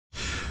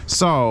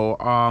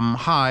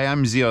Hi,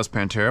 I'm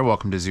Zeospantera.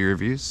 Welcome to Z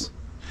Reviews.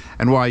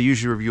 And while I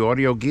usually review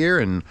audio gear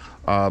and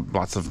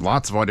lots of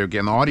audio gear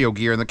and the audio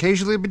gear and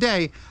occasionally a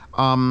bidet,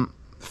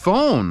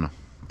 phone.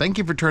 Thank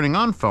you for turning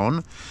on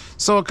phone.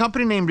 So a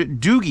company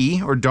named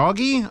DOOGEE or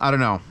Doggy, I don't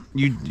know.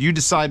 You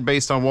decide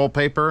based on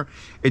wallpaper.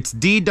 It's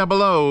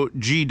DOOGEE.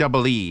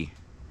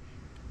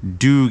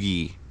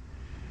 DOOGEE.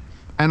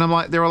 And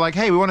they were like,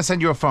 hey, we want to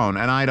send you a phone.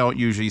 And I don't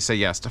usually say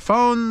yes to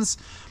phones,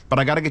 but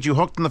I got to get you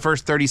hooked in the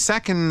first 30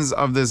 seconds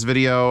of this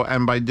video.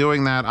 And by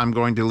doing that, I'm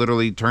going to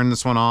literally turn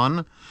this one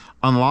on,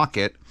 unlock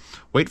it,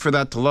 wait for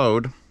that to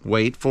load,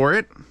 wait for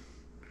it,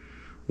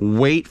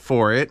 wait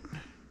for it,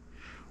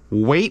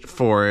 wait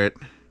for it.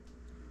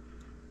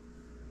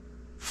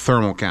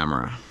 Thermal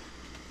camera.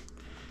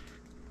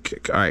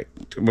 All right,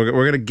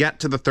 we're gonna get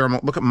to the thermal.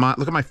 Look at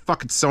my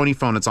fucking Sony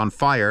phone. It's on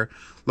fire.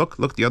 Look,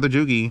 the other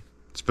DOOGEE.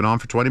 It's been on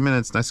for 20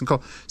 minutes, nice and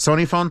cool.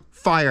 Sony phone,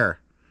 fire.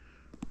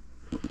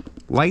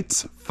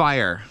 Lights,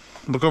 fire.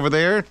 Look over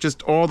there,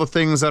 just all the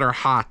things that are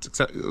hot,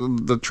 except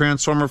the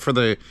transformer for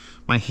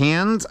my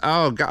hands.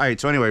 Oh, God. All right,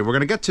 so anyway, we're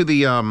gonna get to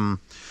the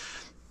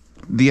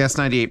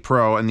S98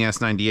 Pro and the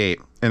S98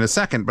 in a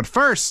second. But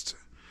first,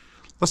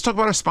 let's talk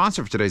about our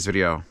sponsor for today's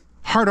video,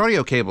 Hard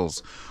Audio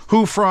Cables,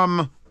 who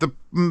from the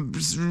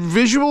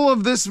visual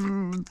of this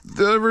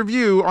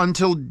review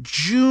until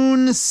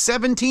June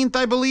 17th,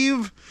 I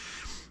believe,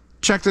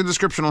 check the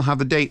description, I'll have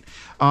the date,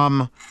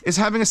 is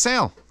having a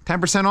sale.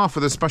 10% off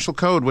with a special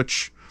code,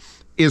 which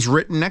is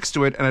written next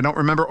to it, and I don't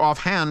remember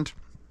offhand.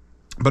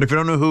 But if you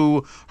don't know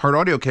who Hard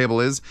Audio Cable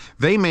is,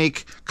 they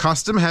make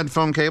custom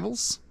headphone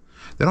cables.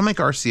 They don't make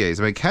RCAs.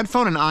 They make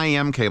headphone and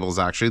IEM cables,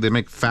 actually. They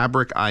make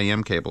fabric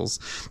IEM cables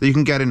that you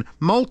can get in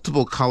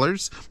multiple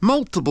colors,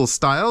 multiple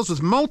styles,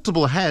 with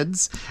multiple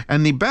heads.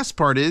 And the best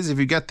part is, if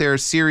you get their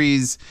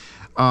series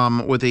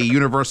with a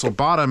universal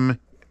bottom,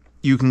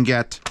 you can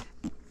get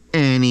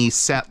any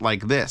set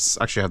like this.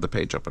 Actually, I have the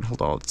page open.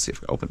 Hold on, let's see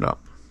if I open it up.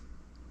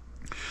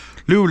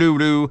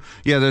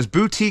 Yeah, there's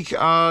boutique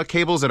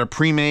cables that are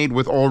pre-made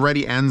with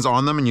already ends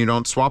on them, and you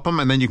don't swap them.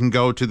 And then you can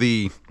go to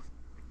the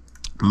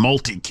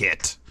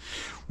multi-kit,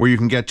 where you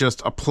can get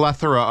just a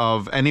plethora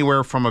of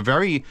anywhere from a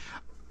very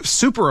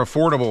super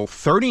affordable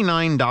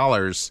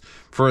 $39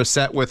 for a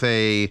set with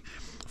a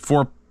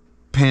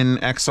 4-pin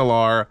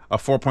XLR, a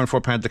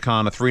 4.4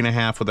 Pentacon, a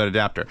 3.5 with an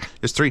adapter.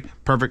 There's three,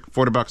 perfect,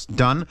 $40,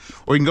 done.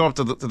 Or you can go up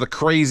to the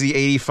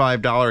crazy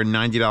 $85 and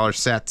 $90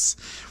 sets,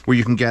 where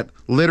you can get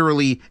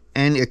literally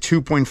and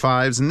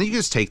 2.5s, and then you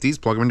just take these,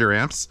 plug them into your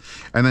amps,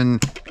 and then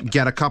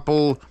get a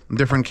couple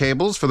different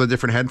cables for the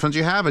different headphones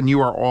you have, and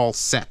you are all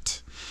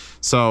set.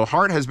 So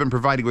Hard has been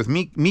providing with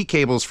me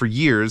cables for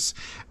years,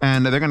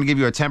 and they're going to give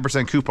you a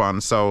 10%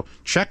 coupon. So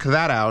check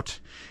that out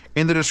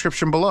in the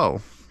description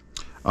below.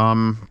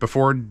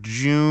 Before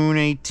June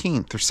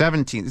 18th or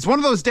 17th. It's one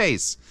of those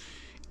days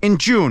in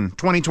June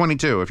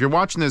 2022. If you're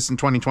watching this in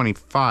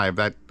 2025,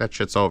 that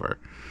shit's over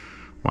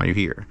while you're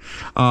here.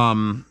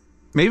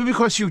 Maybe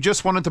because you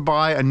just wanted to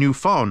buy a new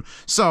phone.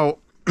 So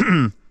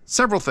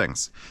several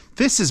things.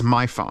 This is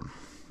my phone.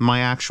 My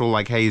actual,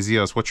 like, hey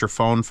Zeos, what's your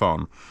phone?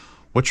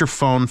 What's your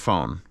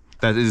phone?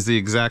 That is the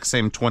exact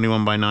same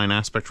 21:9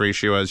 aspect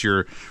ratio as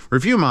your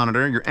review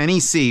monitor, your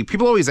NEC.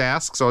 People always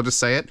ask, so I'll just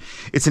say it.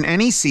 It's an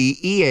NEC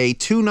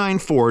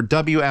EA294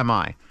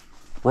 WMI.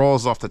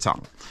 Rolls off the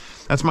tongue.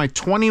 That's my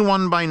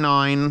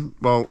 21:9,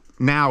 well,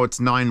 now it's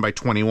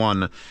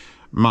 9:21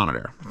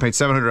 monitor. I paid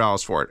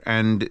 $700 for it,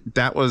 and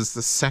that was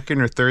the second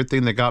or third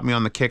thing that got me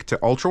on the kick to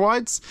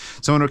ultrawides.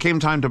 So when it came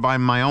time to buy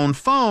my own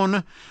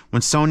phone,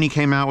 when Sony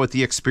came out with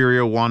the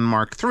Xperia 1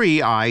 Mark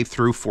III, I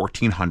threw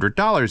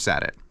 $1,400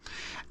 at it.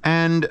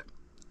 And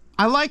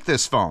I like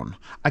this phone.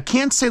 I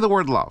can't say the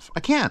word love. I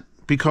can't,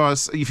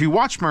 because if you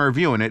watch my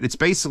review in it, it's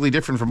basically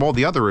different from all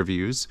the other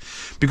reviews,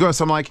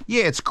 because I'm like,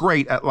 yeah, it's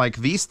great at like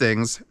these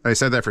things. I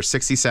said that for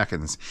 60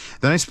 seconds.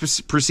 Then I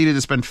proceeded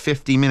to spend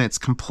 50 minutes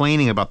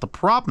complaining about the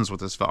problems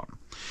with this phone.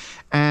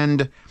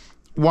 And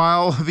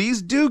while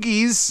these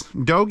DOOGEEs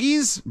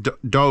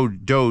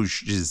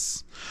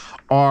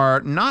are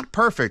not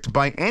perfect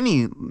by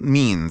any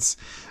means,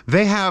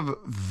 they have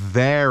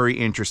very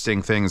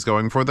interesting things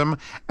going for them,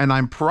 and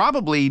I'm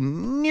probably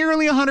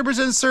nearly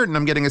 100% certain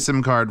I'm getting a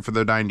SIM card for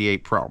the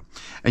 98 Pro.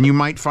 And you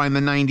might find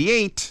the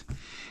 98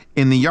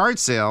 in the yard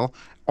sale,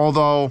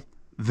 although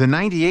the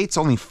 98's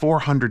only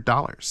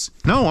 $400.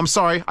 No, I'm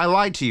sorry, I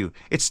lied to you.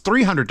 It's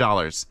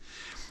 $300.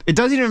 It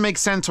doesn't even make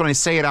sense when I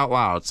say it out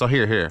loud. So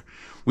here.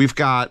 We've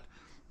got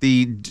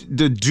the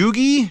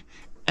DOOGEE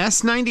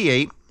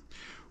S98,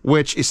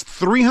 which is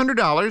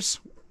 $300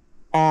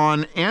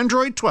 on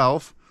Android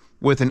 12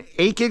 with an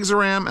 8 gigs of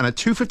RAM and a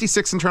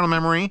 256 internal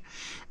memory.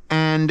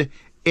 And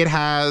it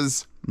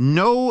has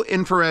no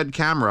infrared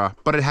camera,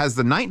 but it has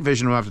the night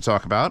vision we'll have to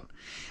talk about.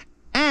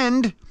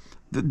 And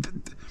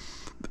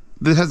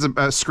this has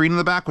a screen in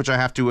the back, which I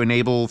have to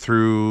enable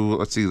through,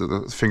 let's see,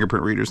 the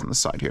fingerprint readers on the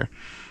side here.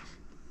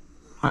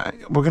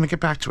 We're going to get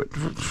back to it.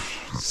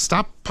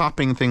 Stop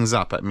popping things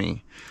up at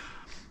me.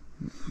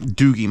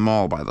 DOOGEE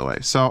Mall, by the way.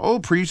 So, oh,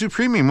 YouTube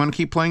Premium, want to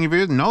keep playing your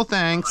videos? No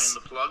thanks.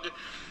 Find the plug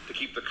to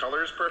keep the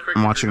colors perfect.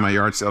 I'm watching my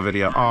yard sale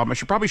video. I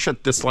should probably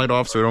shut this light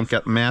off so we don't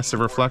get massive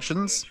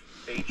reflections.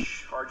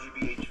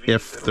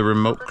 If the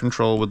remote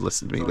control would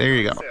listen to me. There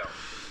you go.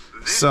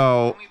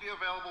 So, Only be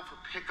available for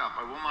pickup.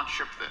 I will not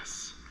ship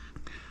this.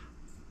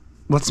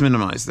 let's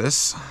minimize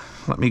this.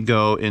 Let me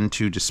go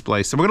into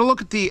display. So we're going to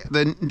look at the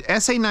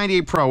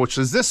SA98 Pro, which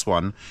is this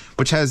one,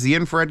 which has the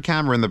infrared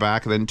camera in the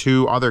back, and then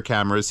two other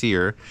cameras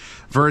here,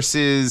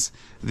 versus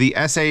the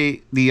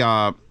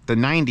the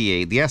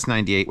 98, the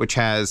S98, which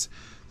has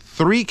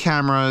three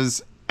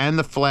cameras and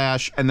the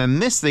flash, and then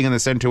this thing in the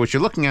center, which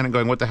you're looking at and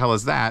going, what the hell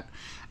is that?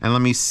 And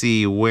let me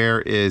see,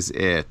 where is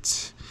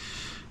it?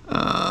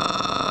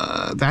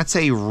 That's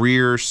a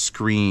rear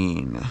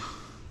screen.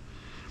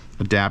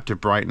 Adaptive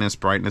brightness,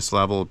 brightness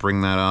level,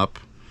 bring that up.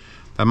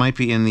 That might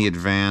be in the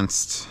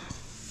advanced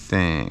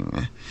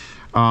thing.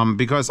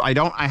 Because I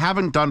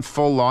haven't done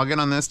full login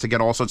on this to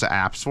get all sorts of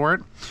apps for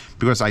it,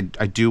 because I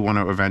do want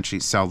to eventually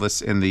sell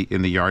this in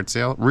the yard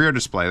sale. Rear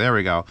display, there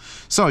we go.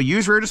 So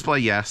use rear display,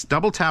 yes.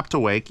 Double tap to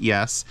wake,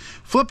 yes.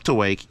 Flip to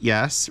wake,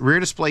 yes. Rear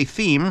display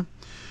theme.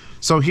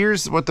 So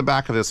here's what the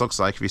back of this looks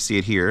like if you see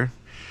it here.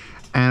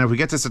 And if we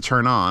get this to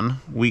turn on,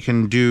 we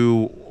can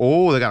do,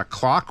 oh, they got a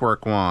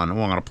clockwork one. Oh,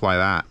 I'm gonna apply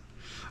that.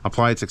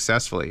 Apply it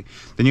successfully.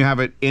 Then you have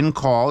it in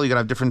call. You gotta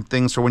have different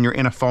things for when you're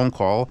in a phone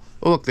call.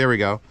 Oh, look, there we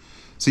go.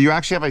 So you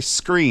actually have a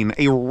screen,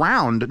 a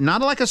round,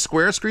 not like a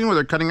square screen where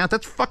they're cutting out.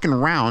 That's fucking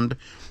round.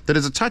 That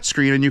is a touch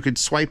screen, and you could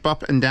swipe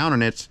up and down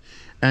on it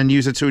and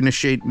use it to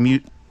initiate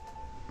mute.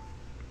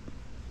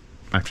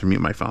 I have to mute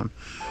my phone.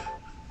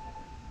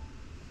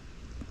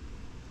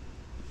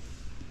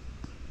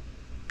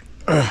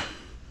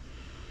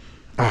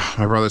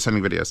 My brother's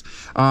sending videos.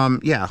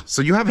 Yeah,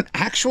 so you have an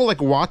actual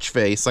like watch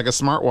face, like a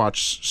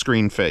smartwatch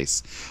screen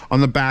face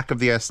on the back of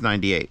the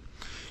S98.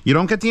 You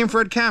don't get the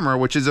infrared camera,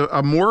 which is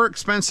a more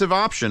expensive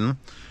option,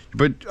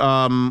 but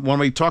when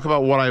we talk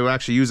about what I would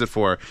actually use it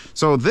for.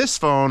 So this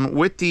phone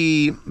with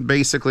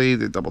basically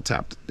the double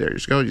tap, there you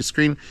go, your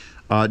screen.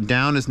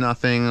 Down is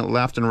nothing,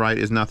 left and right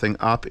is nothing,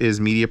 up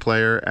is media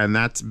player, and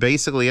that's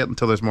basically it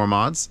until there's more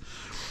mods.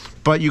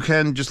 But you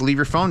can just leave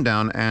your phone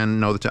down and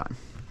know the time.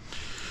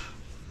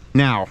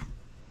 Now,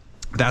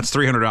 that's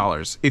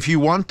 $300. If you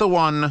want the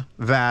one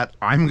that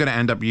I'm going to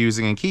end up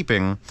using and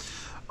keeping,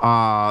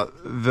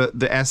 the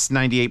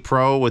S98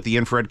 Pro with the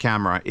infrared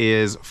camera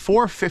is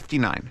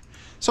 $459,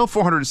 so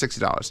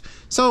 $460.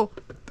 So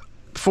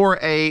for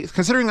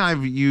considering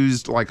I've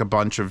used like a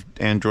bunch of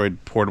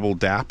Android portable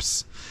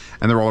DAPs,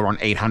 and they're all around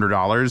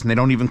 $800, and they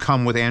don't even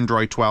come with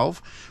Android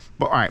 12.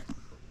 But all right,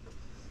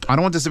 I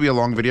don't want this to be a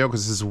long video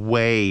because this is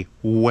way,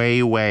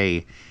 way,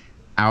 way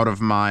out of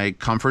my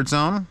comfort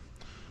zone.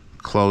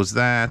 Close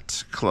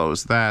that,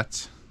 close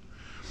that.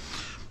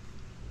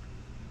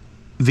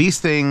 These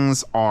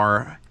things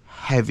are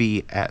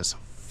heavy as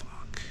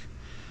fuck.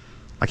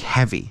 Like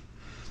heavy.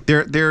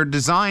 They're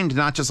designed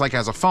not just like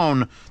as a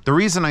phone. The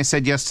reason I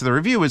said yes to the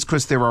review is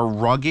because they're a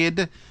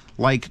rugged,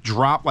 like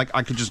drop, like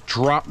I could just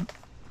drop.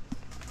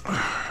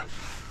 Oh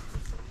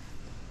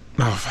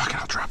fuck it,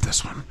 I'll drop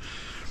this one.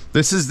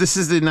 This is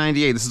the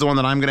 98. This is the one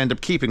that I'm gonna end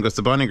up keeping because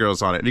the bunny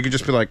girl's on it. You could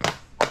just be like,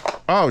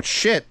 oh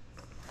shit.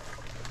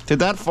 Did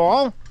that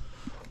fall?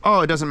 Oh,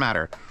 it doesn't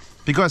matter.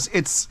 Because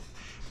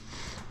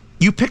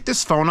you pick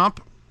this phone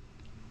up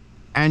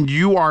and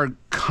you are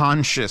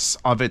conscious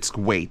of its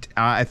weight.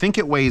 I think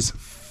it weighs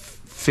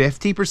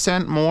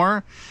 50%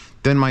 more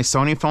than my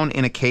Sony phone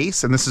in a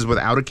case, and this is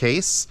without a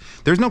case.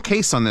 There's no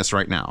case on this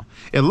right now.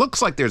 It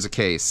looks like there's a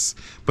case,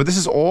 but this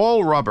is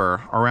all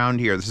rubber around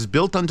here. This is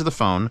built onto the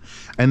phone,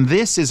 and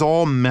this is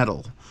all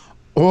metal.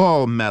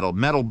 All metal.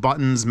 Metal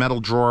buttons, metal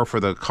drawer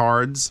for the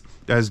cards.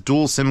 It has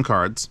dual SIM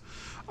cards.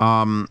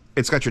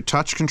 It's got your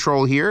touch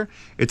control here.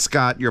 It's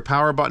got your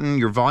power button,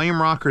 your volume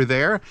rocker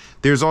there.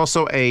 There's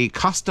also a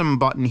custom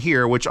button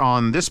here, which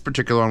on this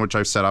particular one, which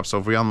I've set up, so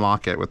if we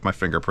unlock it with my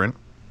fingerprint,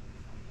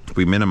 if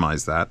we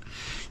minimize that,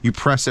 you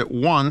press it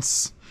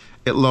once,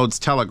 it loads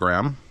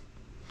Telegram.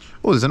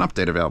 Oh, there's an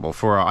update available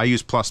for, I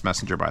use Plus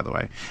Messenger, by the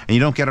way. And you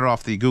don't get it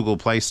off the Google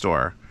Play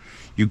Store.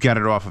 You get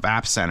it off of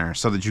App Center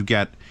so that you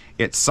get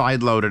it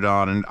side-loaded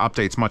on and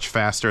updates much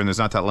faster, and there's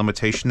not that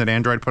limitation that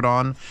Android put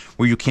on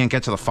where you can't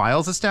get to the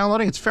files it's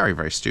downloading. It's very,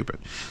 very stupid.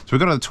 So we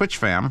go to the Twitch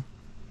fam.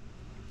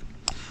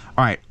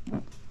 All right,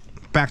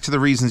 back to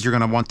the reasons you're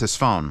going to want this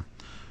phone.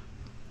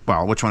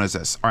 Well, which one is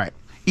this? All right.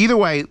 Either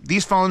way,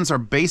 these phones are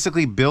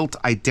basically built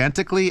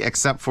identically,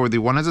 except for the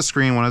one has a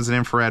screen, one has an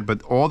infrared,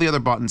 but all the other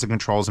buttons and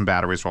controls and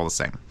batteries are all the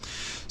same.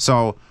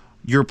 So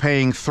you're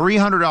paying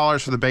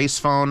 $300 for the base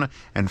phone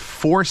and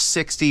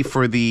 $460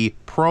 for the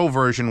Pro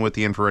version with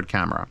the infrared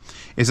camera.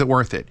 Is it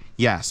worth it?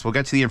 Yes. We'll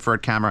get to the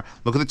infrared camera.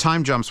 Look at the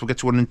time jumps. We'll get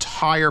to an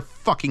entire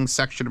fucking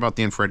section about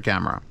the infrared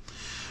camera.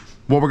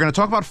 What we're going to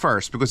talk about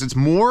first, because it's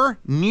more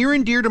near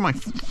and dear to my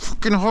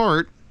fucking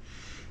heart,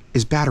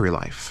 is battery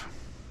life.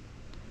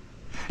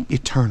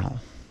 Eternal.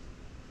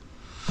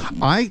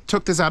 I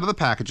took this out of the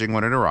packaging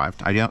when it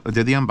arrived. I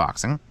did the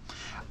unboxing.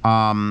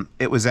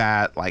 It was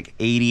at like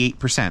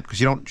 88%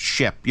 because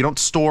you don't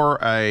store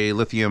a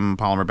lithium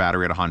polymer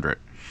battery at 100.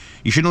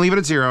 You shouldn't leave it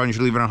at 0 and you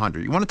should leave it at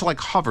 100. You want it to like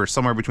hover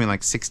somewhere between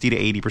like 60 to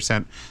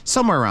 80%,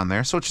 somewhere around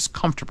there, so it's just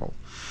comfortable.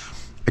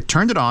 I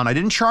turned it on. I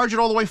didn't charge it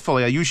all the way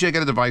fully. I usually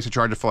get a device to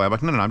charge it fully. I'm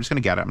like, no, I'm just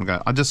gonna get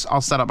it.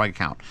 I'll set up my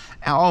account.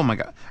 And, oh my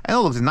god! And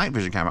look, it's a night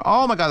vision camera.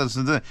 Oh my god!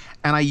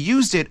 And I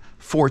used it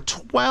for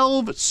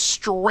 12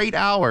 straight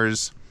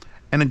hours,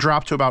 and it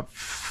dropped to about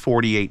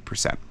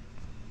 48%.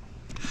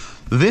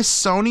 This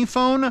Sony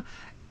phone,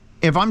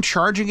 if I'm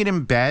charging it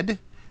in bed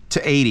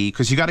to 80,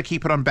 because you got to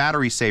keep it on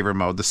battery saver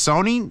mode. The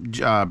Sony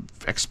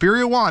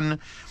Xperia 1,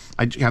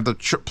 I have the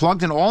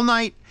plugged in all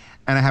night.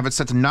 And I have it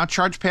set to not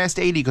charge past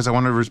 80 because I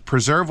want to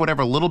preserve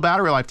whatever little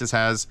battery life this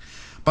has.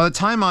 By the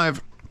time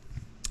I've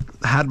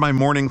had my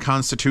morning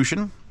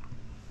constitution,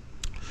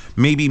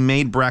 maybe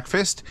made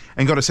breakfast,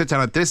 and go to sit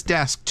down at this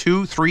desk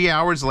 2-3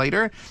 hours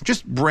later,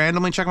 just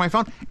randomly check my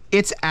phone,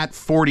 it's at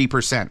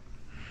 40%.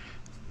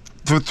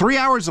 For 3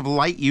 hours of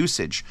light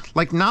usage,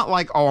 like not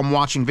like, oh, I'm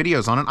watching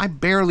videos on it. I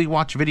barely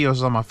watch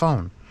videos on my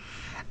phone.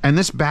 And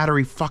this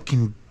battery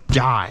fucking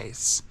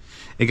dies.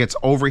 It gets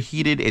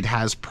overheated. It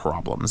has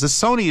problems. The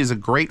Sony is a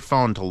great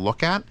phone to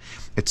look at.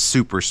 It's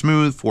super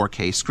smooth,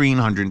 4K screen,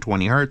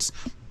 120 hertz,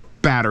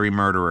 battery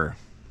murderer.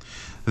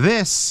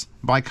 This,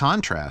 by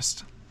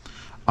contrast,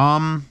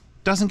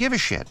 doesn't give a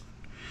shit.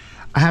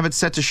 I have it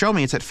set to show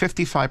me it's at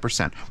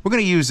 55%. We're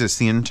going to use this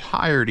the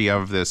entirety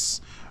of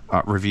this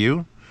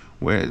review.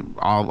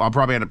 I'll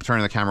probably end up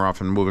turning the camera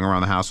off and moving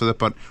around the house with it,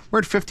 but we're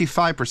at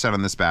 55%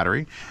 on this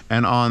battery.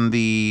 And on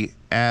the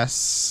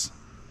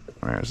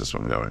where is this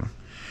one going?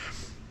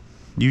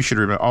 You should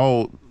remember.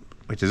 Oh,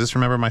 wait, does this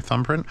remember my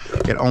thumbprint?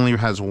 It only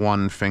has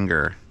one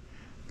finger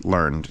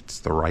learned. It's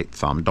the right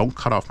thumb. Don't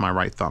cut off my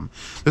right thumb.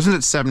 This one's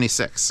at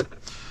 76.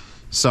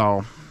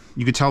 So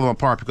you could tell them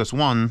apart because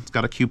one's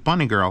got a cute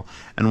bunny girl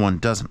and one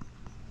doesn't.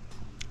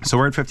 So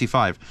we're at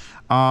 55.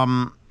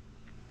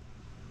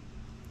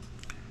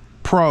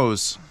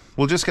 Pros.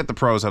 We'll just get the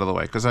pros out of the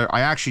way because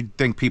I actually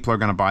think people are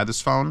going to buy this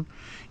phone.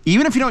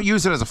 Even if you don't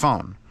use it as a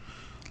phone.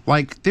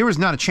 Like, there was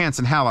not a chance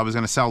in hell I was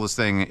going to sell this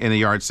thing in a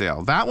yard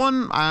sale. That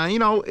one, you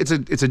know, it's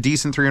a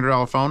decent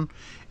 $300 phone.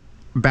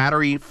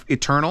 Battery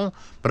eternal.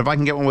 But if I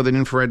can get one with an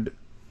infrared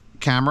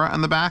camera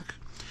on the back.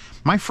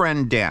 My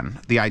friend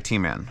Dan, the IT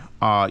man,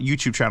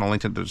 YouTube channel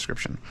linked in the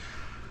description,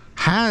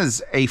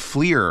 has a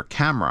FLIR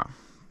camera.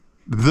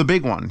 The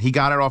big one. He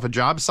got it off a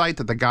job site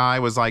that the guy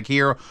was like,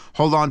 here,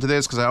 hold on to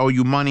this because I owe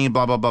you money,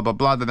 blah, blah, blah, blah,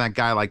 blah. Then that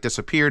guy, like,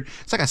 disappeared.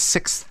 It's like a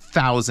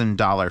 $6,000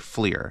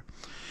 FLIR.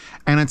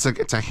 And it's a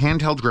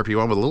handheld grippy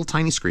one with a little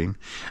tiny screen,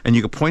 and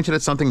you can point it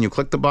at something and you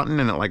click the button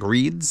and it like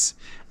reads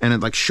and it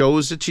like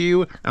shows it to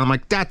you, and I'm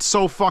like, that's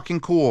so fucking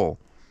cool.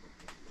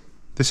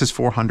 This is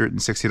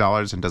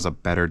 $460 and does a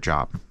better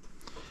job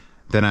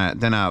than a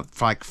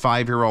like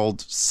 5-year-old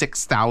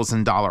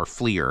 $6,000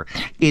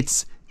 FLIR.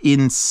 It's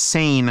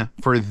insane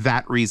for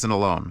that reason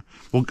alone.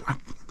 Well, I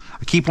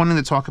keep wanting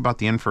to talk about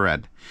the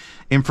infrared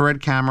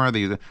camera,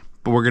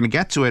 but we're gonna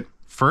get to it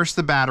first.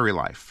 The battery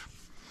life.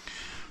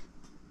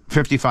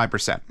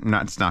 55%. No,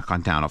 it's not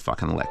gone down a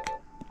fucking lick.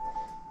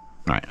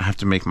 All right, I have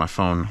to make my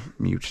phone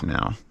mute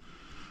now,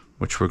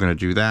 which we're going to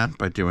do that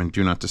by doing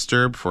Do Not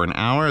Disturb for an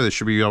hour. This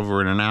should be over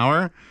in an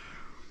hour.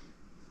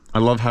 I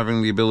love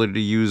having the ability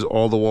to use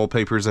all the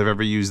wallpapers I've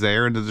ever used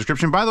there in the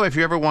description. By the way, if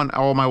you ever want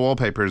all my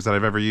wallpapers that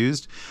I've ever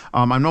used,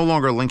 I'm no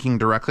longer linking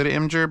directly to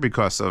Imgur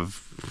because of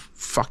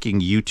fucking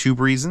YouTube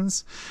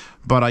reasons.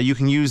 But you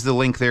can use the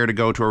link there to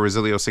go to a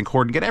Resilio sync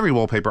cord and get every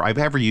wallpaper I've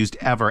ever used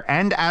ever.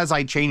 And as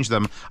I change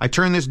them, I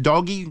turned this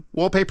doggy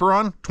wallpaper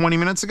on 20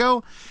 minutes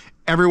ago.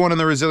 Everyone in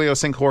the Resilio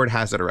sync cord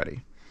has it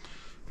already.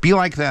 Be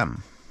like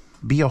them.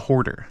 Be a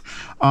hoarder.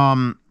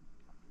 I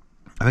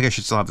think I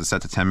should still have this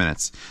set to 10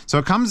 minutes. So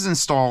it comes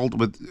installed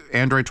with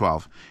Android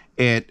 12.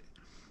 It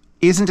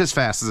isn't as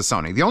fast as the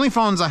Sony. The only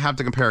phones I have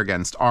to compare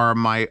against are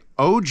my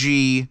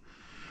OG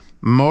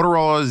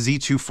Motorola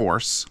Z2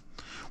 Force,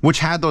 which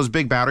had those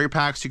big battery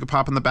packs you could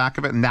pop in the back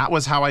of it, and that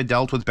was how I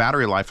dealt with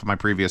battery life of my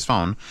previous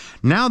phone.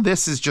 Now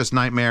this is just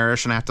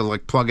nightmarish, and I have to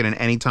like plug it in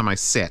anytime I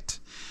sit.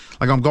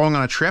 Like I'm going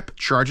on a trip,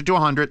 charge it to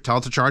 100, tell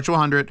it to charge to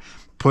 100,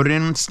 put it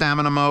in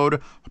stamina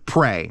mode,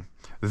 pray.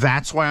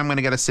 That's why I'm going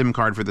to get a SIM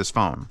card for this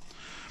phone.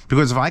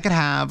 Because if I could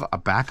have a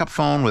backup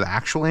phone with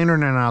actual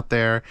internet out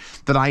there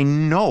that I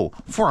know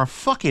for a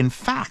fucking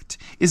fact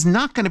is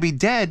not going to be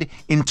dead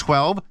in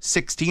 12,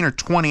 16, or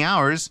 20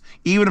 hours,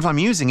 even if I'm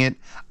using it,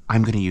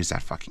 I'm going to use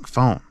that fucking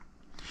phone.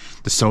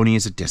 The Sony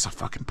is a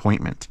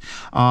disappointment.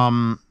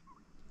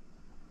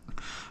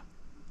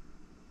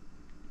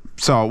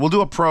 So we'll do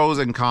a pros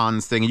and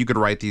cons thing. You could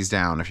write these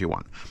down if you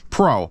want.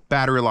 Pro,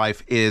 battery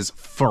life is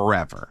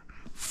forever.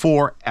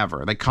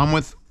 Forever. They come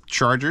with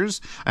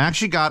chargers. I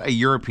actually got a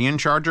European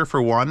charger for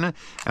one and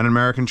an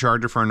American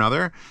charger for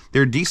another.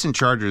 They're decent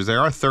chargers. They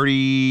are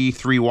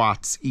 33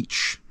 watts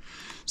each.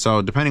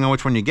 So depending on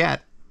which one you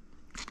get,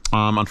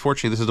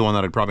 Unfortunately, this is the one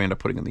that I'd probably end up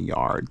putting in the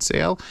yard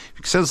sale.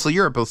 If it says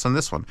Europe, I'll send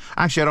this one.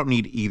 Actually, I don't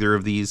need either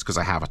of these because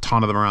I have a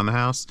ton of them around the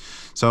house.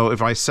 So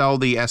if I sell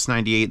the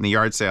S98 in the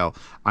yard sale,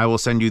 I will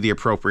send you the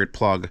appropriate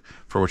plug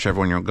for whichever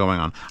one you're going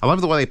on. I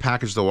love the way they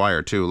package the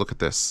wire, too. Look at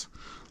this.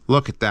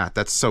 Look at that.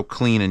 That's so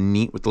clean and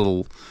neat with the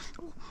little...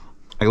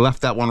 I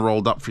left that one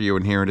rolled up for you,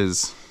 and here it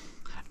is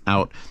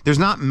out. There's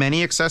not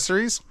many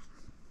accessories.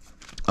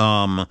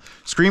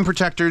 Screen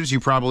protectors, you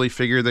probably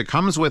figure that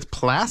comes with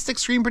plastic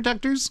screen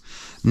protectors,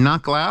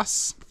 not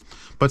glass.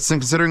 But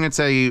considering it's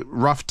a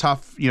rough,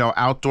 tough, you know,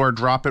 outdoor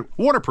drop it,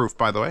 waterproof,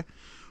 by the way,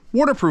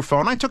 waterproof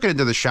phone. I took it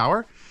into the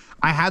shower.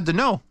 I had to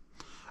know.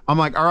 I'm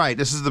like, all right,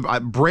 this is the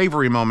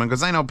bravery moment,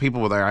 because I know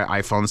people with their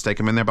iPhones take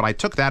them in there, but I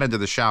took that into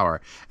the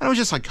shower, and I was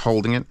just like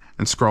holding it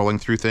and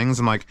scrolling through things.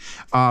 And like,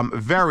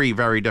 very,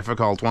 very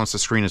difficult once the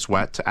screen is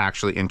wet to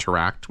actually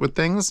interact with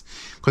things,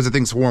 because the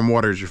thing's warm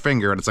water is your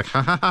finger, and it's like,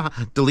 ha ha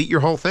ha, delete your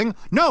whole thing?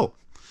 No.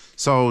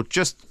 So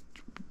just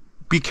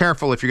be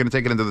careful if you're going to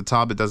take it into the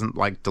tub. It doesn't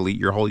like delete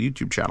your whole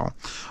YouTube channel.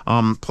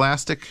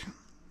 Plastic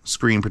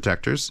screen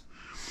protectors.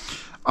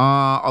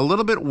 A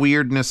little bit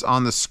weirdness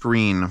on the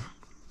screen.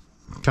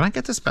 Can I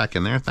get this back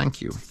in there?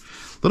 Thank you.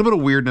 A little bit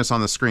of weirdness on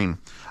the screen.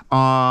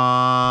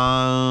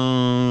 I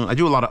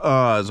do a lot of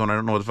uhs when I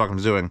don't know what the fuck I'm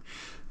doing.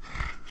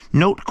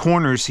 Note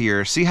corners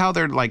here. See how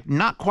they're like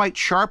not quite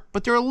sharp,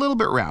 but they're a little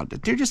bit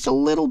rounded. They're just a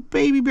little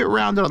baby bit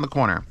rounded on the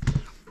corner.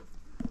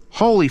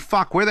 Holy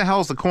fuck, where the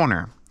hell's the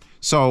corner?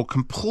 So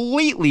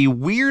completely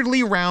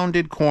weirdly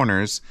rounded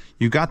corners.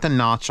 You got the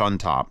notch on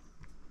top.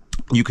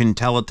 You can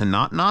tell it to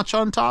not notch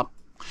on top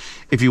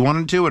if you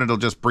wanted to, and it'll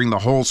just bring the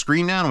whole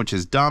screen down, which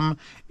is dumb.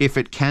 If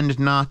it can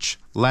notch,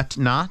 let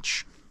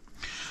notch.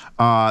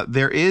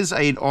 There is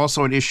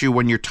also an issue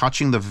when you're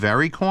touching the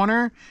very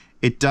corner.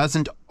 It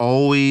doesn't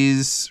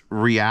always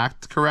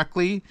react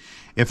correctly.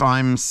 If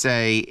I'm,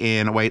 say,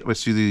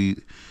 let's do the...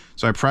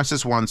 So I press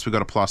this once, we go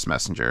to Plus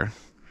Messenger,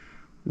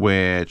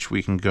 which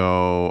we can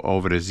go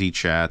over to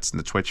Z-Chats and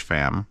the Twitch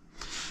fam.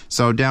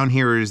 So down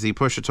here is the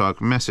push-to-talk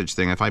message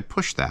thing. If I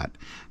push that,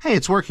 hey,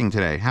 it's working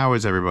today. How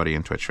is everybody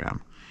in Twitch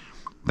fam?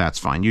 That's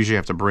fine. Usually I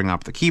have to bring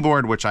up the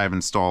keyboard, which I've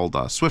installed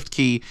Swift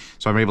Key,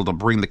 so I'm able to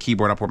bring the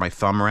keyboard up where my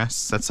thumb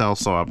rests. That's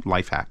also a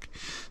life hack.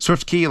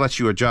 Swift Key lets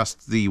you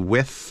adjust the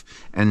width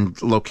and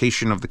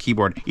location of the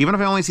keyboard. Even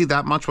if I only see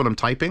that much when I'm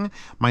typing,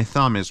 my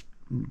thumb is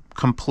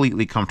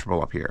completely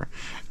comfortable up here.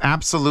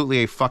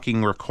 Absolutely a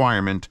fucking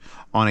requirement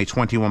on a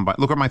 21 button.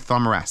 Look where my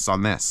thumb rests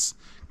on this.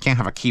 Can't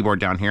have a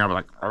keyboard down here. I'm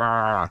like,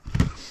 ah.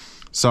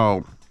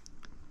 So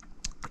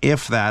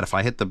if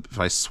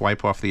I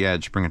swipe off the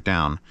edge, bring it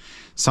down.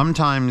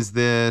 Sometimes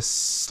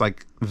this,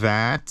 like,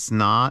 that's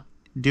not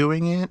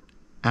doing it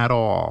at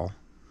all.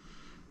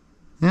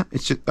 Yeah,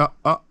 it's just,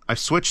 I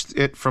switched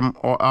it from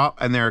up,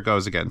 and there it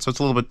goes again. So it's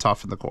a little bit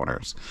tough in the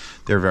corners.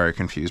 They're very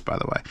confused, by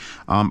the way.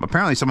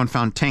 Apparently someone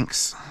found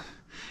Tinks.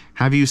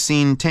 Have you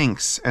seen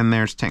Tinks? And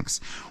there's Tinks.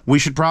 We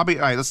should probably,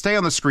 all right, let's stay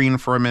on the screen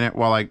for a minute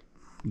while I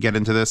get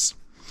into this.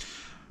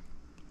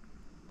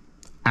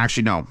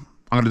 Actually, no.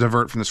 I'm going to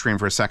divert from the screen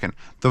for a second.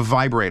 The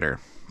vibrator.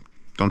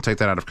 Don't take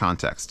that out of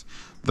context.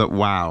 The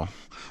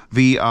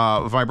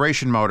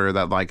vibration motor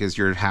that like is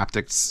your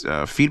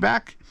haptics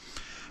feedback.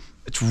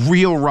 It's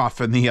real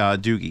rough in the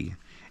DOOGEE.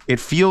 It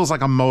feels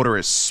like a motor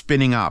is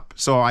spinning up.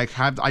 So I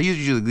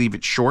usually leave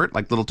it short,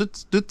 like little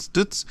toots, toots,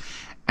 toots.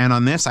 And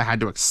on this, I had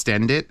to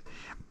extend it,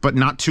 but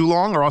not too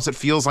long, or else it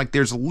feels like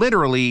there's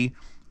literally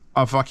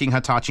a fucking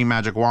Hitachi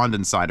magic wand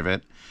inside of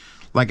it.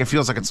 Like it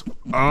feels like it's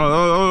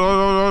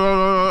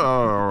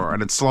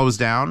and it slows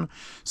down.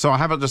 So I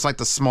have it just like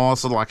the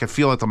smallest little, I can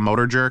feel like the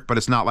motor jerk, but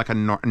it's not like a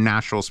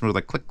natural smooth,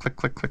 like click, click,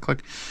 click, click,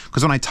 click.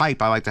 Because when I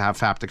type, I like to have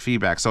haptic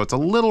feedback. So it's a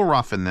little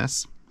rough in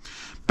this.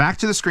 Back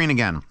to the screen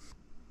again.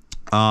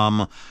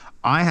 I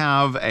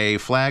have a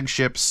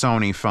flagship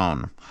Sony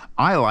phone.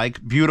 I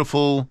like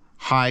beautiful,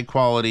 high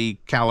quality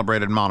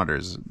calibrated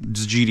monitors.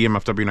 GDM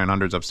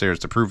FW900s upstairs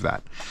to prove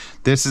that.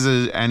 This is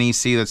a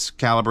NEC that's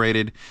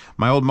calibrated.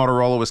 My old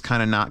Motorola was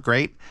kind of not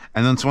great.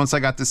 And then so once I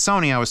got this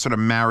Sony, I was sort of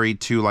married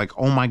to like,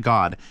 oh my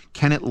God,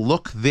 can it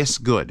look this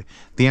good?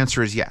 The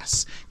answer is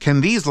yes.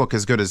 Can these look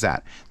as good as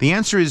that? The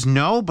answer is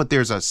no, but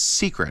there's a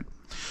secret.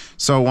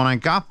 So when I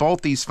got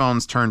both these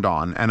phones turned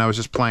on and I was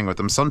just playing with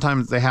them,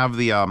 sometimes they have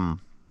the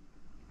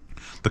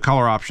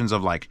color options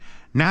of like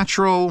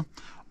natural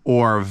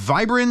or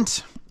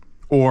vibrant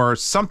or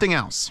something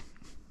else.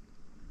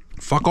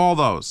 Fuck all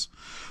those.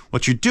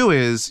 What you do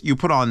is you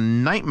put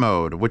on night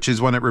mode, which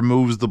is when it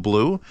removes the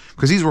blue,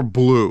 because these were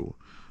blue.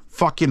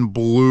 Fucking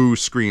blue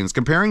screens.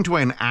 Comparing to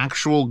an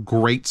actual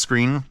great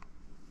screen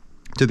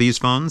to these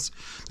phones,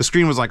 the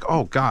screen was like,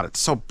 oh God, it's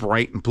so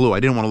bright and blue. I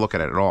didn't want to look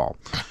at it at all.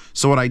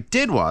 So what I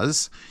did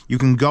was, you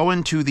can go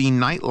into the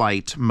night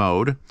light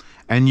mode,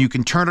 and you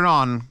can turn it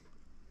on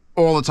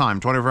all the time,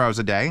 24 hours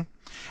a day.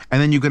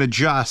 And then you can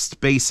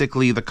adjust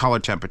basically the color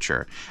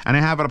temperature. And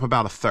I have it up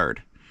about a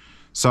third.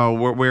 So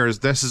whereas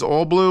this is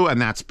all blue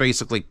and that's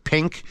basically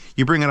pink,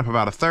 you bring it up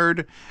about a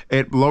third.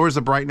 It lowers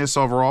the brightness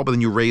overall, but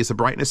then you raise the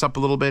brightness up a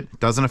little bit.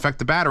 Doesn't affect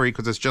the battery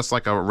because it's just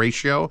like a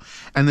ratio.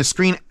 And the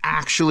screen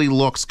actually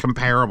looks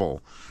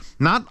comparable.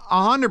 Not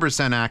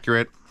 100%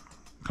 accurate.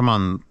 Come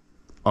on.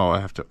 Oh, I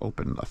have to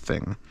open the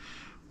thing.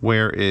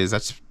 Where is...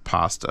 That's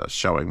Pasta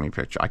showing me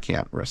picture. I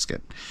can't risk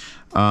it.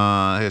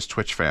 Here's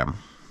Twitch fam.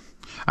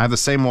 I have the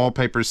same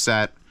wallpaper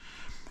set.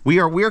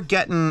 We're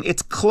getting...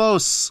 It's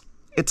close.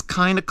 It's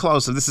kind of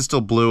close. If this is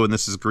still blue and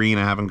this is green,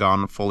 I haven't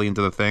gone fully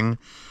into the thing.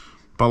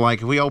 But like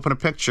if we open a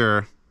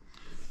picture,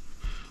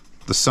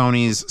 the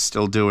Sony's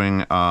still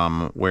doing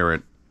where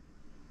it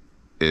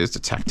is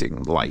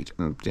detecting light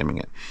and dimming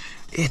it.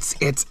 It's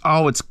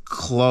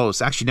close.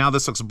 Actually, now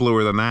this looks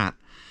bluer than that.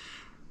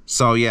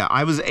 So yeah,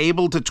 I was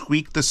able to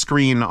tweak the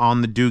screen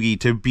on the DOOGEE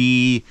to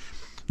be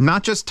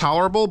not just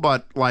tolerable,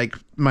 but like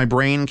my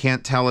brain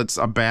can't tell it's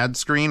a bad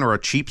screen or a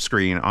cheap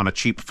screen on a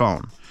cheap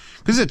phone.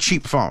 This is a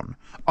cheap phone.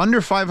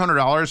 Under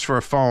 $500 for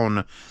a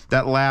phone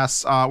that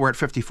lasts, we're at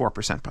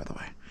 54%, by the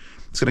way.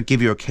 It's going to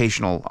give you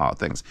occasional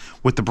things.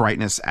 With the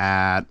brightness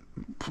at,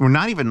 we're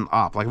not even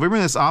up. Like if we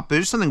bring this up,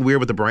 there's something weird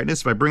with the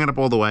brightness. If I bring it up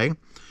all the way,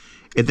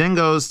 it then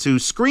goes to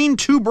screen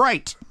too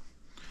bright.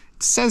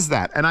 It says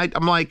that. And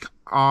I'm like,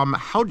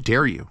 how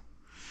dare you?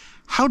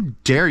 How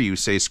dare you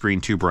say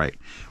screen too bright?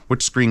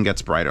 Which screen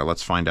gets brighter?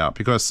 Let's find out.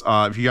 Because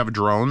if you have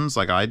drones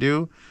like I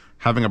do,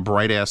 having a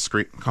bright ass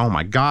screen. Oh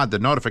my God, the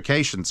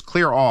notifications.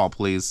 Clear all,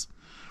 please.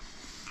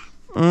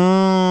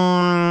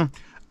 I'm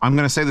going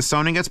to say the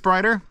Sony gets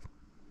brighter.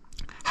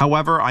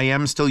 However, I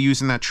am still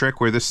using that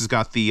trick where this has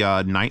got the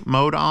night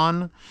mode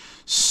on.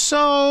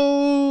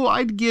 So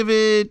I'd give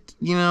it,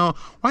 you know,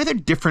 why are there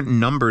different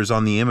numbers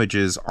on the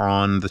images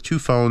on the two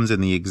phones in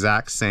the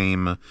exact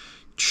same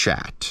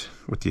chat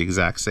with the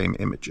exact same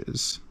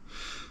images?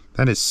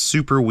 That is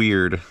super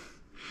weird.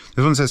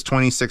 This one says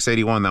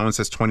 2681. That one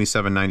says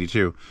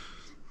 2792.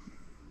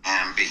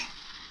 Bambi.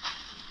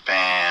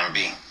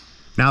 Bambi.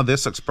 Now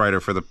this looks brighter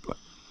for the...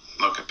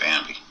 Look at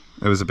Bambi.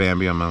 It was a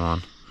Bambi on my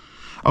lawn.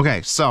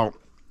 Okay, so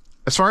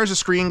as far as the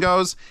screen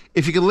goes,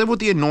 if you can live with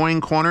the annoying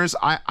corners,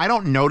 I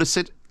don't notice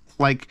it.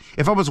 Like,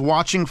 if I was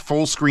watching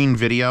full screen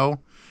video,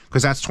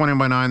 because that's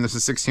 20:9, this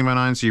is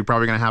 16:9, so you're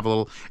probably going to have a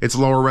little... It's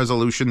lower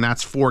resolution.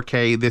 That's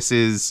 4K. This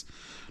is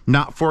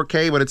not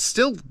 4K, but it's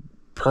still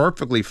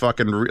perfectly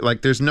fucking...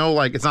 Like, there's no,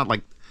 like... It's not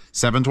like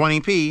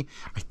 720p.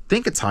 I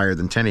think it's higher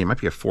than 1080. It might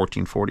be a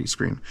 1440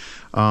 screen.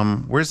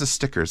 Where's the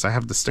stickers? I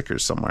have the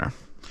stickers somewhere.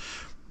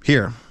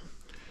 Here.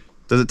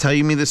 Does it tell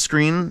you me the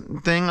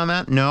screen thing on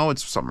that? No,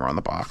 it's somewhere on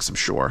the box, I'm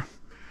sure.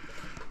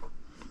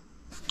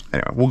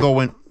 Anyway,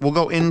 we'll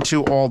go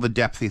into all the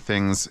depthy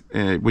things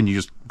when you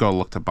just go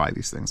look to buy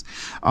these things.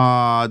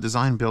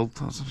 Design, build,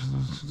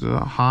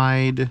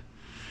 hide,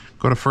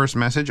 go to first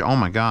message. Oh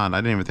my God, I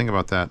didn't even think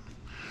about that.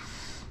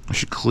 I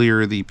should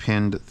clear the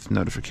pinned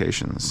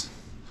notifications.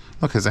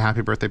 Look, there's a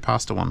happy birthday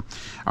pasta one.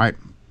 All right,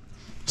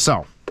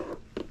 so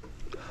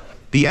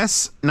the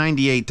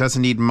S98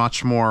 doesn't need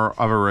much more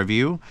of a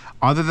review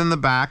other than the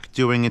back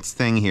doing its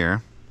thing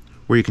here,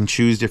 where you can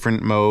choose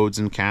different modes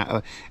and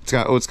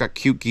it's got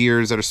cute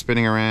gears that are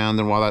spinning around.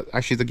 And while that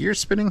actually the gear's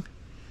spinning,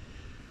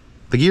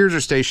 the gears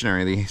are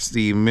stationary.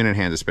 The minute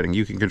hand is spinning.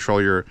 You can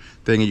control your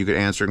thing and you can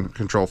answer and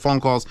control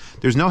phone calls.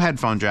 There's no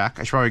headphone jack.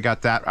 I should probably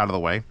got that out of the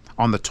way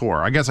on the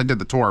tour. I guess I did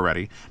the tour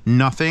already.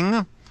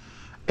 Nothing.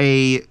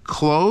 A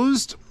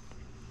closed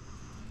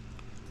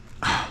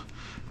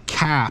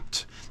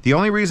capped. The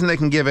only reason they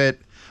can give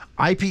it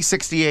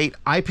IP68,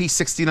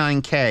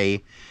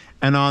 IP69K,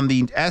 and on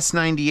the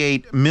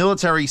S98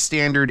 military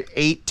standard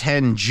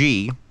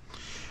 810G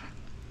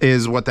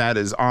is what that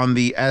is. On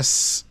the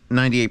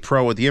S98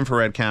 Pro with the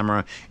infrared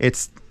camera,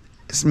 it's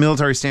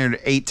military standard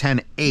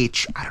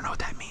 810H. I don't know what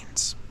that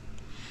means.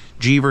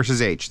 G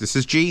versus H. This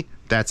is G,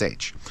 that's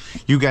H.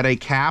 You get a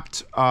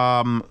capped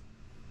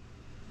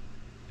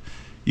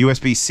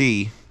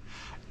USB-C.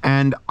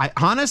 And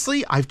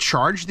honestly, I've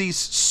charged these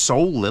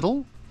so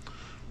little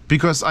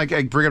because I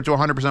bring it up to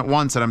 100%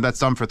 once and that's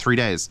done for 3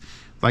 days.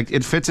 Like,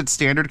 it fits its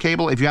standard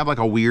cable. If you have like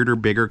a weirder,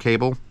 bigger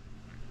cable,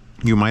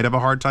 you might have a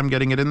hard time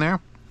getting it in there.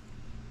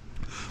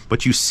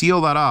 But you seal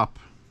that up,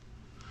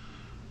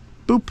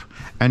 boop,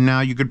 and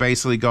now you could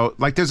basically go,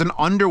 like, there's an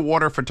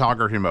underwater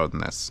photography mode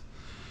in this.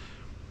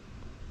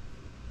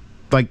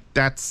 Like,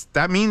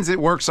 that means it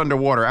works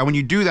underwater. And when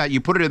you do that, you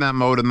put it in that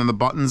mode, and then the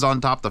buttons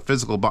on top, the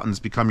physical buttons,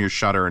 become your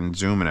shutter and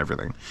zoom and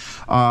everything.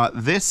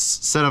 This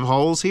set of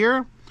holes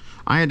here,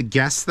 I had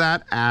guessed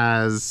that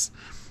as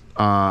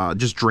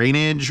just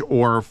drainage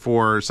or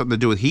for something to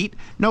do with heat.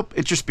 Nope,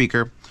 it's your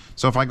speaker.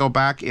 So if I go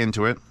back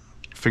into it,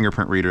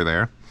 fingerprint reader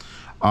there.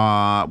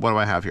 What do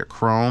I have here?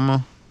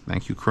 Chrome.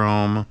 Thank you,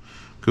 Chrome.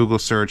 Google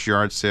search,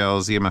 yard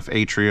sales, EMF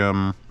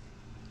Atrium.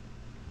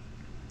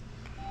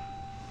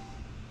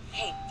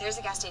 Hey, there's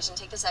a gas station.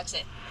 Take this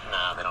exit.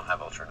 Nah, they don't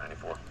have Ultra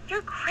 94.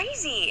 You're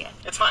crazy.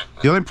 It's fine.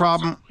 The only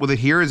problem with it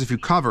here is if you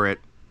cover it.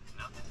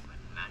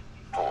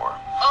 4.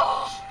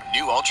 Oh.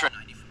 New Ultra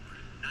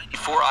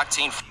 94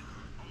 octane fuel,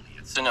 only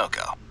at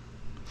Sunoco.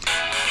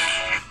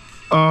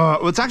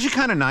 Well, it's actually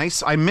kind of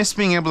nice. I miss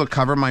being able to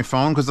cover my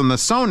phone because on the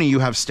Sony you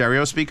have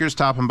stereo speakers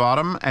top and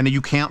bottom, and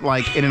you can't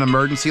like in an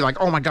emergency like,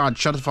 oh my god,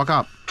 shut the fuck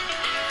up.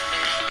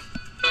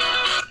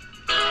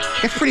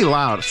 It's pretty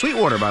loud.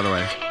 Sweetwater, by the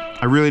way.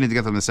 I really need to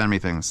get them to send me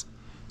things.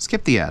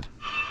 Skip the ad.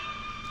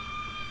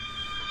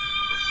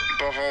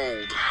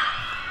 Behold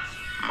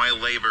my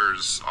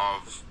labors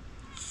of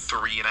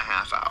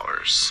 3.5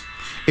 hours.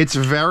 It's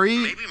very...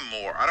 maybe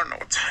more. I don't know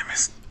what time it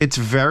is. It's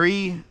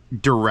very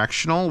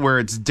directional where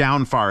it's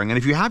down firing. And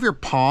if you have your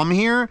palm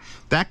here,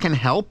 that can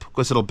help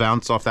because it'll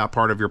bounce off that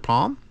part of your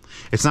palm.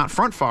 It's not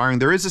front firing.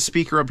 There is a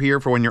speaker up here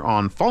for when you're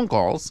on phone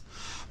calls,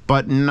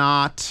 but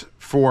not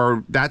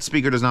for... that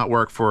speaker does not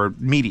work for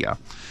media.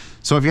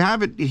 So if you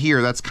have it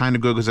here, that's kind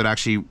of good because it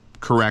actually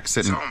corrects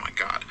it. And, oh my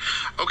god.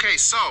 Okay,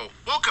 so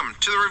welcome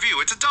to the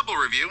review. It's a double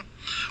review.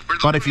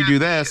 But if you do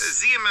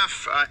this,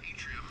 ZMF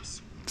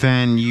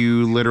then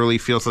you literally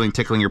feel something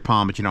tickling your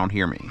palm, but you don't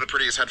hear me. The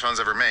prettiest headphones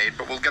ever made,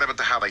 but we'll get up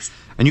to how they...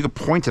 and you can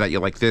point it at you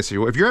like this.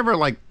 If you're ever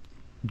like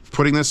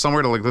putting this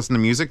somewhere to like listen to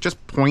music,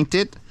 just point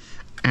it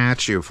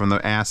at you from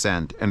the ass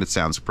end, and it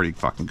sounds pretty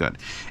fucking good.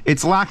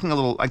 It's lacking a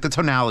little, like the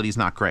tonality's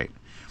not great.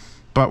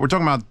 But we're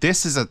talking about,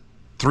 this is a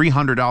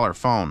 $300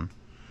 phone.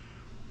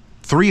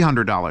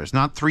 $300,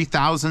 not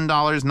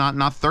 $3,000, not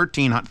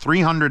 $1,300,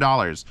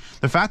 $300.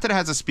 The fact that it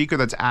has a speaker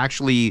that's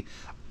actually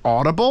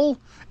audible,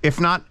 if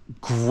not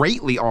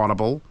greatly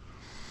audible,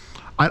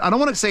 I don't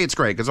want to say it's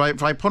great, because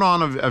if I put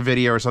on a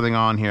video or something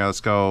on here,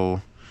 let's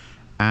go,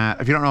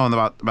 if you don't know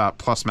about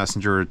Plus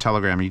Messenger or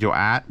Telegram, you do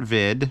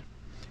 @vid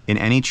in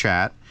any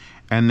chat,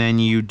 and then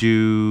you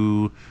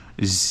do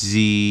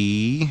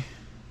Z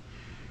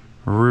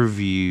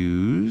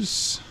review,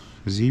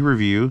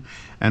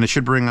 and it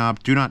should bring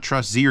up do not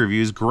trust Z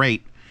reviews.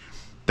 Great.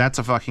 That's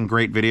a fucking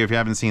great video if you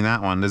haven't seen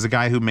that one. There's a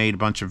guy who made a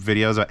bunch of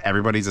videos about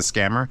everybody's a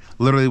scammer.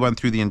 Literally went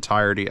through the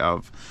entirety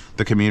of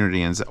the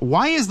community. And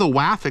why is the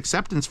WAF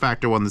acceptance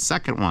factor one the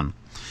second one?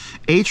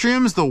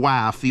 Atrium's the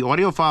WAF, the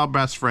audiophile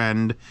best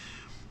friend,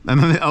 and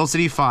then the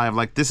LCD5.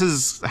 Like, this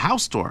is a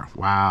house store.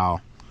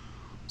 Wow.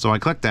 So I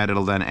click that,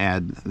 it'll then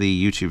add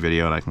the YouTube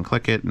video, and I can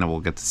click it, and it will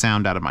get the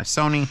sound out of my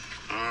Sony.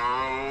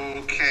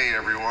 Okay,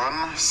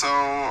 everyone.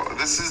 So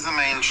this is the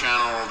main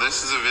channel.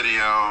 This is a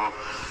video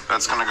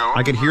that's gonna go.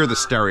 I could hear the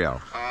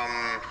stereo.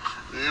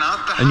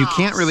 Not the and you house,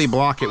 can't really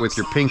block it with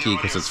your pinky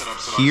because it's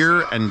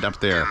here and up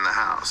there. In the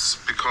house,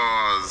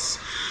 because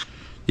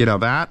you know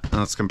that.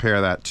 Let's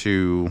compare that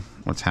to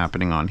what's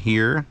happening on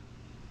here.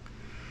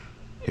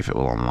 If it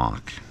will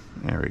unlock.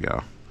 There we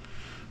go.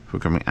 We're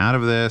coming out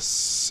of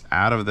this.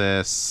 I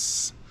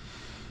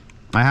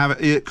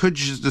have it could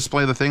just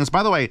display the things.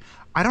 By the way,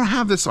 I don't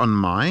have this on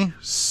my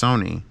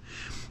Sony.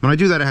 When I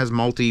do that, it has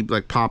multi,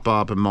 like,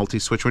 pop-up and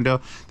multi-switch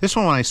window. This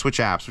one, when I switch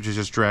apps, which is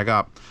just drag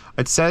up,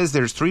 it says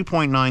there's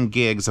 3.9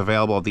 gigs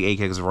available of the 8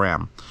 gigs of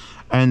RAM.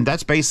 And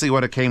that's basically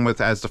what it came with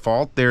as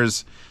default.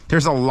 There's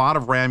a lot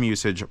of RAM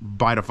usage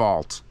by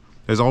default.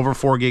 There's over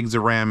 4 gigs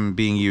of RAM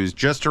being used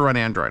just to run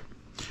Android.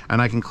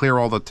 And I can clear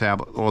all the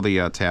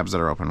tabs that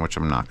are open, which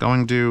I'm not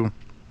going to.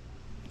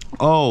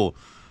 Oh,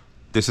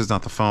 this is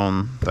not the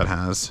phone that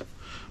has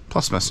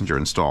Plus Messenger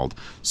installed.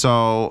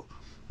 So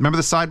remember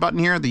the side button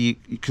here, the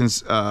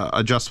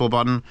adjustable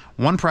button?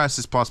 One press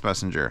is Plus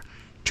Messenger.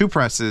 2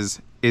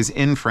 presses is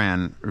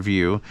Infran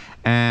View.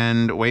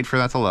 And wait for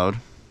that to load,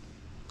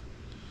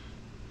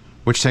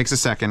 which takes a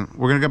second.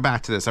 We're going to go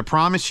back to this. I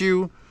promise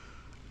you,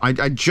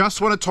 I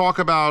just want to talk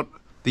about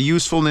the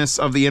usefulness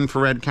of the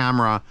infrared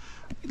camera,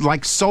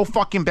 like, so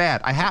fucking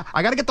bad. I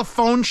got to get the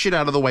phone shit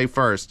out of the way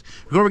first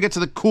before we get to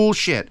the cool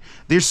shit.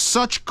 There's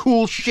such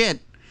cool shit.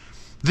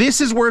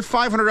 This is worth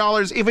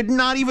 $500 if it's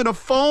not even a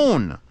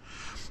phone.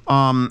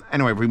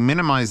 Anyway, if we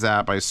minimize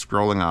that by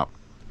scrolling up,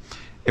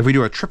 if we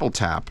do a triple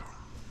tap,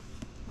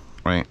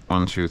 right,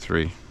 1, 2,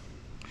 3.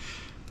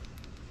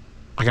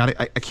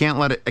 I can't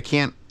let it,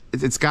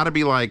 it's got to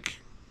be like,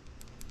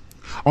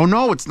 oh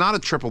no, it's not a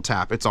triple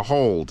tap, it's a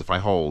hold. If I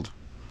hold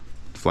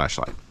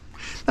flashlight,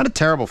 not a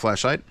terrible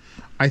flashlight.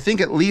 I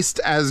think at least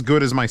as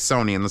good as my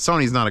Sony, and the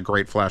Sony's not a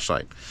great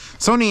flashlight.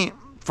 Sony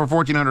for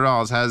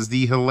 $1,400 has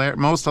the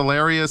most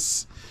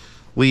hilariously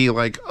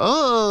like,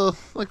 ooh,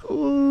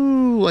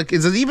 like,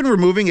 is it even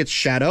removing its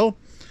shadow?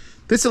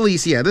 This at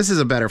least, yeah, this is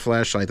a better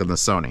flashlight than the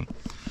Sony.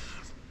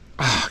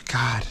 Oh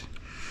God,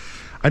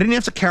 I didn't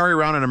have to carry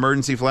around an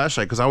emergency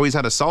flashlight because I always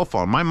had a cell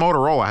phone. My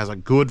Motorola has a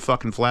good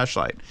fucking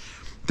flashlight.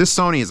 This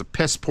Sony is a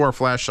piss poor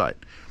flashlight.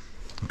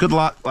 Good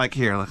luck. Like,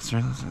 here, let's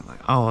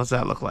oh, what's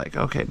that look like?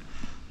 Okay,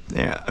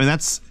 yeah, I mean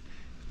that's,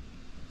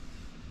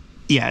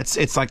 yeah,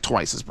 it's like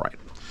twice as bright.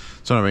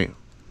 So anyway,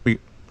 we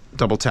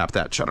double tap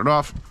that, shut it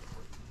off.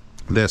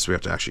 This we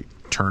have to actually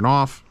turn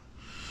off.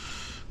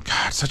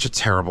 God, such a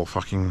terrible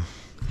fucking.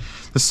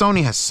 The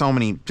Sony has so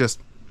many just.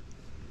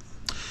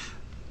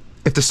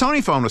 If the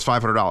Sony phone was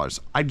 $500,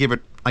 I'd give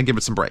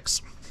it some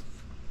breaks.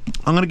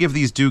 I'm gonna give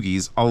these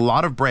DOOGEEs a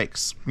lot of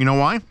breaks. You know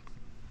why?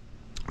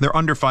 They're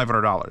under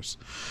 $500.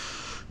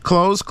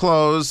 Close.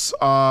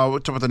 We'll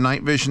talk about the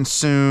night vision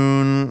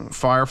soon.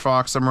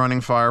 Firefox, I'm running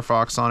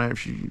Firefox on it.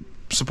 If you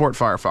support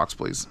Firefox,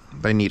 please.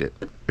 They need it.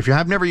 If you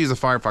have never used a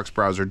Firefox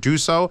browser, do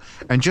so,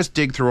 and just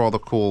dig through all the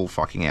cool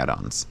fucking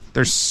add-ons.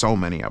 There's so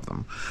many of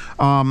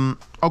them.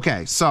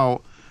 Okay,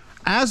 so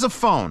as a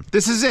phone,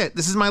 this is it.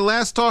 This is my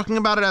last talking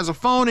about it as a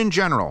phone in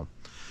general.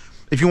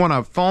 If you want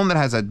a phone that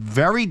has a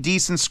very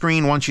decent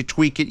screen once you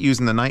tweak it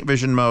using the night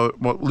vision mode,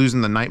 losing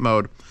the night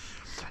mode,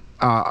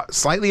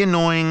 slightly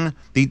annoying.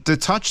 The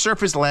touch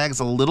surface lags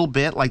a little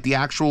bit, like the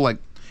actual, like,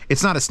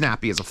 it's not as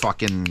snappy as a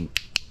fucking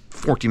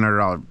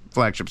 $1,400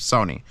 flagship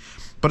Sony,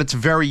 but it's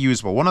very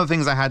usable. One of the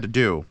things I had to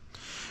do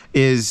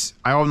is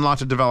I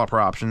unlocked the developer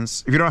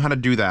options. If you don't know how to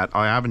do that,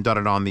 I haven't done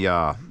it on the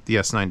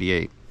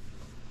S98.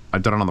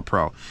 I've done it on the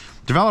Pro.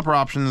 Developer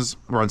options,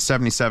 we're on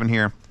 77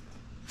 here,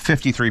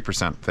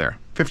 53% there.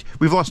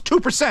 We've lost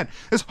 2%.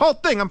 This whole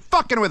thing, I'm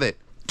fucking with it.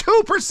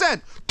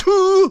 2%.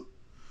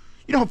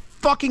 You know how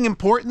fucking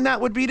important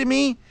that would be to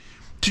me?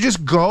 To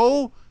just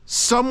go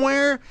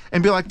somewhere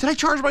and be like, did I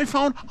charge my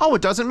phone? Oh,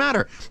 it doesn't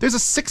matter. There's a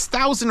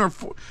 6,000 or...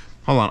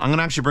 Hold on, I'm going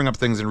to actually bring up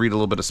things and read a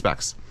little bit of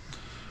specs.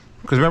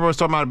 Because remember I was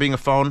talking about it being a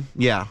phone?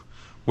 Yeah.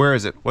 Where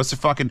is it? What's the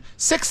fucking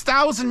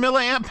 6,000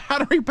 milliamp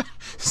battery?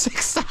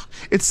 6,000.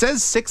 It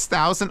says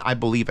 6,000. I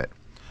believe it.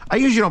 I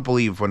usually don't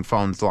believe when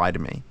phones lie to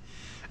me.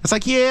 It's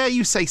like, yeah,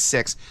 you say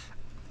 6.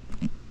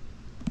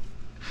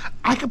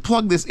 I could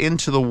plug this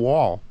into the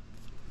wall,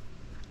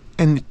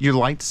 and your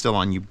light's still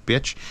on, you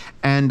bitch.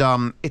 And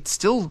it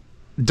still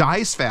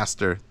dies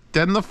faster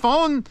than the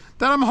phone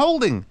that I'm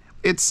holding.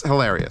 It's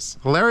hilarious.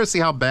 Hilarious to see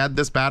how bad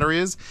this battery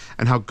is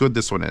and how good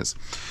this one is.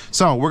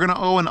 So we're going to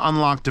go and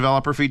unlock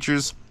developer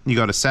features. You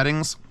go to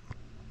settings.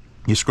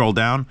 You scroll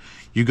down.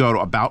 You go to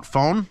about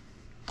phone.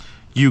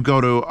 You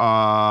go to,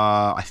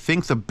 I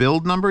think the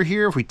build number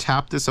here. If we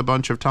tap this a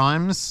bunch of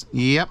times.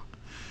 Yep.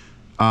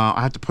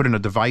 I have to put in a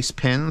device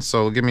pin,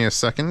 so give me a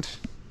second.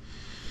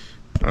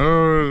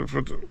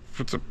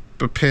 Put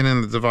the pin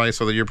in the device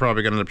so that you're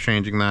probably going to end up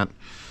changing that.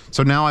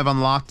 So now I've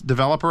unlocked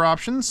developer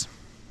options.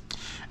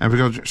 And if we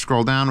go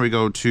scroll down, we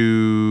go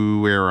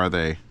to, where are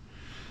they?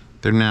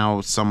 They're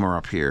now somewhere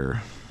up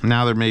here.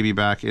 Now they're maybe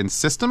back in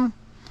system.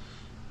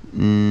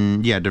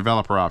 Yeah,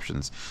 developer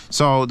options.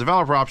 So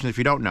developer options, if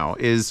you don't know,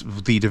 is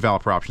the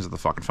developer options of the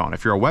fucking phone.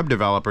 If you're a web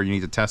developer, you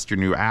need to test your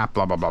new app,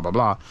 blah, blah, blah, blah,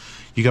 blah.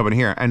 You go in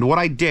here. And what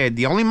I did,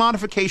 the only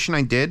modification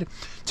I did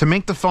to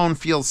make the phone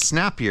feel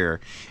snappier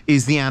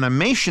is the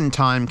animation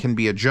time can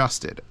be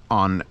adjusted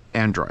on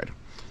Android.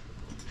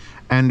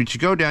 And you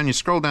go down, you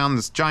scroll down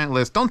this giant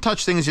list. Don't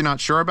touch things you're not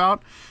sure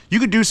about. You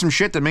could do some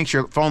shit that makes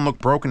your phone look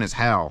broken as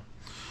hell.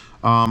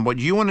 What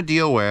you want to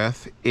deal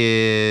with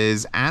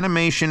is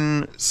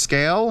animation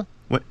scale,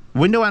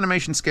 window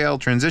animation scale,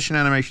 transition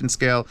animation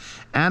scale,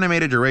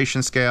 animated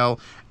duration scale,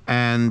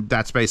 and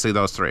that's basically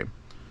those three.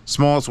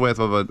 Smallest width,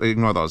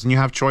 ignore those. And you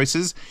have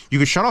choices. You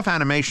can shut off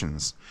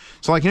animations.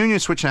 So like, you know, when you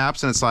switch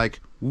apps and it's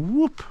like,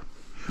 whoop,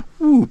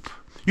 whoop.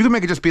 You can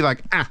make it just be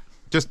like,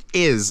 just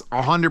is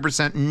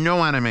 100%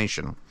 no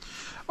animation.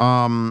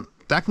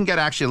 That can get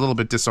actually a little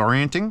bit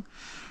disorienting.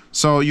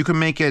 So you can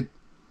make it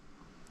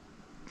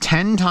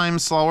 10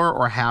 times slower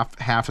or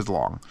half as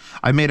long.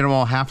 I made it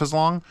all half as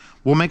long.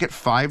 We'll make it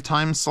 5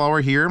 times slower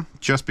here,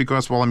 just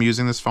because while I'm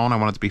using this phone, I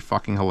want it to be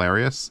fucking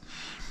hilarious.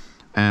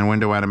 And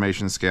window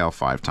animation scale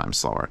 5 times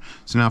slower.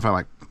 So now if I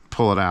like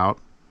pull it out,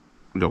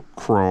 we go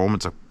Chrome.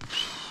 It's a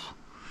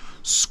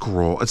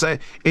scroll. It's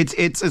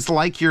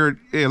like you're.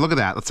 Yeah, look at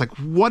that. It's like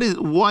what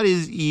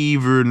is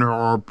even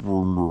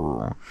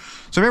happening?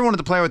 So if everyone wanted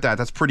to play with that,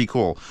 that's pretty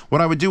cool.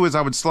 What I would do is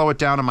I would slow it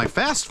down on my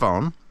fast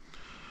phone,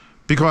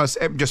 because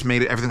it just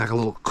made everything like a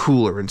little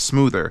cooler and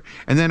smoother.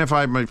 And then if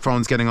my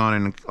phone's getting on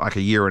in like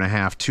a year and a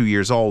half, 2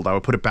 years old, I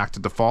would put it back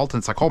to default,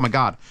 and it's like, oh my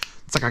god,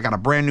 it's like I got a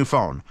brand new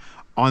phone.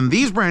 On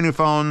these brand new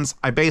phones,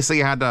 I basically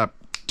had to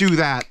do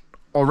that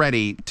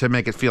already to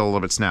make it feel a little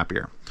bit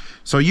snappier.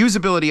 So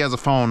usability as a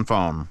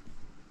phone.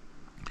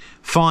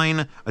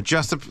 Fine.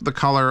 Adjust the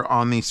color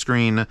on the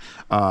screen.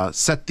 Try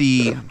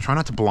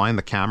not to blind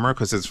the camera,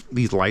 because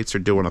these lights are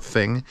doing a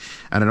thing,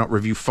 and I don't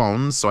review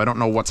phones, so I don't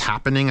know what's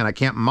happening, and I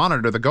can't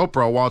monitor the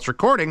GoPro while it's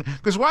recording,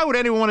 because why would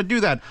anyone want to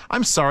do that?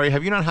 I'm sorry,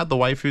 have you not had the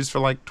waifus for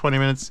like 20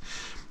 minutes?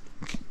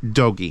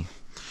 DOOGEE.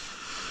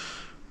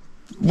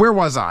 Where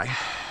was I?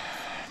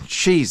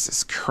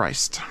 Jesus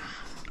Christ.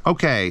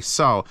 Okay,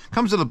 so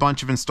comes with a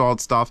bunch of installed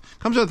stuff.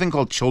 Comes with a thing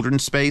called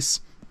Children's Space.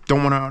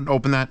 Don't want to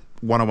open that.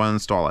 Want to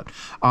install it.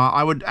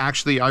 I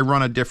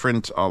run a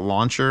different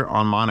launcher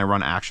on mine. I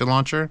run Action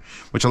Launcher,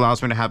 which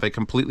allows me to have a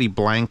completely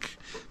blank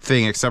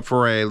thing, except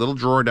for a little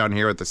drawer down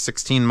here with the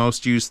 16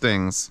 most used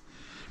things,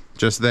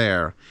 just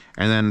there,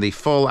 and then the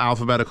full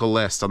alphabetical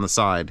list on the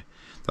side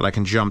that I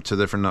can jump to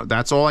different notes.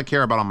 That's all I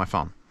care about on my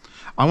phone.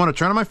 I want to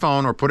turn on my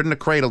phone or put it in a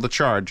cradle to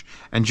charge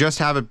and just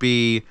have it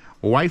be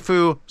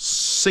waifu,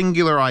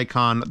 singular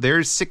icon.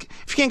 If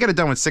you can't get it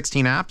done with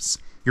 16 apps,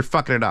 you're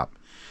fucking it up.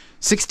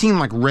 16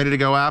 like ready to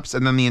go apps,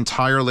 and then the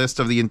entire list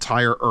of the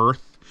entire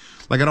earth.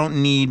 Like, I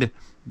don't need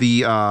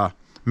the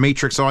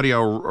Matrix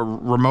Audio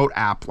remote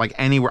app like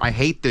anywhere. I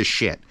hate this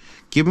shit.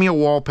 Give me a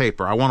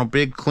wallpaper. I want a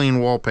big clean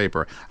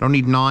wallpaper. I don't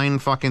need 9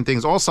 fucking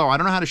things. Also, I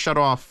don't know how to shut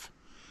off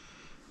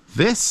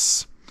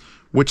This,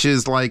 which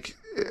is like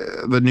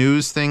the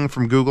news thing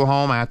from Google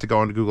Home, I have to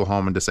go into Google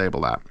Home and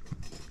disable that.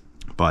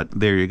 But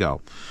there you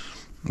go.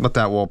 Let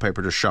that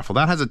wallpaper just shuffle.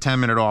 That has a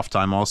 10-minute off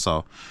time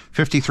also.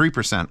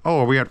 53%.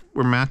 Oh,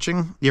 we're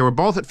matching? Yeah, we're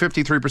both at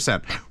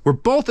 53%. We're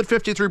both at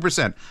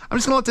 53%. I'm just going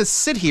to let this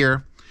sit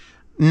here,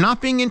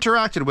 not being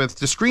interacted with.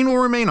 The screen will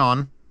remain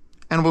on,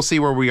 and we'll see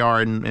where we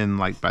are in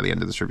like by the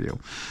end of this review.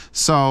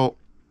 So,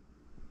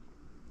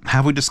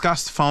 have we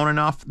discussed phone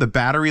enough? The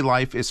battery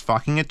life is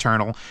fucking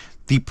eternal.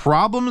 The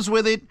problems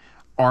with it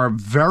are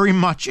very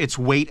much its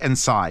weight and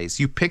size.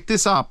 You pick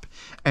this up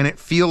and it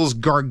feels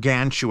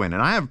gargantuan.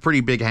 And I have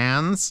pretty big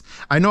hands.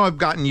 I know I've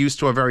gotten used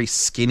to a very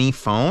skinny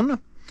phone,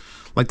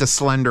 like the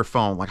slender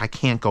phone. Like I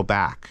can't go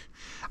back.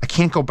 I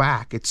can't go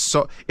back. It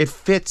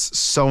fits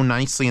so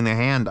nicely in the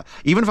hand.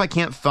 Even if I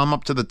can't thumb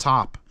up to the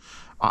top,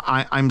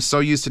 I'm so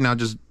used to now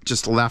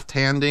just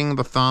left-handing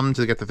the thumb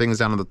to get the things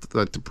down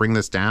to bring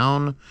this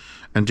down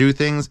and do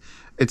things.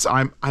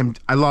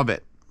 I love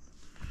it.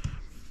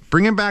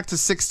 Bring it back to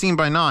 16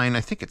 by 9.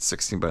 I think it's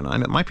 16 by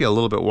 9. It might be a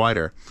little bit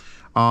wider.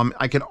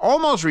 I can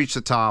almost reach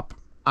the top.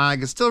 I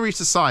can still reach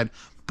the side,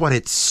 but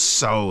it's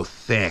so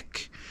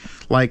thick.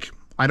 Like,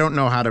 I don't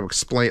know how to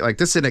explain. Like,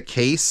 this in a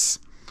case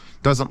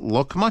doesn't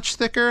look much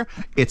thicker.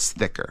 It's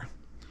thicker.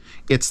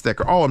 It's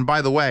thicker. Oh, and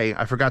by the way,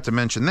 I forgot to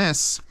mention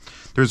this.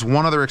 There's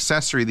one other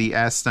accessory the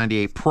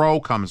S98 Pro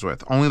comes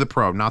with. Only the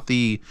Pro, not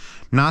the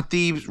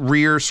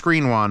rear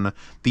screen one,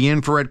 the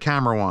infrared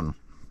camera one.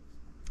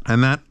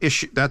 And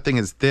that thing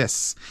is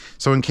this.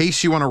 So in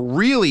case you want to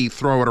really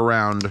throw it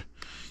around,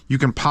 you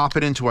can pop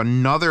it into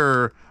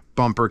another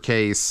bumper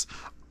case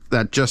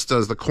that just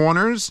does the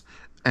corners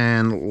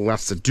and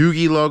lets the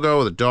DOOGEE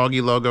logo, the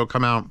doggy logo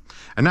come out.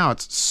 And now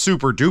it's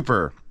super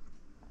duper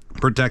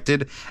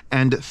protected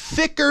and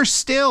thicker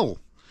still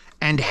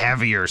and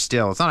heavier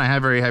still. It's not a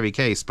very heavy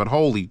case, but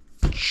holy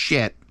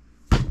shit.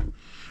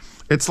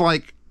 It's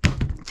like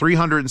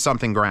 300 and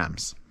something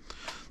grams.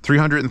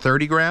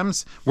 330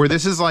 grams, where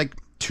this is like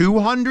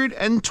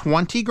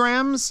 220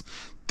 grams.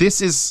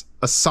 This is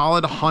a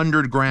solid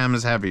 100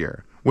 grams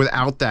heavier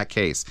without that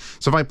case.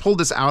 So if I pull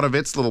this out of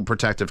its little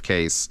protective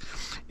case,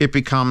 it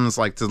becomes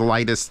like the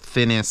lightest,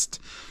 thinnest,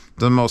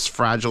 the most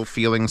fragile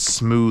feeling,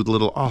 smooth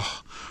little,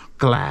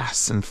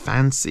 glass and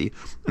fancy.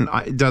 And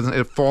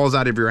it falls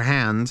out of your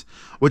hand,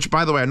 which,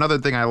 by the way, another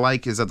thing I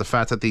like is that the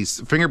fact that the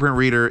fingerprint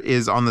reader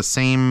is on the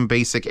same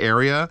basic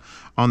area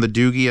on the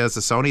DOOGEE as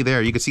the Sony.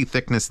 There, you can see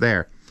thickness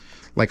there.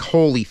 Like,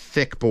 holy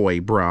thick boy,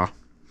 bruh.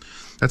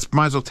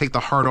 Might as well take the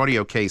hard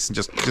audio case and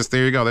just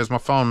there you go. There's my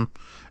phone.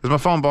 There's my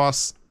phone,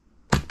 boss.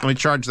 Let me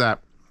charge that.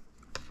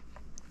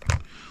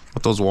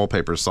 Let those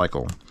wallpapers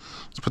cycle.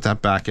 Let's put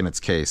that back in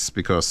its case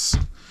because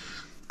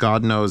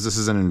God knows this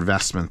is an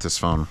investment, this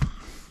phone.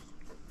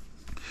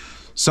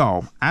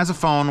 So, as a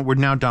phone, we're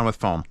now done with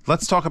phone.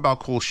 Let's talk about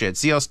cool shit.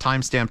 Zeos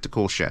timestamp to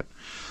cool shit.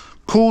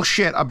 Cool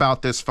shit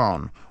about this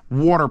phone.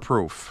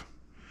 Waterproof.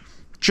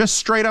 Just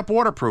straight up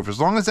waterproof. As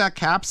long as that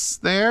cap's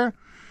there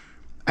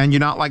and you're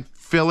not like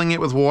filling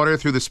it with water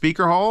through the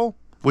speaker hole,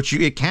 which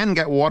it can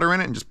get water in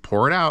it and just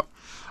pour it out.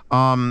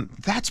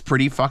 That's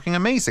pretty fucking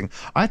amazing.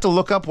 I have to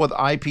look up what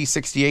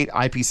IP68,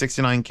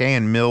 IP69K,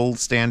 and mil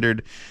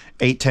standard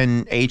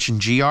 810H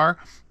and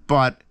GR,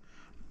 but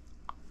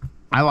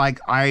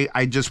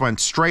I just went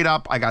straight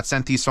up. I got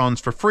sent these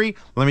phones for free.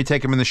 Let me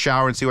take them in the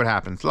shower and see what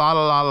happens. La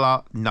la la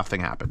la.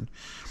 Nothing happened.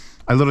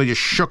 I literally just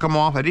shook them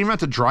off. I didn't even have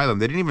to dry them.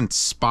 They didn't even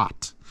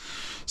spot.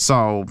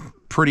 So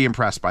pretty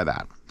impressed by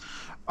that.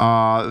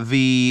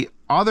 The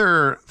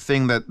other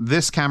thing that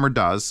this camera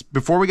does,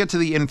 before we get to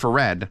the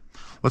infrared,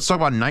 let's talk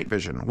about night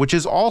vision, which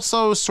is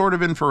also sort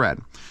of infrared.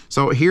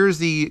 So here's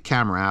the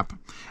camera app,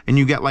 and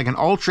you get like an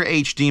ultra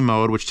HD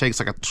mode, which takes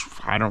like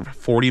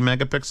 40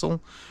 megapixel.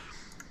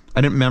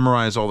 I didn't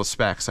memorize all the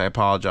specs, I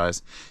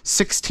apologize.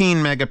 16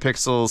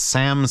 megapixel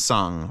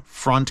Samsung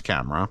front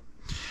camera,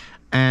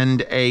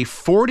 and a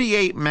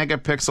 48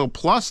 megapixel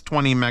plus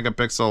 20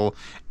 megapixel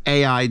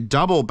AI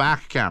double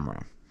back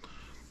camera.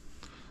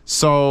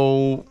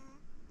 So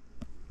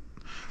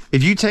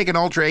if you take an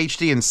Ultra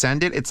HD and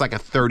send it, it's like a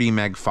 30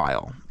 meg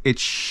file.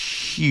 It's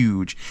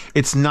huge.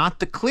 It's not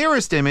the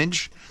clearest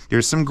image.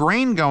 There's some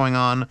grain going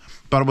on,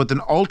 but with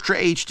an Ultra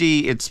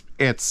HD,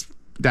 it's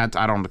that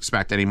I don't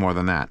expect any more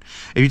than that.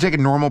 If you take a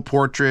normal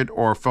portrait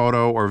or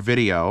photo or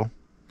video,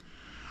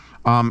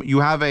 you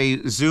have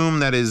a zoom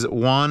that is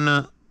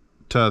 1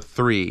 to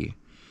 3.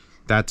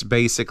 That's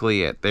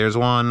basically it. There's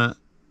one.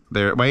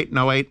 There. Wait.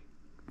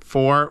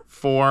 4.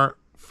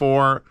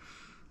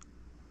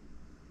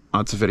 Oh,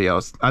 it's a video.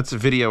 That's a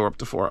video up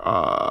to 4.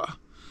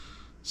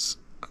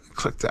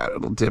 Click that.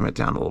 It'll dim it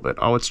down a little bit.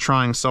 Oh, it's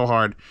trying so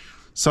hard.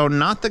 So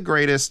not the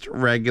greatest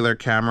regular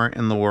camera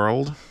in the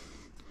world.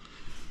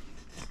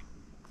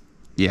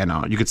 Yeah,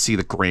 no, you could see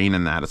the grain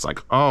in that. It's like,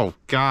 oh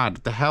God,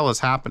 what the hell is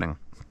happening?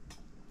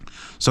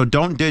 So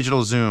don't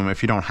digital zoom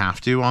if you don't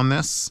have to on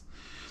this.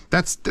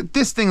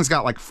 This thing's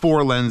got like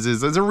 4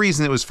 lenses. There's a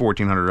reason it was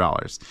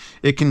 $1,400.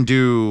 It can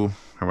do,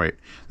 Oh, wait,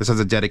 this has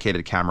a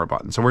dedicated camera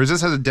button. So whereas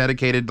this has a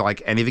dedicated,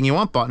 like, anything you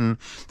want button,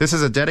 this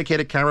has a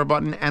dedicated camera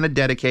button and a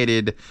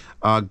dedicated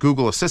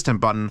Google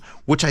Assistant button,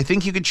 which I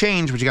think you could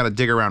change, but you got to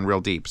dig around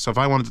real deep. So if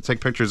I wanted to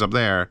take pictures up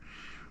there,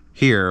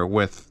 here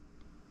with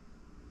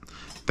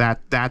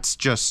that, that's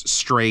just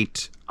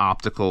straight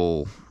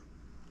optical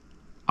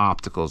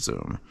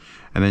zoom.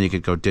 And then you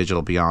could go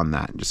digital beyond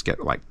that and just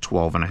get like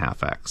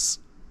 12.5x.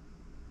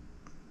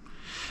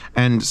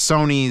 And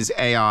Sony's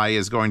AI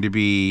is going to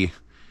be,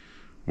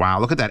 wow,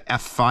 look at that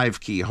F5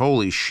 key.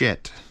 Holy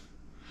shit.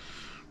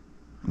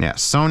 Yeah,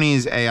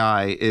 Sony's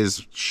AI is,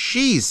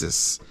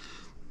 Jesus.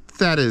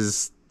 That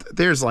is,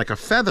 there's like a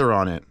feather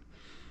on it.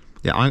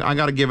 Yeah, I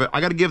gotta give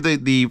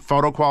the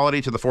photo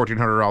quality to the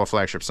 $1,400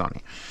 flagship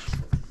Sony.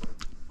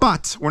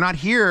 But we're not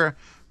here.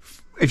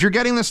 If you're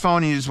getting this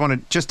phone and you just want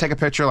to just take a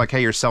picture, like,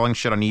 hey, you're selling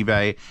shit on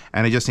eBay,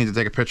 and I just need to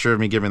take a picture of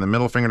me giving the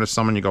middle finger to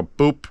someone, you go,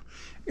 boop,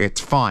 it's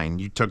fine.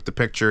 You took the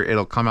picture,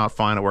 it'll come out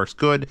fine, it works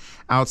good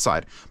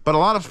outside. But a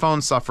lot of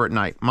phones suffer at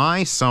night.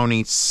 My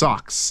Sony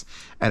sucks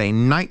at a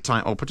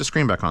nighttime. Oh, put the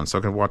screen back on so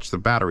I can watch the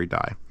battery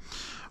die.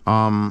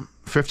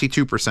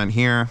 52%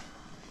 here.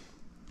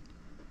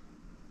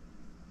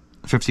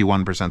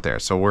 51% there.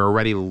 So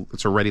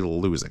it's already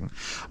losing.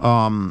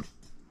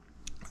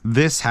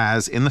 This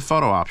has, in the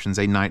photo options,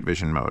 a night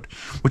vision mode,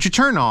 which you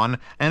turn on,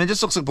 and it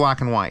just looks like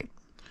black and white.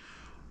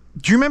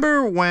 Do you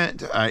remember when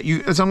so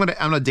I'm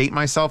gonna date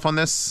myself on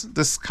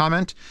this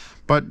comment,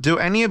 but do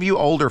any of you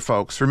older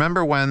folks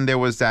remember when there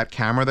was that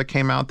camera that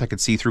came out that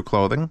could see through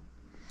clothing?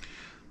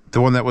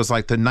 The one that was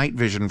like the night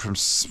vision from,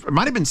 it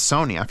might have been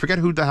Sony. I forget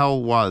who the hell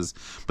it was,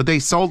 but they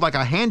sold like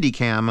a handy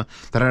cam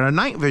that had a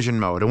night vision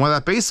mode. And what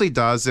that basically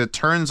does, it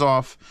turns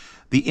off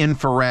the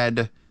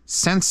infrared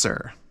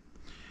sensor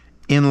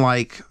in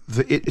like,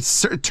 it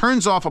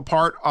turns off a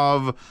part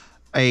of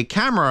a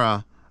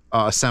camera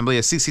assembly,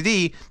 a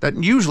CCD, that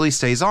usually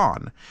stays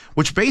on,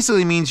 which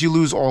basically means you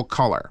lose all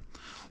color.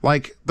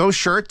 Like those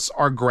shirts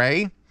are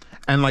gray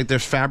and like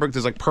there's fabric,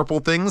 there's like purple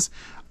things.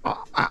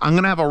 I'm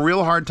going to have a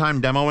real hard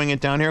time demoing it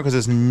down here because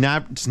it's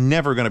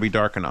never going to be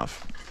dark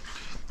enough.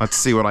 Let's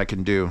see what I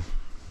can do.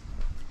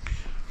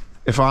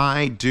 If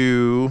I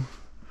do...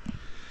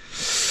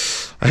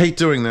 I hate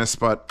doing this,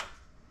 but...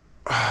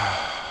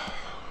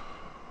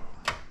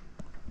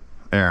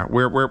 There.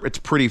 It's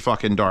pretty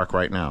fucking dark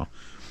right now.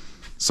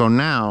 So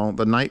now,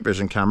 the night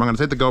vision camera... I'm going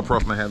to take the GoPro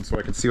off my head so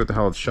I can see what the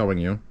hell it's showing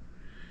you.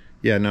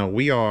 Yeah, no,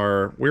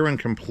 we're in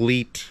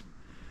complete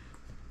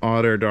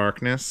utter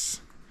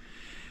darkness.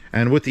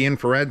 And with the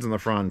infrareds in the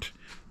front,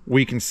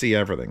 we can see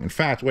everything. In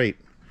fact, wait.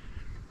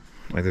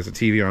 Like there's a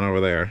TV on over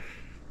there.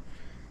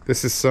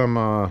 This is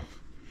some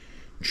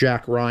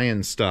Jack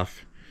Ryan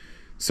stuff.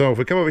 So if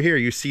we come over here,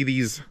 you see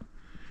these.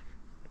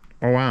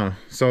 Oh, wow.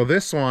 So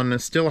this one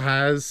still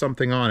has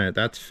something on it.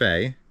 That's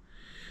Faye.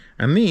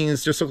 And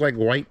these just look like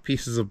white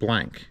pieces of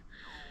blank.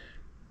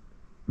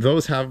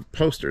 Those have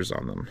posters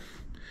on them.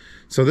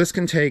 So this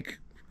can take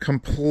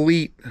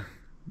complete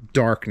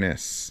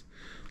darkness.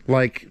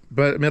 Like,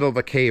 but middle of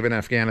a cave in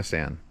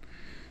Afghanistan.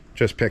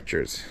 Just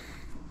pictures.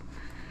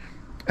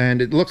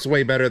 And it looks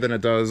way better than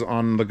it does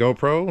on the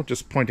GoPro,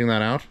 just pointing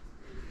that out.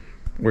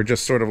 We're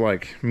just sort of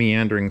like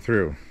meandering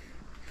through.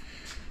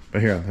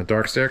 But here, the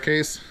dark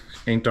staircase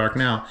ain't dark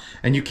now.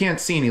 And you can't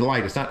see any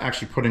light. It's not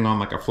actually putting on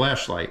like a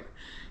flashlight.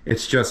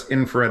 It's just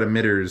infrared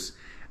emitters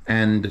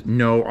and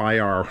no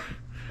IR.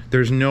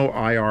 There's no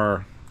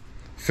IR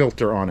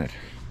filter on it.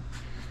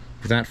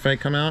 Does that Faye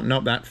come out?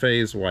 Nope, that Faye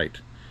is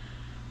white.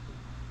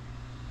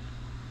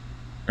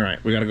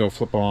 Alright, we gotta go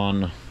flip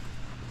on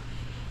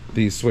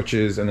these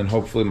switches, and then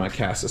hopefully my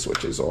Casa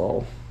switches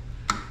all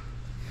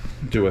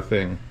do a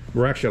thing.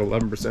 We're actually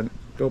at 11%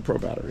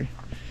 GoPro battery.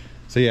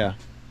 So yeah,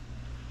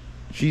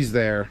 she's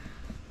there.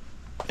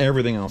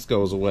 Everything else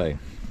goes away.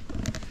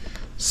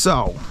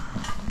 So,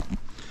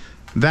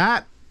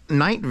 that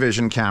night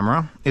vision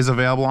camera is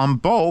available on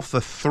both the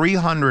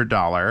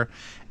 $300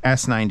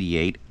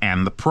 S98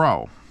 and the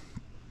Pro.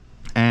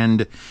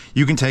 And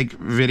you can take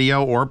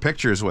video or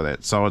pictures with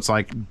it. So it's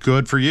like,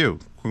 good for you.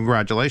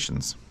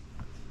 Congratulations.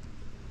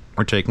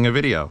 We're taking a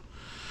video.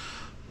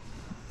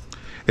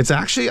 It's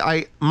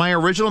actually, my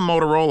original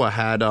Motorola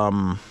had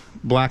a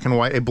black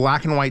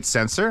and white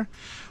sensor,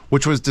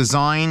 which was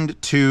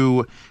designed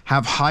to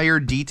have higher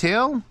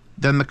detail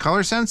than the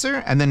color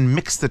sensor and then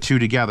mix the two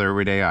together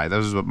with AI. That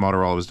was what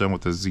Motorola was doing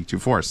with the Z2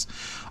 Force.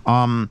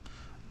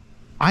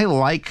 I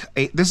like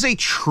this is a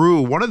true,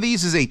 one of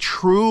these is a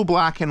true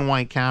black and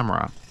white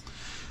camera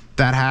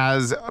that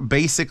has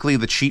basically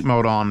the cheat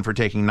mode on for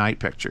taking night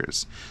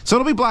pictures. So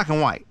it'll be black and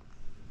white.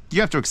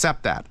 You have to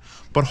accept that.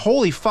 But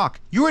holy fuck,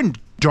 you're in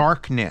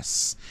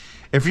darkness.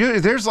 If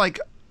there's like,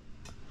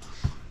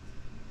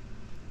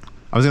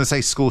 I was gonna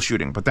say school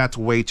shooting, but that's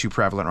way too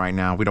prevalent right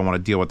now. We don't want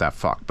to deal with that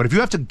fuck. But if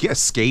you have to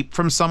escape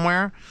from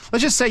somewhere,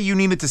 let's just say you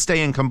needed to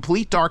stay in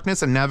complete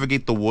darkness and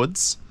navigate the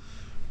woods.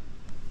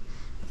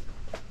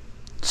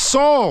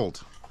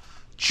 Sold!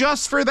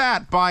 Just for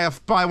that, buy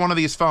one of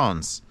these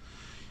phones.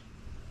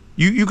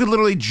 You could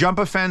literally jump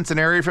a fence in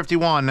Area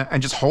 51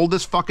 and just hold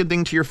this fucking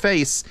thing to your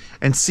face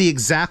and see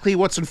exactly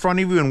what's in front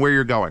of you and where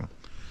you're going.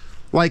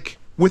 Like,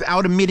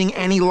 without emitting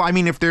any... I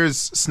mean, if there's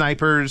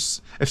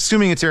snipers,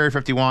 assuming it's Area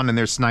 51 and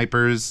there's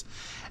snipers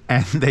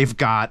and they've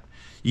got,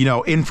 you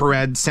know,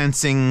 infrared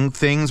sensing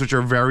things, which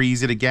are very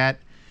easy to get,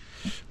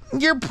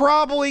 you're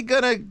probably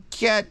gonna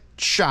get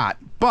shot.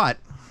 But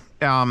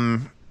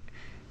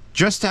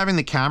just having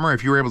the camera,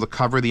 if you were able to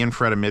cover the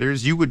infrared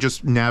emitters, you would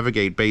just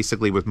navigate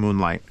basically with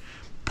moonlight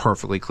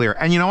perfectly clear.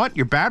 And you know what?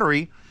 Your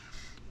battery,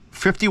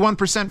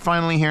 51%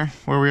 finally here.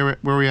 Where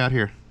are we at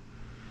here?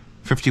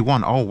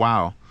 51. Oh,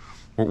 wow.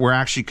 We're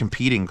actually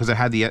competing because it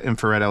had the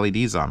infrared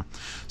LEDs on.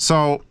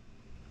 So,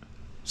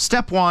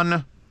 step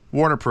 1,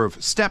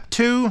 waterproof. Step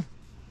 2,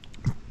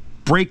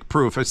 brake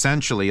proof,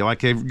 essentially.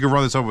 Like if you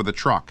run this over the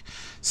truck.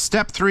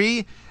 Step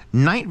 3,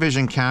 night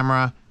vision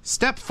camera.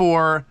 Step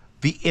 4,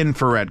 the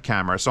infrared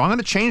camera. So I'm going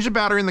to change the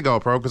battery in the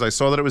GoPro because I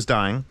saw that it was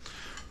dying.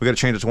 We got to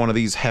change it to one of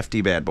these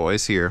hefty bad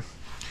boys here.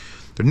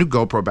 The new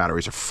GoPro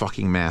batteries are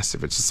fucking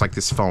massive. It's just like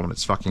this phone.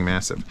 It's fucking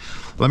massive.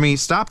 Let me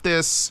stop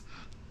this,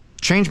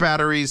 change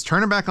batteries,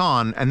 turn it back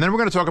on, and then we're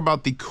going to talk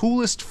about the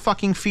coolest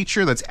fucking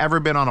feature that's ever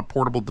been on a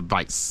portable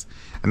device.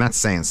 And that's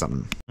saying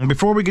something. And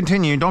before we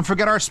continue, don't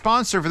forget our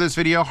sponsor for this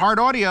video, Hard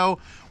Audio,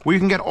 where you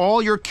can get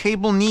all your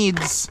cable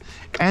needs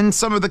and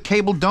some of the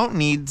cable don't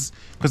needs,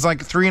 because like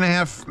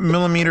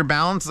 3.5mm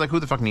balance, like who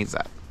the fuck needs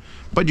that?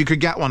 But you could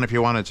get one if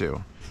you wanted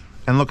to.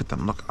 And look at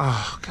them, look,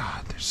 oh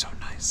God, they're so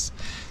nice.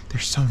 They're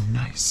so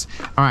nice.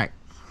 All right.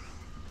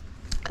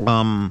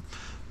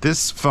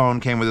 This phone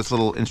came with this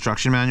little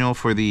instruction manual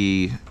for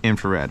the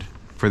infrared,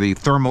 for the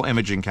thermal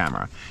imaging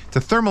camera. It's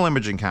a thermal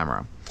imaging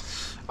camera.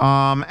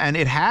 And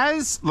it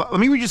has,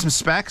 let me read you some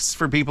specs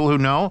for people who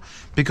know,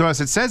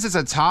 because it says it's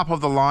a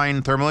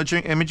top-of-the-line thermal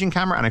imaging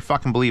camera, and I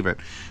fucking believe it.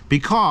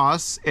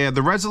 Because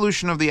the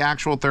resolution of the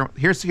actual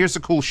here's the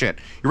cool shit.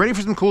 You ready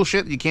for some cool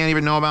shit that you can't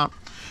even know about?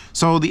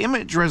 So the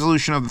image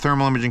resolution of the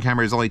thermal imaging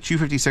camera is only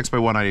 256 by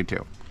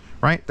 192,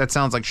 right? That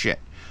sounds like shit.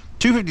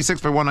 256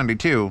 by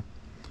 192,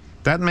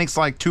 that makes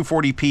like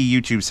 240p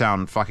YouTube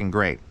sound fucking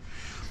great.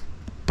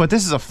 But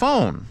this is a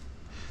phone.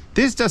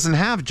 This doesn't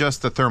have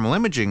just the thermal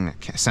imaging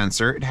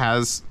sensor, it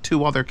has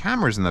 2 other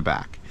cameras in the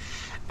back.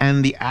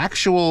 And the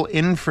actual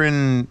iRay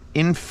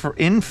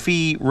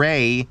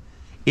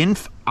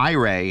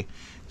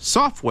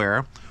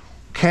software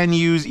can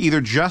use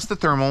either just the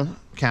thermal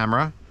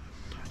camera,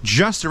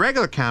 just a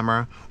regular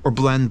camera, or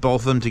blend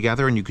both of them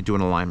together and you could do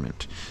an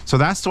alignment. So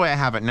that's the way I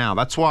have it now.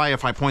 That's why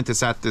if I point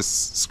this at this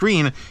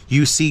screen,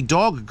 you see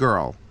Dog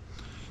Girl.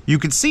 You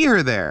could see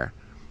her there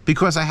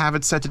because I have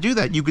it set to do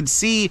that. You can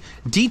see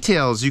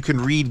details, you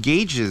can read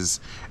gauges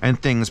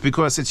and things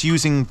because it's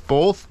using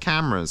both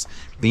cameras,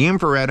 the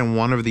infrared and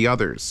one of the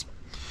others.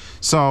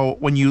 So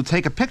when you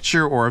take a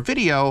picture or a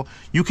video,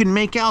 you can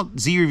make out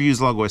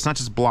Z-Review's logo. It's not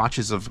just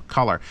blotches of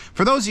color.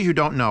 For those of you who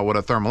don't know what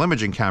a thermal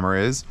imaging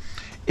camera is,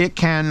 it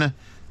can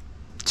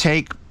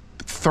take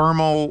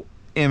thermal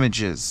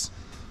images.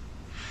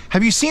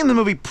 Have you seen the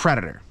movie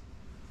Predator?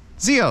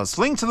 Zeos,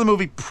 link to the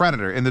movie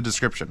Predator in the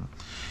description,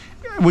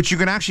 which you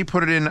can actually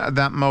put it in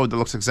that mode that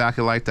looks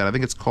exactly like that. I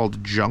think it's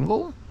called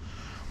Jungle.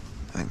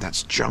 I think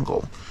that's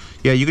Jungle.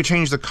 Yeah, you could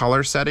change the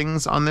color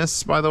settings on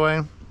this, by the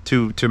way,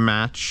 to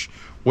match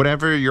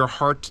whatever your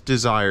heart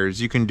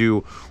desires. You can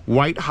do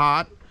white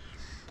hot.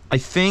 I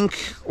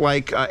think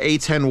like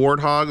A10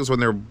 warthogs when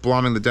they're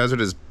bombing the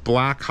desert is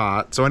black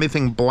hot. So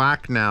anything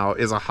black now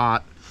is a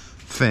hot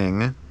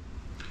thing.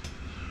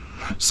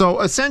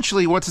 So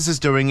essentially what this is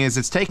doing is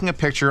it's taking a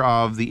picture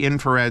of the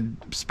infrared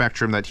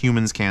spectrum that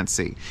humans can't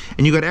see.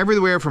 And you got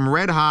everywhere from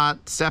red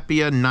hot,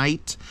 sepia,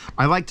 night.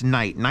 I liked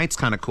night. Night's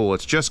kind of cool.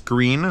 It's just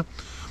green.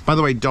 By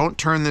the way, don't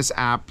turn this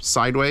app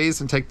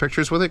sideways and take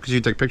pictures with it because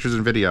you take pictures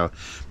in video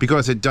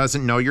because it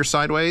doesn't know you're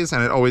sideways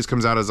and it always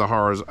comes out as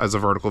a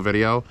vertical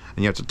video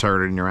and you have to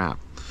turn it in your app.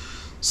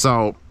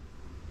 So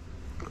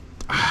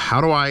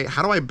how do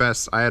I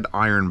best, I had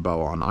Iron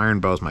Bow on. Iron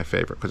Bow is my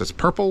favorite because it's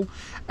purple.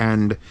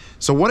 And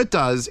so what it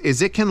does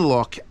is it can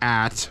look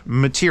at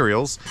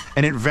materials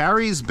and it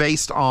varies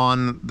based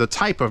on the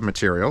type of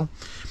material.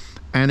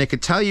 And it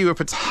could tell you if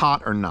it's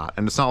hot or not.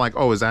 And it's not like,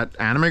 oh, is that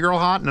anime girl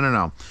hot? No, no,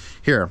 no.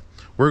 Here,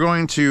 we're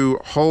going to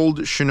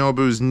hold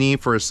Shinobu's knee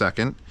for a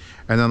second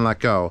and then let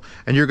go.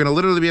 And you're going to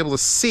literally be able to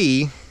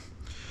see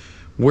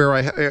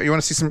where you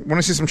want to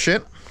see some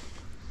shit?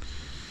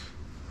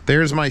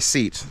 There's my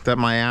seat that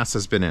my ass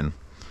has been in.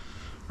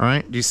 All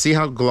right, do you see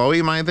how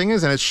glowy my thing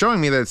is? And it's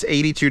showing me that it's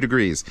 82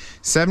 degrees,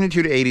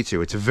 72 to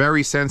 82. It's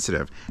very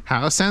sensitive.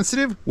 How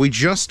sensitive? We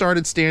just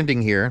started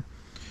standing here.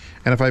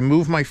 And if I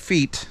move my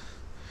feet,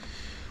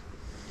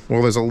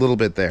 well, there's a little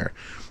bit there.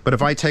 But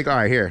if I take, all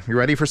right, here, you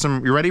ready for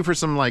some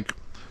like,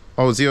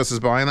 oh, Zeos is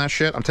buying that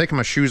shit? I'm taking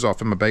my shoes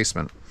off in my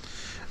basement.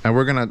 And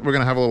we're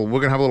gonna have a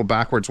little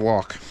backwards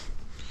walk.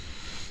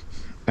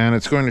 And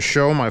it's going to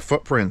show my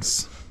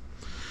footprints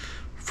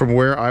from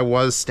where I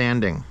was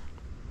standing.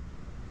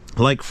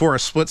 Like for a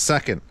split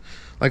second.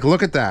 Like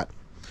look at that.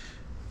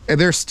 And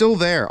they're still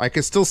there. I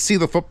can still see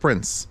the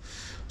footprints.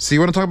 So you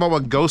want to talk about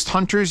what ghost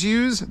hunters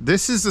use?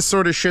 This is the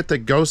sort of shit that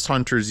ghost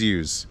hunters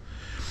use.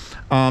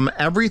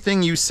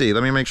 Everything you see,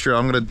 let me make sure,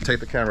 I'm going to take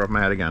the camera off my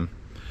head again.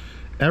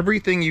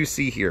 Everything you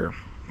see here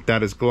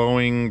that is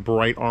glowing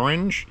bright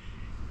orange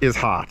is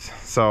hot.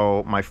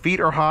 So my feet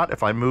are hot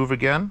if I move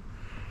again.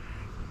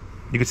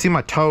 You can see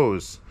my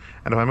toes,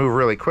 and if I move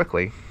really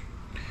quickly,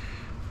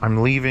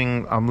 I'm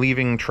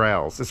leaving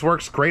trails. This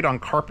works great on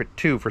carpet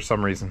too for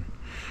some reason.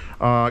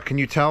 Can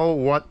you tell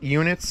what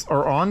units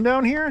are on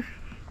down here?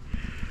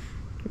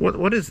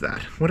 What is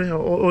that?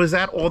 Is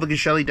that all the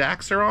Geshelli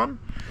DACs are on?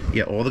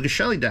 Yeah, all the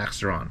Geshelli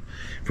DACs are on.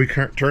 If we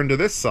turn to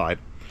this side,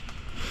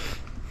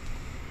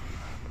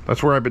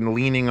 that's where I've been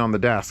leaning on the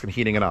desk and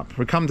heating it up.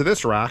 We come to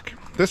this rack.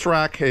 This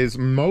rack is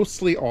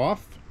mostly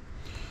off.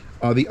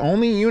 The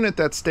only unit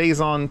that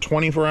stays on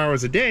 24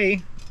 hours a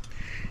day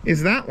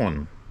is that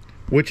one,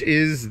 which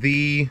is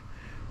the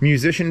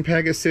Musician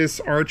Pegasus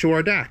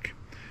R2R DAC,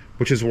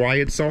 which is why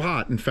it's so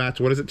hot. In fact,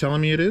 what is it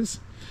telling me it is?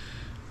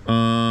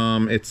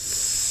 It's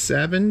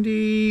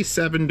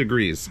 77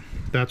 degrees.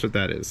 That's what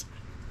that is.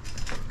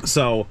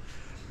 So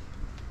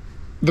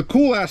the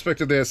cool aspect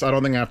of this, I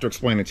don't think I have to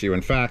explain it to you.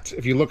 In fact,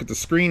 if you look at the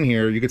screen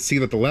here, you can see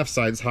that the left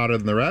side's hotter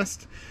than the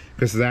rest,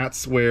 because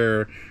that's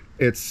where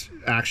it's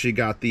actually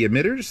got the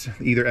emitters,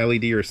 either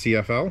LED or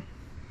CCFL.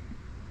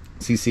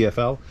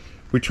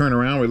 We turn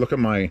around, we look at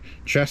my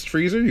chest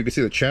freezer. You can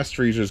see the chest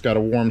freezer's got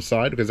a warm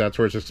side because that's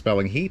where it's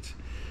expelling heat.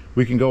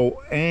 We can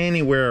go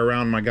anywhere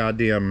around my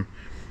goddamn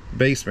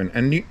basement,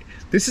 and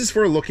this is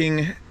for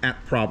looking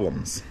at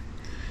problems.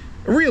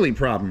 Really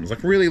problems,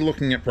 like really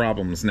looking at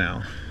problems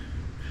now.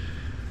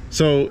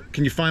 So,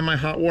 can you find my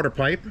hot water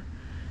pipe?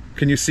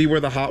 Can you see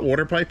where the hot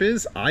water pipe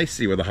is? I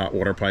see where the hot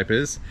water pipe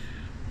is.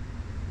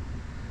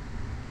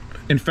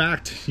 In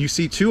fact, you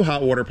see two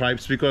hot water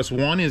pipes because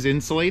one is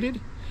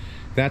insulated.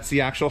 That's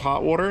the actual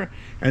hot water.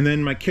 And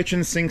then my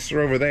kitchen sinks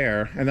are over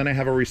there. And then I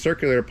have a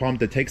recirculator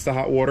pump that takes the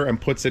hot water and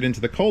puts it into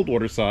the cold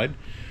water side,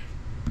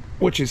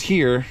 which is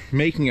here,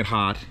 making it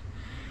hot.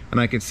 And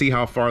I can see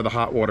how far the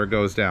hot water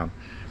goes down.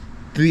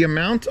 The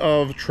amount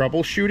of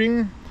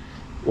troubleshooting,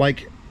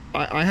 like,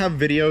 I have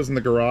videos in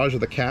the garage of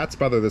the cats.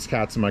 By the way, there's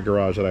cats in my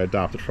garage that I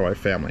adopted for my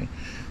family.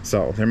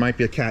 So there might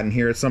be a cat in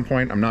here at some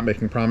point. I'm not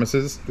making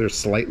promises. They're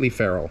slightly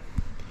feral.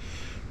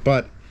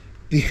 But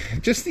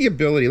just the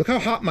ability, look how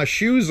hot my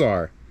shoes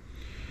are.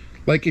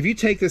 Like, if you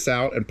take this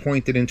out and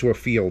point it into a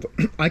field,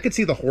 I could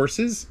see the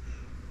horses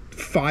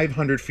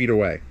 500 feet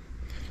away.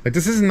 Like,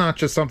 this is not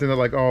just something that,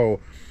 like, oh,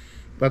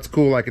 that's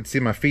cool, I could see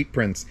my feet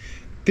prints.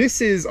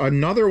 This is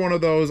another one of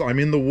those, I'm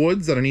in the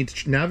woods that I need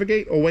to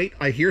navigate. Oh wait,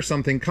 I hear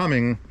something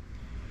coming.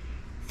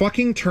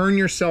 Fucking turn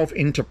yourself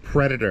into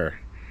Predator.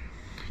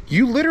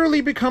 You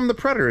literally become the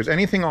Predator. Is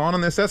anything on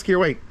this desk here?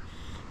 Wait,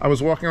 I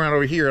was walking around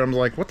over here and I'm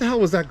like, what the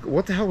hell was that?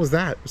 What the hell was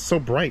that? It's so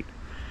bright.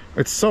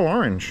 It's so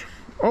orange.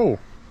 Oh,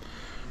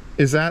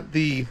 is that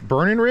the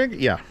burn-in rig?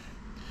 Yeah.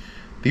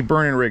 The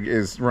burn-in rig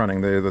is running,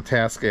 the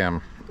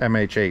Tascam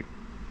MH8.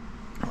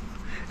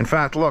 In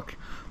fact, look,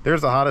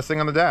 there's the hottest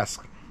thing on the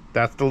desk.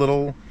 That's the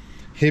little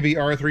Hibby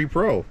R3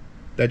 Pro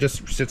that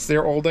just sits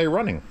there all day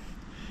running.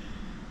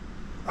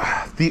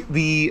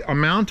 The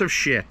amount of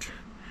shit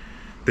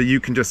that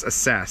you can just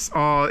assess.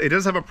 It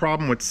does have a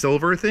problem with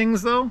silver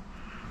things though.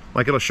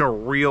 Like, it'll show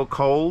real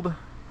cold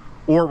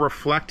or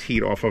reflect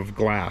heat off of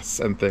glass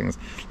and things.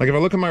 Like, if I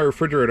look at my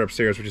refrigerator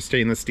upstairs, which is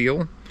stainless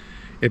steel,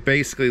 it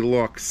basically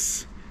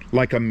looks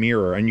like a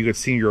mirror and you could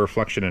see your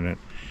reflection in it.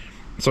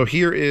 So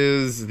here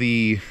is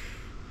the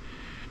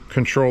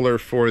controller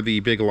for the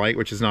big light,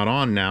 which is not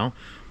on now,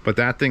 but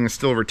that thing is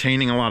still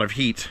retaining a lot of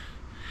heat.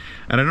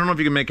 And I don't know if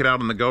you can make it out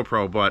on the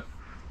GoPro, but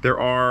there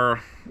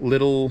are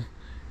little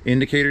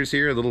indicators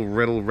here, little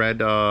red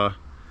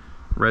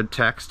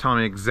text telling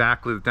me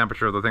exactly the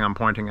temperature of the thing I'm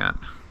pointing at.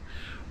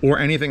 Or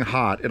anything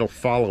hot, it'll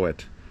follow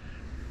it.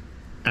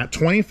 At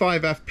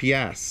 25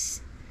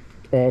 FPS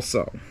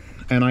also.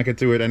 And I could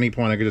do at any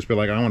point, I could just be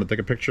like, I want to take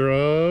a picture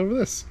of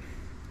this.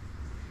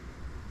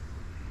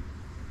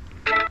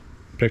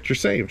 Picture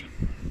saved.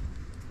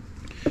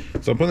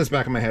 So I'm putting this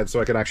back in my head so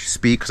I could actually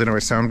speak, because I know I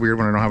sound weird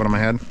when I don't have it on my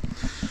head.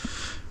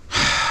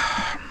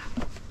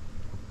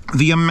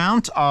 The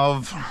amount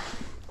of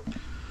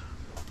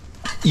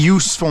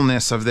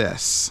usefulness of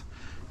this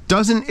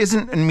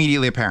isn't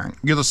immediately apparent.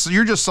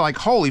 You're just like,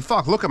 holy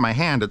fuck, look at my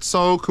hand, it's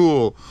so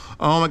cool.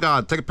 Oh my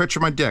god, take a picture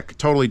of my dick.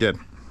 Totally did.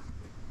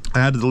 I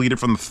had to delete it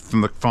from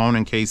the phone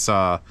in case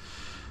I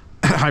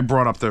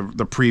brought up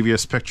the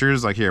previous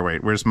pictures. Like, here,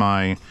 wait, where's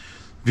my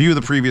view of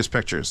the previous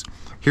pictures?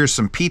 Here's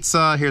some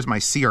pizza, here's my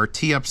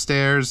CRT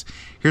upstairs,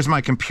 here's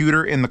my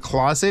computer in the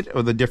closet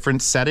with a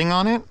different setting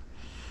on it.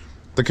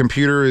 The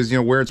computer is, you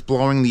know, where it's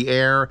blowing the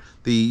air,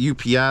 the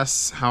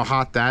UPS, how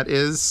hot that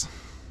is.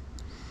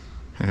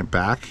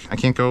 Back, I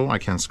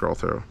can't scroll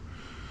through.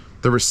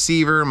 The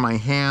receiver, my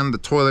hand, the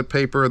toilet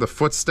paper, the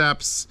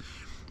footsteps.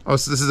 Oh,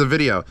 so this is a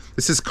video.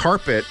 This is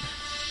carpet.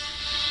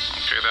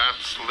 Okay,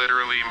 that's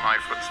literally my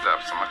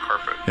footsteps on the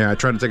carpet. Yeah, I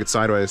tried to take it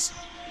sideways.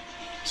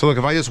 So look,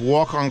 if I just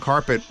walk on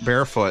carpet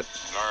barefoot.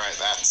 All right,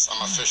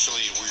 I'm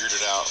officially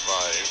weirded out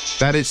by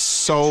That is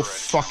so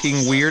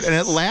fucking weird, and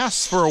it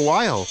lasts for a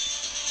while.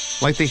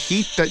 Like the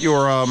heat that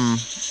you're am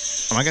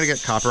I gonna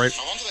get copyright?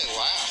 How long do they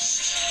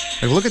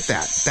last? Like, look at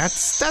that.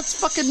 That's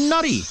fucking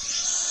nutty.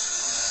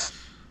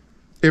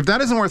 If that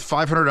isn't worth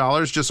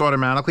 $500 just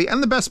automatically,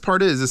 and the best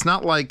part is, it's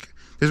not like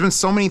there's been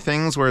so many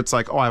things where it's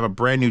like, oh, I have a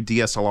brand new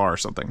DSLR or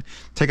something.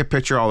 Take a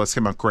picture. Oh, this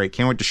came out great.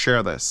 Can't wait to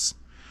share this.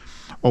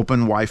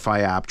 Open Wi-Fi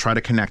app. Try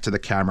to connect to the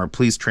camera.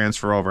 Please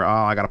transfer over. Oh,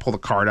 I got to pull the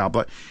card out.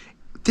 But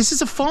this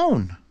is a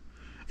phone.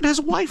 It has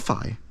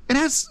Wi-Fi.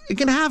 It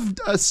can have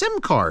a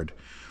SIM card.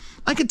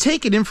 I could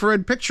take an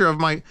infrared picture of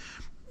my.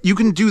 You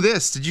can do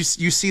this. Did you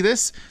see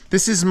this?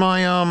 This is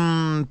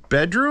my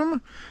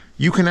bedroom.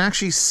 You can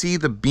actually see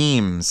the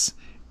beams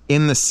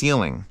in the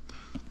ceiling.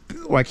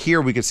 Like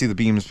here, we could see the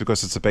beams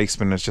because it's a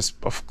basement. It's just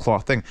a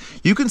cloth thing.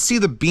 You can see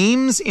the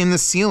beams in the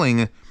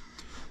ceiling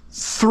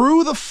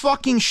through the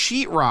fucking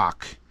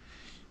sheetrock.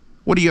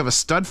 What do you have, a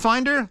stud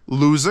finder?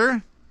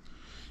 Loser.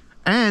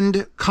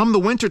 And come the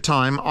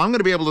wintertime, I'm going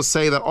to be able to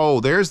say that,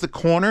 oh, there's the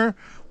corner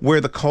where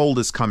the cold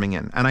is coming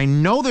in. And I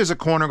know there's a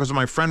corner because when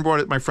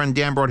my friend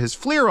Dan brought his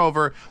FLIR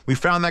over, we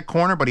found that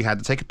corner, but he had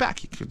to take it back.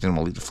 He didn't want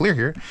to leave the FLIR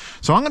here.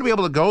 So I'm going to be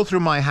able to go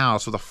through my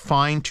house with a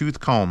fine-tooth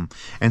comb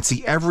and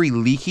see every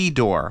leaky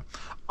door,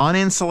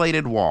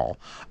 uninsulated wall.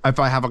 If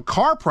I have a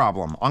car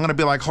problem, I'm going to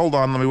be like, hold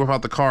on, let me whip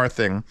out the car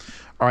thing.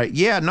 All right,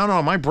 yeah,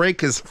 no, my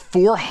brake is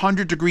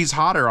 400 degrees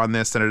hotter on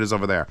this than it is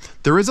over there.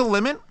 There is a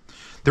limit.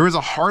 There is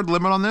a hard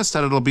limit on this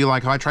that it'll be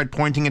like, I tried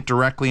pointing it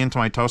directly into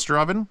my toaster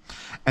oven,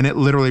 and it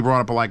literally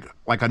brought up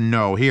like a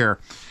no. Here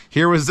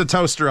was the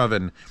toaster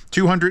oven,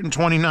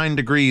 229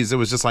 degrees. It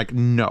was just like,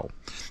 no.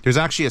 There's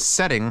actually a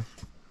setting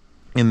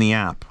in the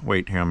app.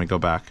 Wait, here, let me go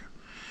back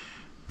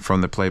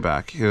from the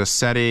playback. Here's a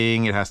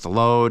setting. It has to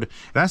load. It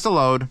has to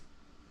load.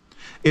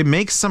 It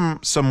makes some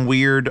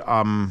weird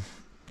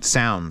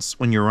sounds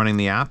when you're running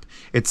the app.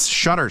 It's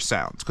shutter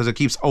sounds because it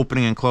keeps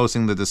opening and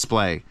closing the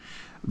display.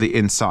 The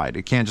inside.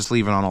 It can't just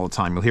leave it on all the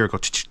time. You'll hear it go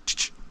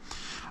ch-ch-ch-ch.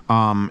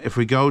 If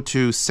we go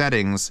to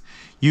settings,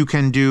 you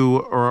can do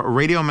a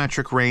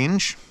radiometric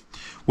range,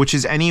 which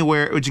is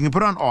anywhere, which you can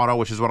put on auto,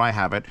 which is what I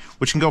have it,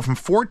 which can go from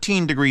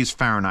 14 degrees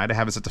Fahrenheit. I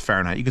have it set to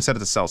Fahrenheit. You can set it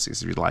to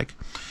Celsius if you'd like.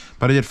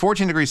 But I did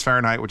 14 degrees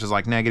Fahrenheit, which is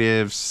like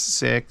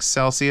 -6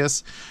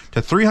 Celsius,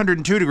 to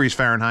 302 degrees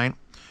Fahrenheit,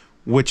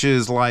 which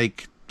is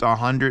like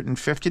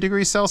 150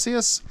 degrees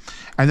Celsius,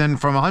 and then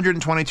from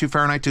 122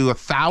 Fahrenheit to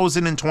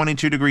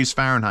 1,022 degrees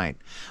Fahrenheit.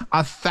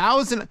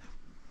 1,000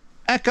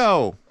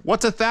 Echo.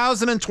 What's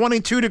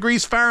 1,022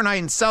 degrees Fahrenheit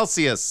in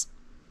Celsius?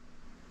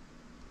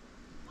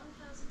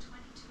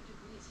 1,022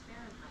 degrees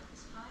Fahrenheit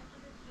is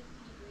 550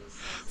 degrees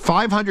Celsius.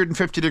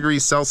 550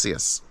 degrees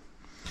Celsius.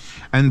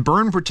 And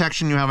burn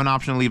protection, you have an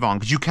option to leave on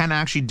because you can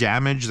actually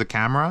damage the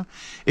camera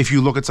if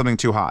you look at something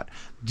too hot.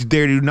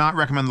 They do not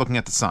recommend looking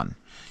at the sun.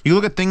 You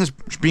look at things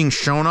being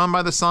shown on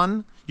by the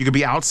sun, you could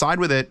be outside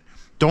with it.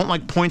 Don't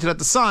like point it at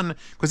the sun,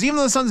 because even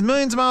though the sun's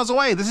millions of miles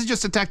away, this is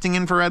just detecting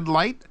infrared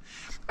light,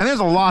 and there's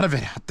a lot of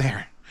it out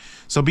there.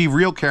 So be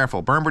real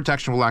careful. Burn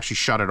protection will actually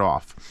shut it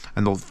off,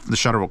 and the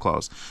shutter will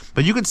close.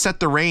 But you could set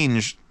the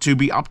range to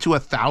be up to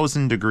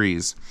 1,000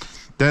 degrees.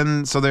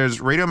 Then, so there's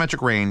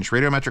radiometric range,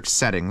 radiometric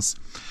settings.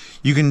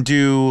 You can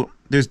do,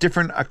 there's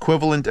different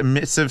equivalent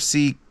emissive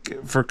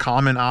for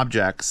common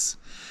objects.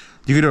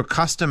 You could do a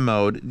custom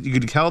mode. You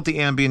could tell it the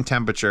ambient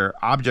temperature,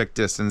 object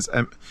distance.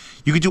 And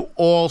you could do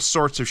all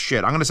sorts of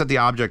shit. I'm going to set the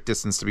object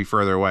distance to be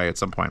further away at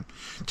some point.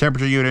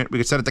 Temperature unit. We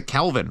could set it to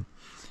Kelvin.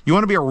 You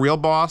want to be a real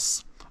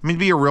boss? Let me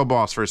be a real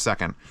boss for a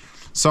second.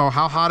 So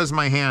how hot is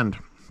my hand?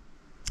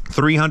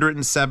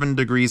 307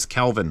 degrees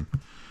Kelvin.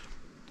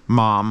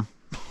 Mom,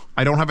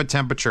 I don't have a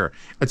temperature.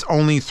 It's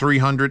only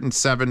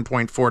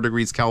 307.4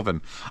 degrees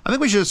Kelvin. I think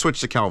we should have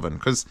switched to Kelvin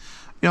because,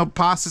 you know,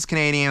 Pasta's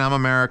Canadian, I'm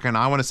American.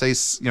 I want to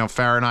say, you know,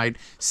 Fahrenheit.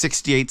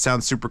 68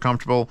 sounds super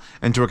comfortable,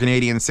 and to a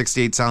Canadian,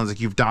 68 sounds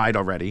like you've died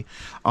already.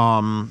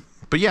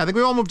 But yeah, I think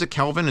we all moved to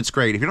Kelvin. It's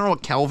great. If you don't know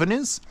what Kelvin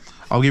is,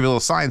 I'll give you a little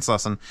science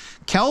lesson.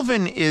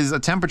 Kelvin is a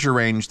temperature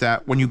range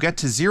that when you get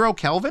to 0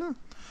 Kelvin,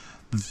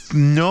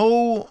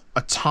 no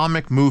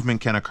atomic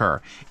movement can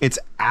occur. It's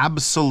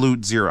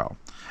absolute zero.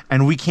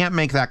 And we can't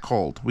make that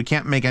cold. We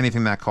can't make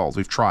anything that cold.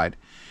 We've tried.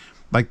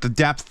 Like the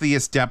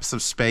depthiest depths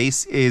of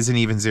space isn't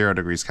even 0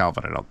 degrees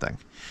Kelvin, I don't think.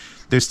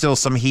 There's still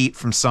some heat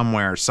from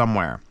somewhere.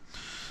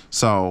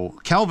 So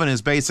Kelvin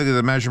is basically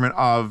the measurement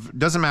of,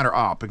 doesn't matter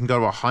up. It can go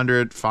to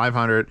 100,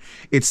 500.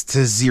 It's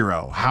to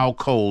 0. How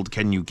cold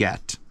can you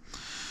get?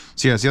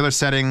 So yes, the other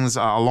settings,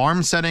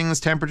 alarm settings,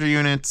 temperature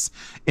units,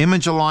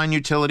 image align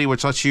utility,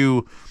 which lets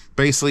you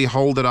basically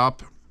hold it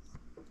up.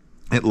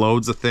 It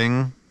loads a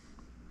thing.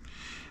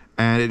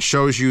 And it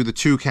shows you the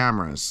 2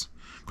 cameras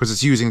because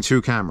it's using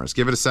 2 cameras.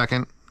 Give it a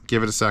second.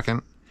 Give it a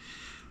second.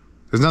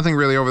 There's nothing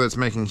really over that's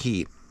making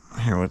heat.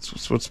 Here,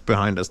 what's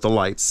behind us? The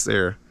lights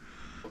there.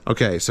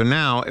 Okay, so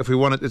now if we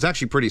want it, it's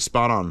actually pretty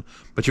spot on.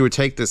 But you would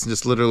take this and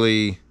just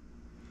literally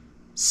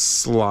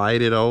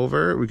slide it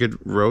over. We could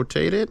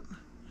rotate it.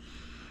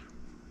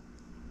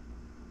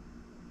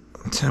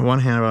 One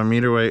hand about a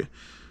meter away.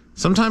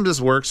 Sometimes this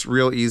works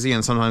real easy,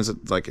 and sometimes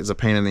it like is a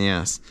pain in the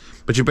ass.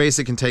 But you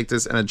basically can take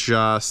this and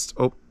adjust.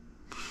 Oh,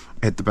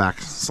 hit the back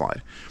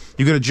slide.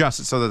 You can adjust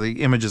it so that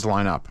the images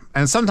line up.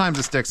 And sometimes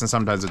it sticks and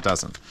sometimes it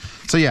doesn't.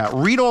 So yeah,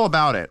 read all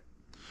about it.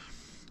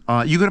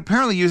 You could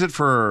apparently use it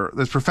for,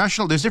 there's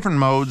professional, there's different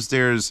modes.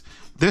 There's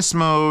this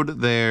mode,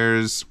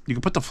 you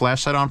can put the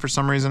flashlight on for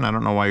some reason. I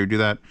don't know why you do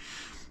that.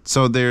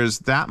 So there's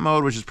that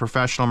mode, which is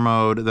professional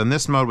mode. Then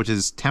this mode, which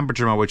is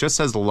temperature mode, which just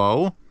says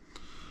low.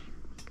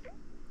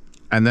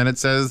 And then it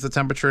says the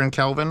temperature in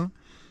Kelvin.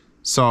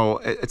 So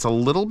it's a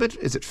little bit,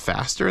 is it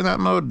faster in that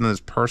mode? And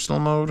there's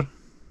personal mode.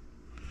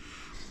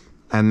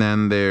 And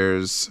then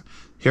there's,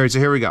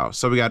 here we go.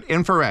 So we got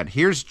infrared.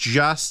 Here's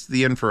just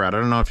the infrared. I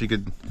don't know if you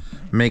could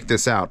make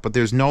this out, but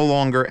there's no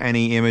longer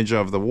any image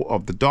of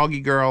the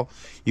doggy girl.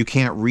 You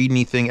can't read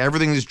anything.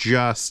 Everything is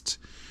just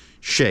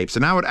shapes.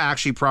 And I would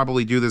actually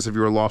probably do this if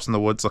you were lost in the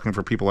woods looking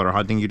for people that are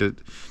hunting you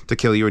to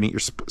kill you and eat your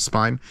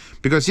spine,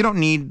 because you don't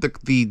need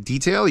the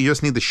detail. You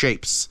just need the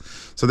shapes.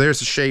 So there's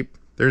the shape.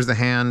 There's the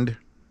hand.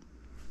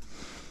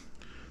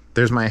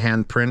 There's my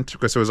hand print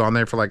because it was on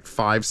there for like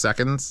 5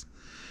 seconds.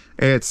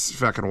 It's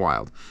fucking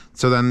wild.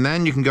 So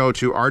then you can go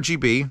to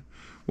RGB,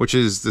 which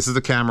is, this is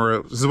the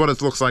camera. This is what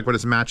it looks like when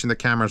it's matching the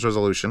camera's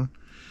resolution.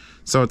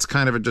 So it's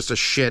kind of just a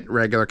shit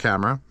regular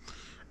camera.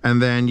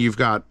 And then you've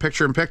got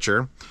picture in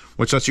picture,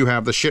 which lets you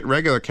have the shit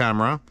regular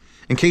camera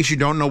in case you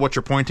don't know what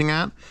you're pointing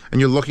at and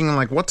you're looking and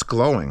like, what's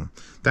glowing?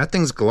 That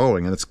thing's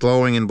glowing, and it's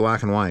glowing in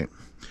black and white.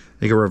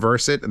 You can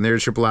reverse it, and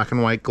there's your black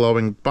and white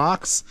glowing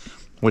box,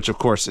 which of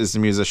course is the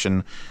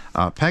musician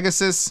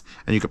Pegasus,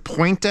 and you could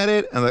point at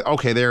it and like,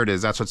 okay, there it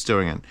is, that's what's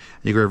doing it.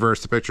 You can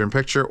reverse the picture in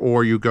picture,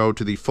 or you go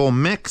to the full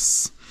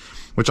mix,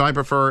 which I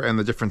prefer, and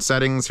the different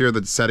settings. Here are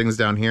the settings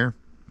down here.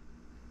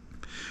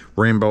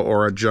 Rainbow,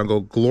 Aura,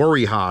 Jungle,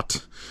 Glory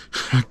Hot.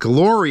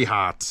 Glory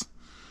Hot.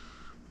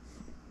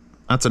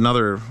 That's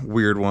another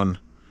weird one.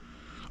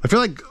 I feel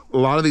like a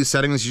lot of these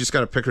settings, you just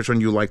gotta pick which one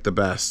you like the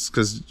best,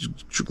 because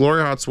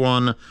Glory Hot's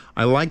one.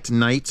 I liked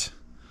Night.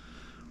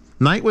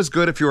 Night was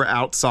good if you were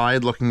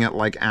outside looking at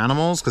like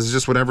animals, because it's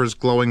just whatever's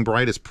glowing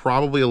bright is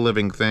probably a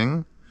living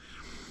thing.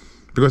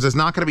 Because it's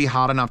not going to be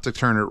hot enough to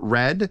turn it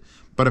red,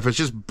 but if it's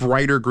just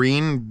brighter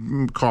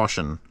green,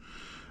 caution.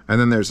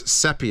 And then there's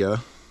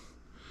Sepia,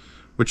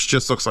 which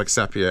just looks like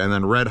sepia, and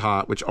then Red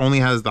Hot, which only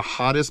has the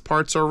hottest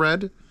parts are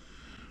red.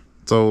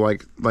 So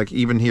like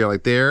even here,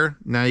 like there,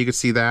 now you can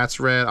see that's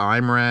red,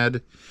 I'm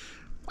red.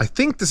 I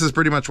think this is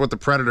pretty much what the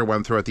Predator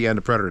went through at the end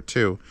of Predator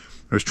 2.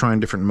 It was trying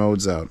different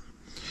modes out.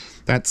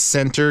 That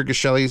center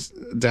Geshelli's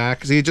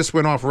DAC, see, it just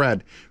went off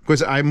red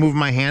because I moved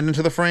my hand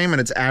into the frame and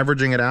it's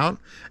averaging it out.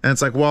 And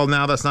it's like, well,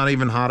 now that's not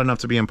even hot enough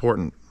to be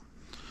important.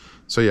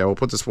 So yeah, we'll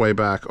put this way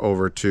back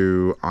over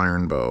to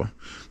Iron Bow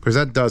because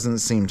that doesn't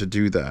seem to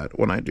do that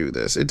when I do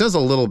this. It does a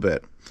little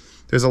bit.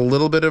 There's a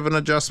little bit of an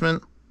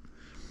adjustment.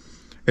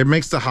 It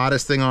makes the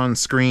hottest thing on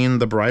screen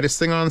the brightest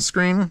thing on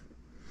screen,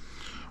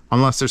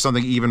 unless there's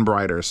something even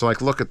brighter. So like,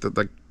 look at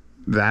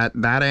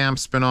that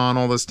amp's been on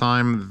all this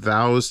time.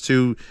 Those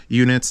two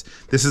units.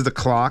 This is the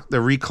clock, the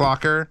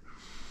reclocker,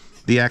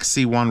 the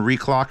XC1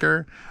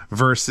 reclocker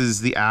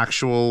versus the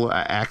actual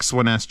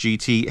X1S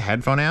GT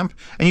headphone amp.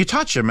 And you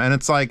touch them, and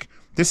it's like,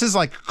 this is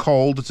like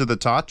cold to the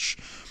touch,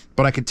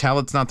 but I could tell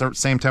it's not the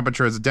same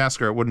temperature as a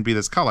desk, or it wouldn't be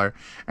this color.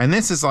 And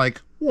this is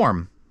like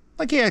warm.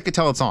 Like, yeah, I could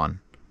tell it's on,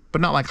 but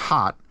not like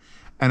hot.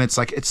 And it's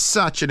like, it's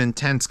such an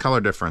intense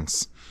color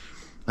difference.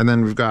 And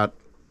then we've got,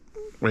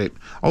 wait,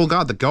 oh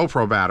god, the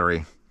GoPro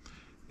battery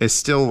is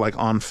still like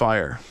on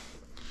fire.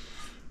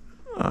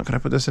 Can I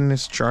put this in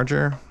this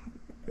charger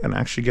and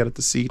actually get at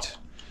the seat?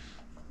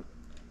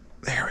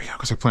 There we go,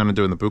 because I plan on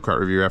doing the boot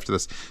cart review after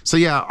this. So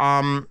yeah,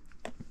 I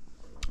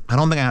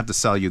don't think I have to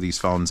sell you these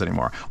phones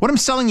anymore. What I'm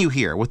selling you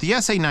here with the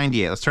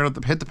SA98, let's turn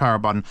up hit the power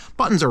button.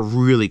 Buttons are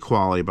really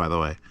quality, by the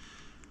way.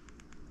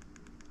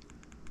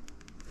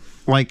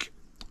 Like,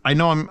 I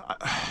know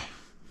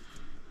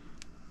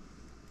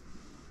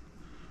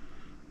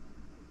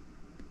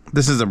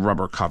this is a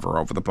rubber cover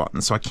over the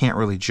button, so I can't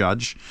really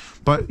judge.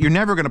 But you're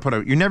never gonna put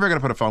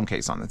a phone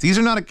case on this. These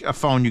are not a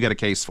phone you get a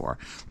case for.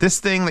 This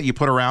thing that you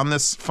put around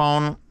this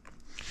phone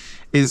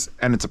is,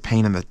 and it's a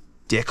pain in the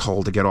dick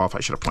hole to get off.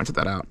 I should have pointed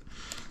that out.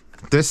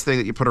 This thing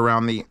that you put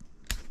around the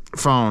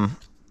phone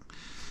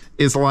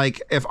is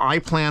like, if I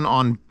plan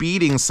on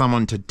beating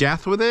someone to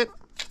death with it,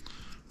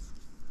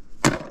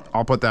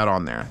 I'll put that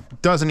on there.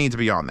 Doesn't need to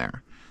be on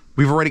there.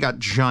 We've already got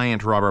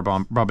giant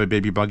rubber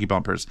baby buggy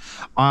bumpers.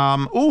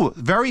 Ooh,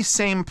 very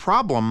same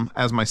problem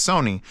as my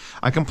Sony.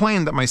 I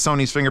complained that my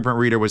Sony's fingerprint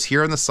reader was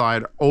here on the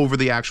side over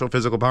the actual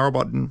physical power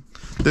button.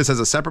 This has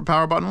a separate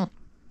power button,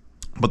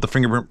 but the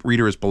fingerprint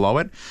reader is below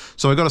it.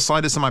 So I go to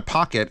slide this in my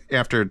pocket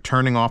after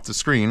turning off the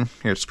screen.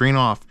 Here, screen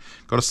off.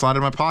 Go to slide it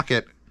in my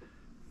pocket.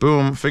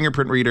 Boom,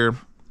 fingerprint reader,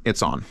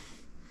 it's on.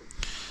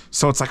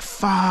 So it's like,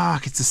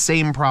 fuck, it's the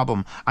same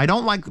problem. I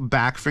don't like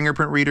back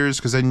fingerprint readers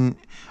because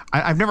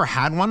I've never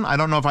had one. I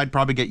don't know if I'd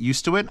probably get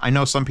used to it. I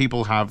know some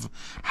people have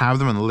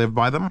them and live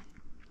by them.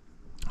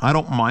 I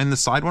don't mind the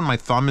side one. My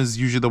thumb is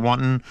usually the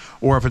one,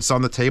 or if it's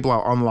on the table,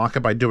 I'll unlock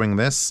it by doing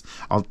this.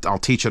 I'll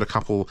teach it a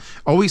couple.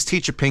 Always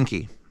teach a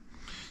pinky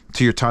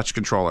to your touch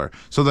controller,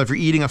 so that if you're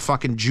eating a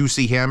fucking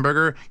juicy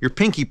hamburger, your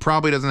pinky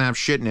probably doesn't have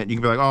shit in it. You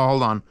can be like, oh,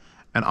 hold on,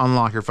 and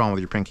unlock your phone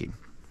with your pinky.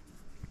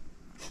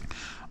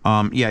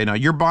 Yeah, you know,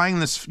 you're buying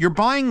this. You're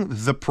buying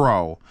the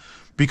Pro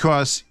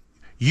because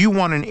you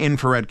want an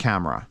infrared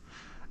camera.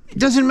 It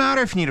doesn't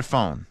matter if you need a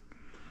phone.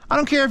 I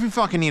don't care if you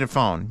fucking need a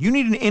phone. You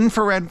need an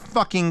infrared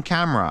fucking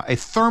camera, a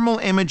thermal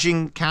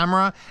imaging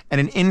camera,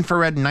 and an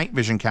infrared night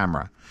vision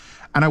camera.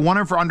 And I want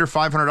it for under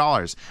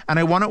 $500. And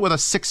I want it with a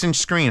 6-inch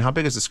screen. How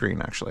big is the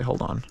screen, actually?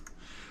 Hold on.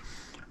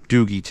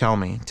 DOOGEE, tell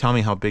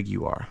me how big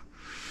you are.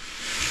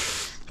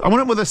 I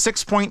want it with a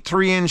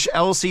 6.3-inch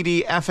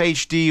LCD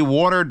FHD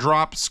water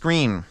drop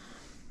screen.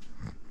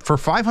 For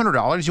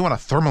 $500, you want a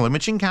thermal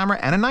imaging camera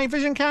and a night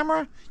vision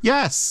camera?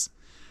 Yes.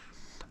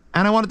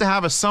 And I wanted to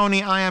have a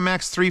Sony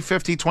IMX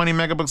 350 20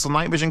 megapixel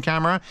night vision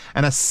camera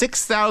and a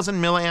 6,000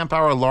 milliamp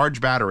hour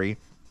large battery.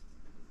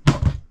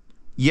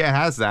 Yeah, it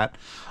has that.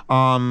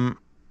 8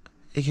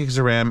 gigs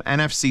of RAM,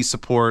 NFC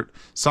support,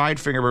 side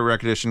fingerprint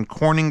recognition,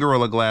 Corning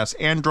Gorilla Glass,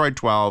 Android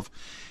 12.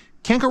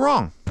 Can't go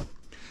wrong.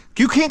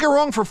 You can't go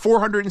wrong for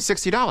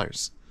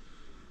 $460.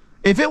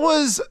 If it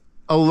was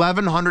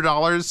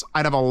 $1,100,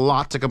 I'd have a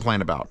lot to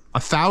complain about.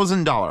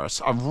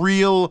 $1,000, a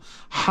real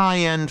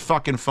high-end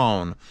fucking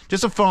phone.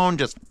 Just a phone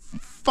just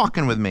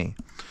fucking with me.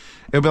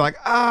 It'll be like,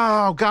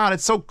 oh God,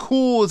 it's so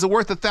cool. Is it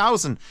worth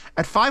 $1,000?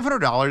 At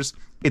 $500,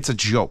 it's a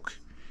joke.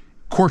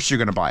 Of course you're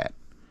gonna buy it.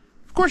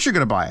 Of course you're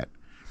gonna buy it.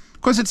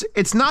 Because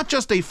it's not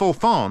just a full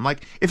phone.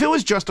 Like, if it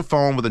was just a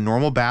phone with a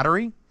normal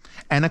battery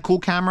and a cool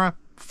camera,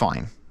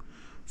 fine.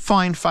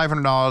 Fine,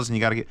 $500, and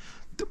you gotta get...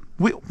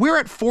 We're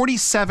at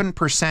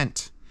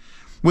 47%.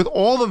 With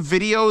all the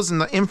videos and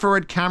the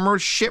infrared camera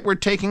shit we're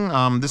taking,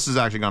 this is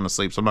actually gone to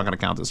sleep, so I'm not gonna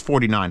count this.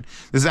 49.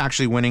 This is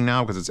actually winning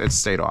now because it's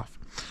stayed off.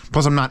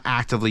 Plus, I'm not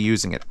actively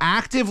using it.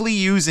 Actively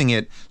using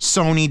it,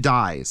 Sony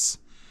dies.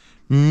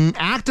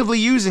 Actively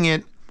using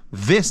it,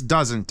 this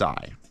doesn't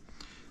die.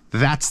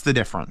 That's the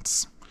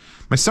difference.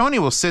 My Sony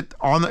will sit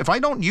on... If I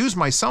don't use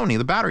my Sony,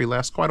 the battery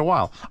lasts quite a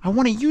while. I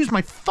want to use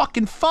my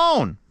fucking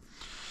phone.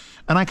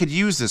 And I could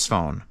use this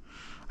phone.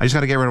 I just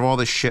got to get rid of all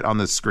this shit on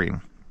this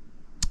screen.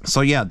 So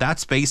yeah,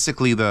 that's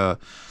basically the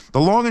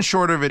long and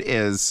short of it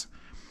is...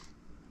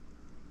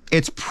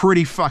 It's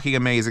pretty fucking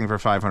amazing for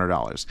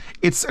 $500.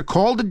 It's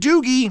called a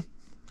DOOGEE.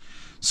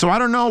 So I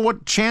don't know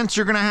what chance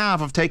you're going to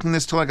have of taking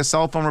this to like a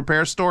cell phone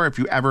repair store if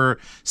you ever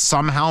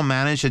somehow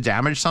manage to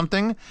damage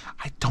something.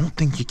 I don't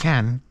think you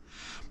can.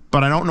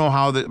 But I don't know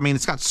how I mean,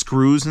 it's got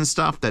screws and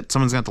stuff that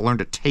someone's going to have to learn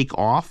to take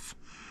off.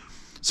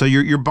 So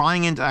you're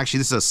buying into... Actually,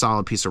 this is a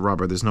solid piece of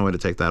rubber. There's no way to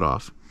take that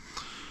off.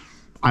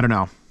 I don't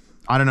know.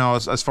 I don't know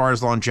as far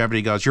as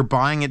longevity goes. You're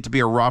buying it to be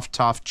a rough,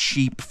 tough,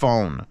 cheap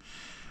phone.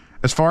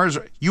 As far as...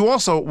 You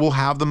also will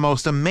have the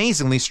most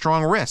amazingly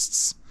strong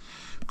wrists.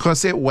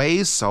 Because it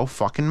weighs so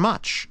fucking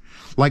much.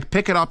 Like,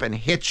 pick it up and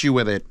hit you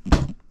with it,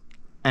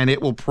 and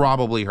it will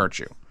probably hurt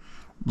you.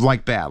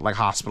 Like bad. Like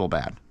hospital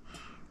bad.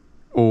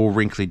 Oh,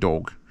 wrinkly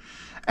dog.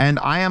 And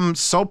I am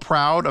so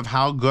proud of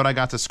how good I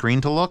got the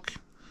screen to look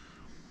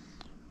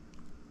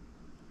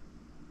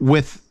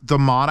with the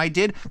mod I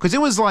did. Because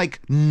it was, like,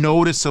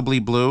 noticeably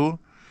blue.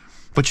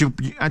 But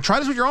try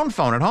this with your own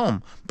phone at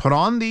home. Put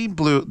on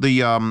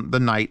the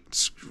night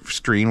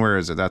screen. Where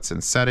is it? That's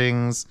in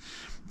settings.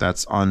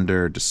 That's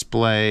under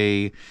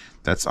display.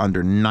 That's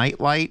under night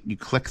light. You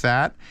click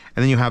that,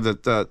 and then you have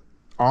the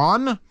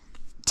on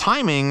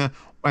timing, and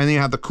then you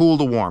have the cool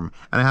to warm,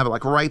 and I have it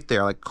like right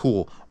there, like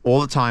cool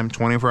all the time,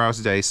 24 hours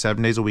a day,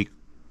 7 days a week,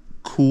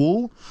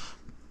 cool,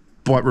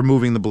 but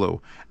removing the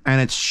blue,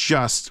 and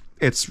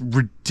it's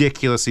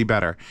ridiculously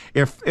better.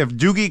 If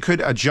DOOGEE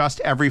could adjust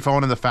every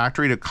phone in the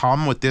factory to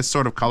come with this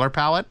sort of color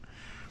palette,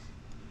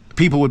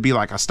 people would be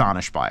like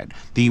astonished by it.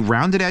 The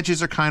rounded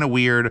edges are kind of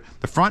weird.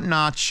 The front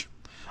notch,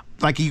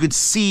 like you could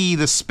see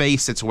the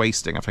space it's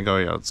wasting. If I go,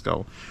 yeah, let's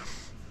go.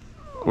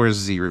 Where's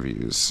Z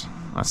reviews?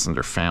 That's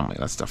under family.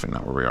 That's definitely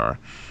not where we are.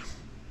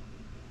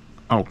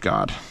 Oh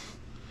God.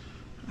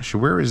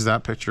 Actually, where is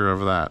that picture of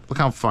that? Look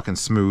how fucking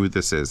smooth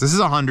this is. This is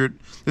 100.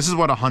 This is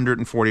what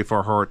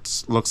 144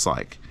 hertz looks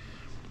like.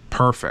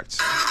 Perfect.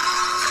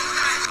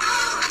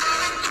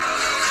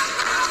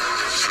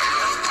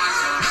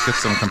 Let's get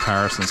some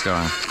comparisons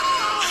going.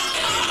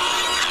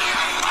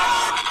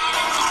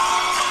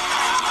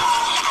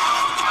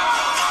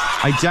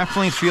 I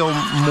definitely feel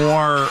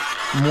more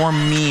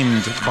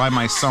memed by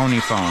my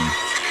Sony phone.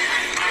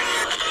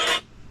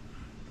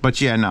 But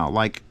yeah, no,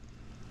 like,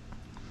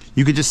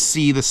 you could just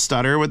see the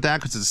stutter with that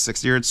because it's a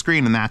 60-hertz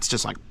screen, and that's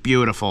just like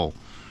beautiful.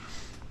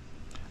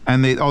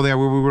 And we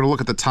were to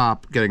look at the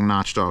top getting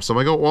notched off. So if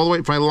I go all the way,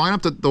 if I line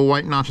up the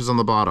white notches on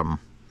the bottom,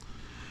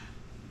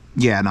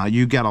 yeah, no,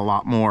 you get a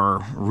lot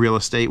more real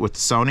estate with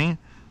Sony.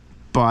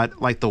 But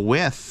like the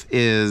width of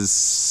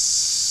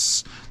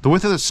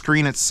the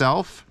screen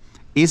itself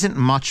isn't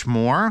much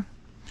more.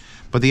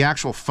 But the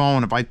actual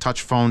phone, if I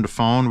touch phone to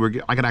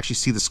phone, I could actually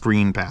see the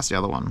screen past the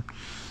other one.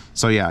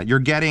 So yeah, you're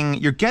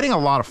getting a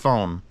lot of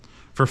phone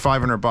for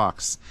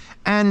 $500.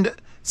 And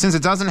since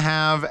it doesn't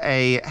have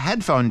a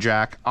headphone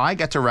jack, I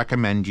get to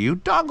recommend you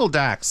dongle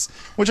DACs,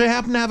 which I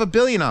happen to have a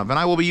billion of, and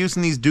I will be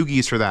using these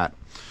DOOGEEs for that.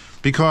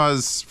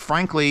 Because,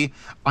 frankly,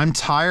 I'm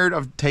tired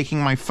of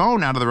taking my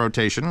phone out of the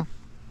rotation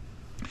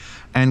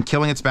and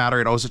killing its battery.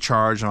 It owes a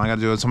charge, and all I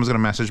gotta do is someone's gonna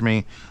message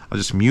me. I'll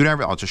just mute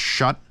I'll just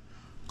shut,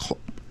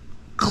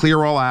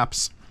 clear all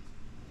apps,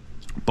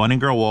 bunny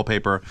girl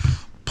wallpaper,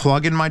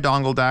 plug in my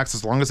dongle DACs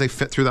as long as they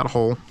fit through that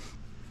hole.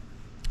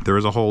 There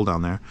is a hole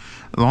down there.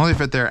 As long as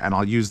they fit there, and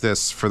I'll use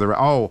this for the...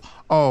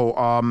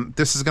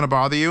 this is gonna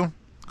bother you?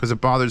 Because it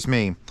bothers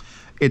me.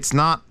 It's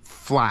not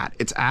flat.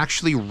 It's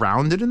actually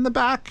rounded in the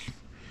back.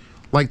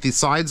 Like the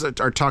sides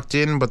are tucked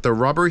in, but the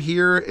rubber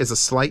here is a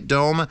slight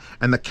dome,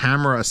 and the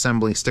camera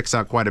assembly sticks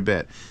out quite a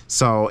bit.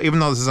 So even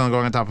though this is going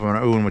on top of an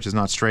OON, which is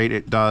not straight,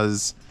 it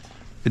does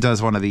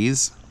one of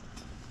these.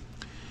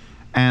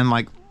 And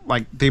like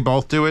they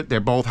both do it. They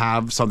both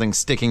have something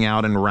sticking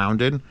out and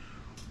rounded.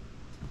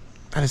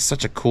 That is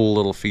such a cool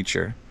little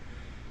feature.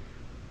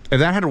 If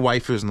that had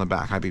waifus in the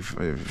back,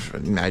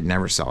 I'd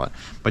never sell it.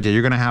 But yeah,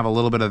 you're gonna have a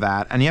little bit of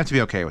that, and you have to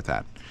be okay with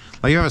that.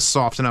 Like, you have a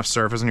soft enough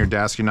surface on your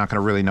desk, you're not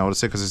going to really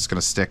notice it because it's going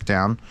to stick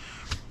down.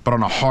 But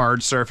on a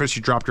hard surface,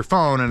 you drop your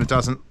phone and it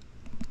doesn't,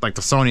 like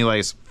the Sony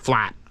lays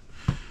flat.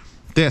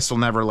 This will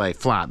never lay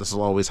flat. This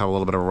will always have a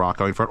little bit of a rock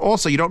going for it.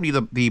 Also, you don't need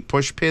the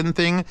push pin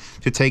thing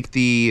to take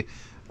the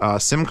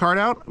SIM card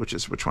out, which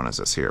one is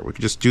this here? We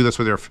could just do this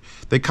with your...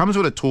 It comes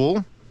with a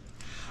tool.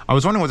 I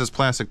was wondering what this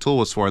plastic tool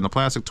was for, and the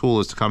plastic tool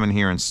is to come in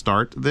here and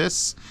start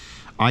this.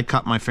 I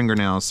cut my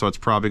fingernails, so it's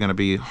probably going to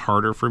be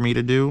harder for me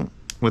to do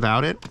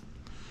without it.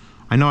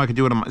 I know I could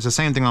do it on it's the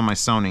same thing on my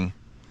Sony.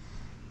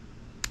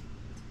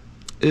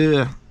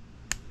 Ugh.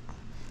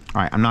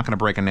 Alright, I'm not going to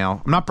break a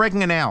nail. I'm not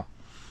breaking a nail.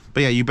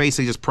 But yeah, you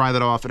basically just pry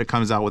that off and it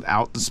comes out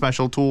without the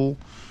special tool.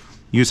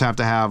 You just have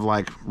to have,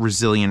 like,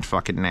 resilient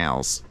fucking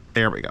nails.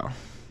 There we go.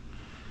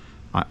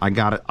 I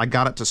got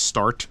it to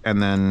start,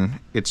 and then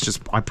it's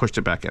just... I pushed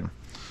it back in.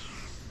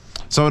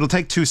 So it'll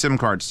take 2 SIM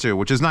cards, too,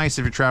 which is nice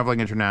if you're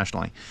traveling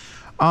internationally.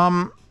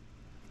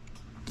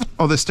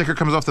 Oh, the sticker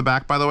comes off the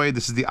back, by the way.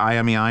 This is the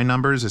IMEI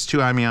numbers. There's 2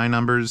 IMEI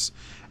numbers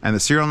and the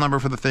serial number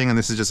for the thing, and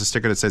this is just a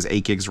sticker that says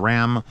 8 gigs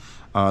RAM.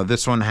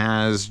 This one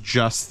has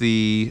just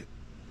the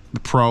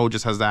Pro,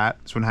 just has that.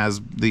 This one has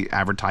the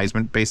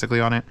advertisement, basically,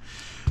 on it.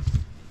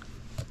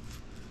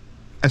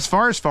 As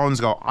far as phones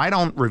go, I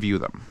don't review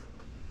them.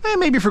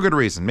 Maybe for good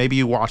reason. Maybe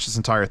you watch this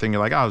entire thing,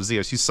 you're like, oh,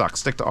 Zeos, you suck.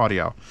 Stick to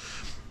audio.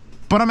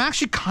 But I'm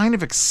actually kind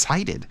of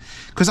excited,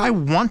 because I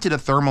wanted a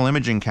thermal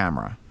imaging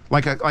camera.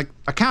 Like a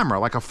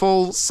camera, like a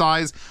full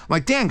size.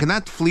 Like, Dan, can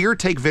that FLIR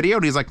take video?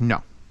 And he's like,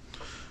 no.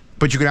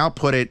 But you can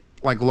output it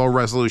like low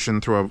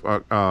resolution through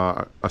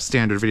a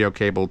standard video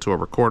cable to a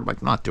recorder.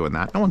 Like, not doing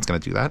that. No one's gonna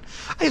do that.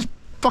 I just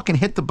fucking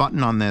hit the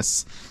button on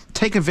this,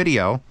 take a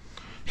video.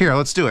 Here,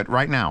 let's do it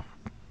right now.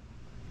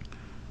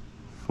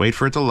 Wait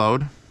for it to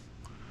load.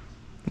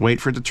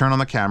 Wait for it to turn on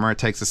the camera. It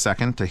takes a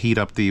second to heat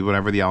up the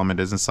whatever the element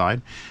is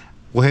inside.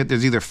 We'll hit,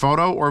 there's either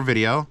photo or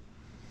video.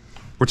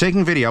 We're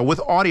taking video with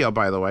audio,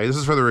 by the way. This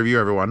is for the review,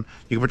 everyone.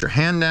 You can put your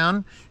hand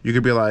down. You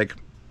could be like,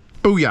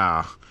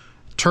 booyah,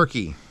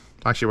 turkey.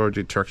 Actually, what would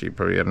you do turkey?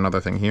 Probably add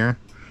another thing here.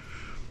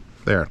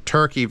 There,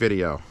 turkey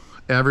video.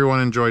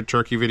 Everyone enjoyed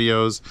turkey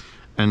videos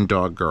and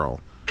dog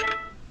girl.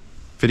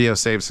 Video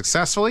saved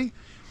successfully.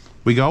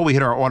 We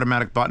hit our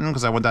automatic button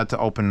because I want that to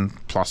open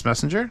Plus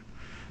Messenger.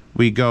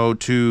 We go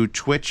to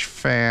Twitch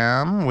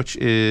Fam, which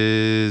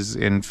is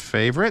in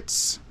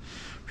favorites.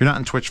 If you're not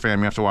in Twitch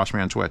Fam, you have to watch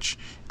me on Twitch.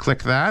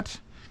 Click that.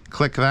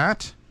 Click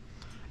that.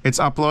 It's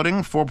uploading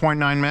 4.9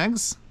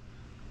 megs,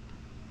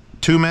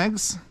 2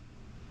 megs,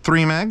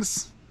 3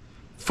 megs,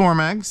 4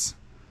 megs,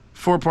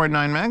 4.9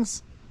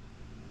 megs,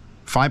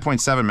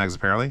 5.7 megs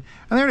apparently,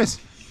 and there it is.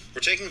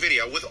 We're taking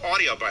video with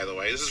audio, by the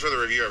way. This is for the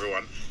review,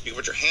 everyone. You can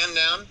put your hand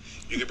down.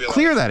 You can be like,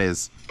 clear that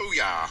is.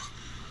 Booyah,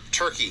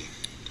 turkey.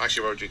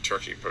 Actually, what would you do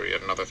turkey? Probably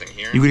add another thing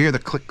here. You could hear the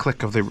click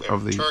click of the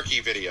turkey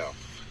video.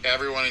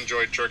 Everyone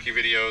enjoyed turkey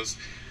videos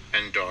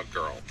and dog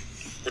girl.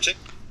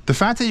 The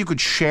fact that you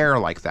could share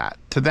like that,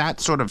 to that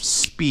sort of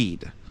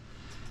speed,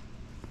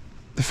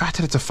 the fact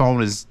that it's a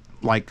phone is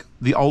like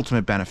the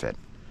ultimate benefit.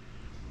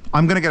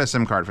 I'm going to get a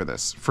SIM card for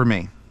this, for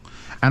me.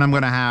 And I'm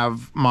going to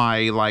have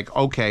my, like,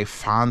 okay,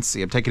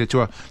 fancy. I'm taking it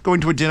to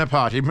going to a dinner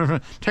party.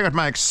 Take out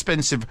my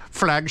expensive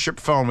flagship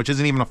phone, which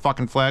isn't even a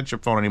fucking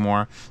flagship phone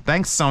anymore.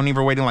 Thanks, Sony,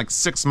 for waiting like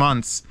 6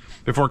 months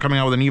before coming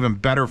out with an even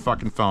better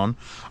fucking phone,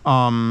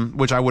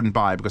 which I wouldn't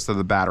buy because of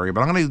the battery.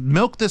 But I'm going to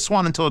milk this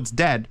one until it's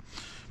dead,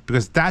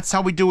 because that's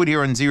how we do it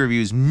here on Z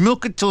Reviews.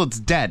 Milk it till it's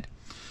dead.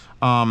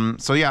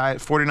 So yeah,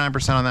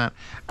 49% on that.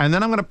 And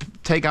then I'm going to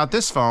take out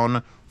this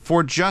phone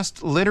for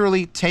just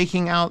literally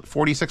taking out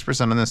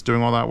 46% on this,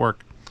 doing all that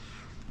work.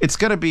 It's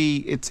going to be,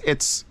 it's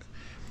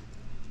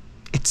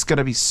going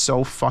to be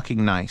so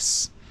fucking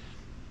nice.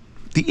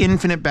 The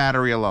infinite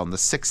battery alone, the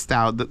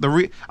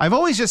 6,000, I've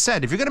always just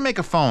said, if you're going to make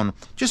a phone,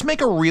 just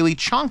make a really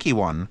chunky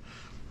one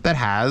that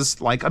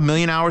has like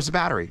 1,000,000 hours of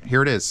battery.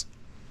 Here it is.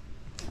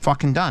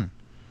 Fucking done.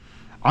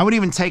 I would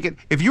even take it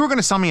if you were going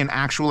to sell me an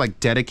actual like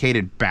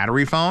dedicated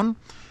battery phone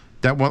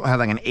that had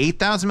like an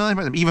 8,000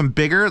 milliamp, even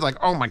bigger. Like,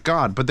 oh my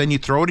god! But then you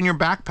throw it in your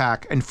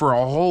backpack, and for a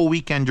whole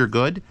weekend you're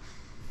good.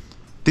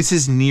 This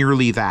is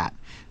nearly that.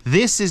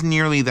 This is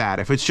nearly that.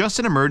 If it's just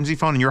an emergency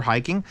phone and you're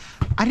hiking,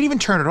 I didn't even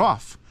turn it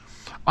off.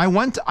 I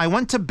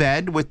went to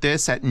bed with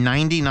this at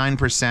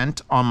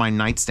 99% on my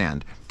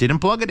nightstand. Didn't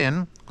plug it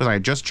in because I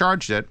had just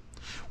charged it.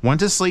 Went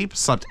to sleep,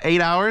 slept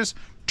 8 hours,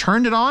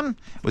 turned it on.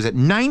 It was at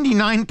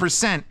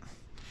 99%.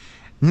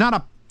 Not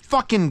a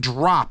fucking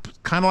drop.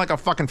 Kind of like a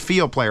fucking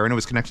field player. And it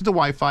was connected to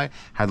Wi-Fi,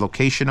 had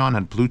location on,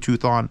 had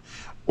Bluetooth on.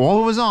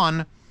 All it was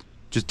on,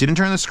 just didn't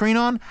turn the screen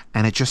on,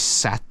 and it just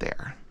sat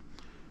there.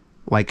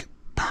 Like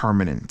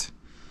permanent.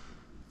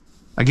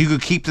 Like you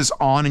could keep this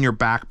on in your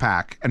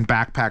backpack and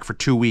backpack for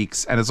 2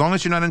 weeks, and as long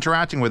as you're not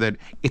interacting with it,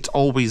 it's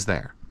always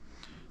there,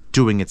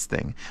 doing its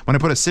thing. When I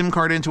put a SIM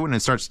card into it and it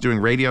starts doing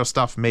radio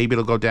stuff, maybe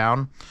it'll go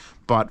down.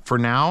 But for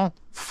now,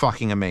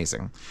 fucking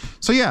amazing.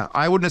 So yeah,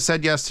 I wouldn't have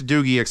said yes to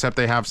DOOGEE, except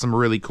they have some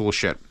really cool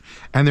shit.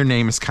 And their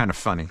name is kind of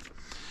funny.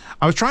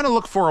 I was trying to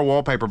look for a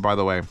wallpaper, by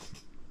the way.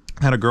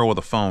 I had a girl with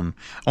a phone.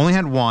 Only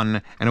had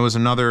one, and it was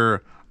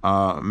another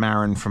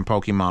Marin from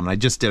Pokemon. And I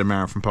just did a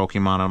Marin from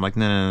Pokemon. And I'm like,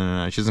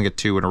 no. She doesn't get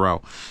 2 in a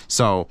row.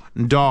 So,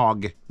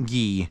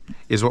 DOOGEE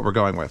is what we're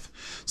going with.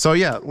 So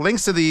yeah,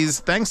 links to these.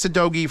 Thanks to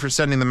DOOGEE for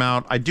sending them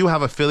out. I do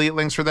have affiliate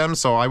links for them,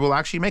 so I will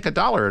actually make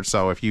 $1 or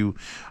so if you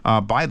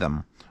buy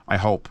them. I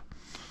hope.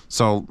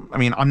 So, I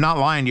mean, I'm not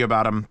lying to you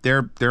about them.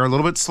 They're a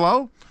little bit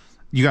slow.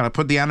 You got to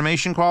put the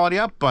animation quality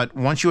up, but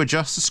once you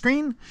adjust the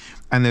screen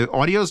and the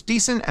audio's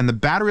decent and the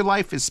battery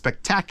life is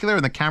spectacular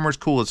and the camera's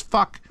cool as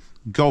fuck,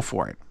 go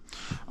for it.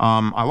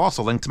 I'll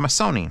also link to my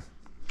Sony.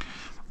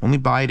 Only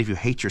buy it if you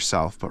hate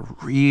yourself, but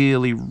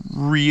really,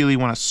 really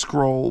want to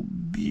scroll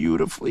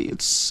beautifully.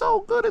 It's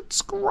so good at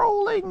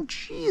scrolling.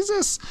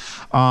 Jesus.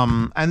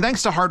 And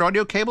thanks to Hard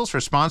Audio Cables for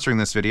sponsoring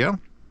this video.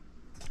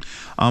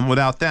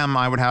 Without them,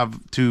 I would have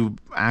to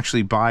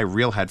actually buy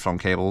real headphone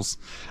cables,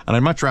 and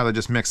I'd much rather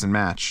just mix and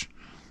match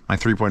my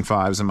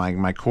 3.5s and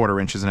my quarter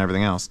inches and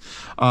everything else.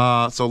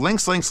 So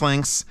links.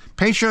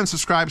 Patreon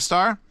Subscribe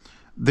Star.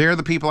 They're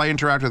the people I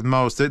interact with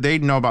most. They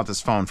know about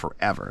this phone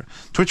forever.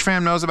 Twitch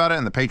fam knows about it,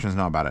 and the patrons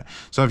know about it.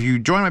 So if you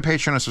join my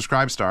Patreon or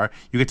Subscribe Star,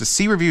 you get to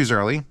see reviews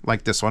early,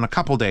 like this one, a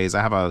couple days.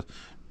 I have a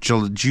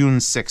June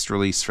 6th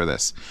release for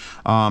this.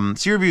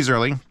 See reviews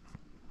early.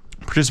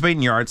 Participate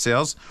in yard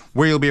sales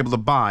where you'll be able to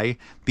buy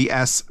the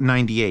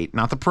S98,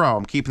 not the Pro.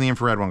 I'm keeping the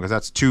infrared one because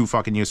that's too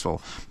fucking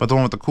useful. But the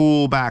one with the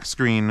cool back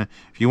screen,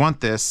 if you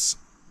want this,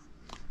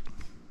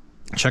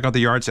 check out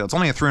the yard sale. It's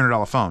only a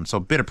 $300 phone, so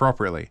bid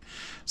appropriately.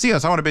 See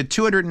us, I want to bid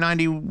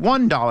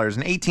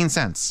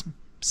 $291.18.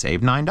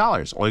 Save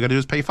 $9. All you got to do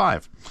is pay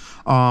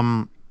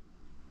 $5.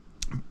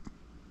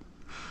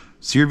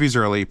 See reviews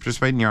early,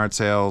 participate in yard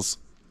sales,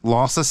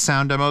 lossless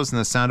sound demos in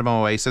the Sound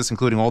Demo Oasis,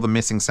 including all the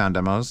missing sound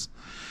demos.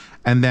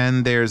 And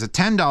then there's a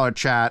 $10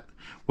 chat,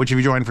 which if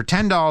you join for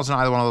 $10 on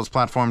either one of those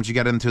platforms, you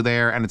get into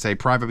there, and it's a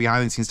private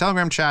behind-the-scenes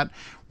Telegram chat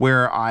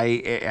where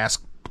I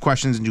ask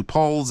questions and do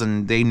polls,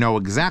 and they know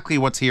exactly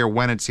what's here,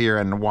 when it's here,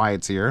 and why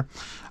it's here.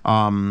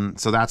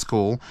 So that's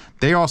cool.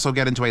 They also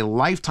get into a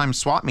lifetime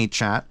swap meet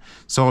chat.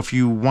 So if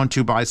you want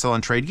to buy, sell,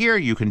 and trade gear,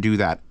 you can do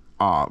that.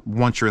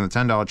 Once you're in the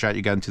 $10 chat,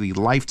 you get into the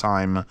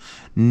lifetime,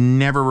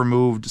 never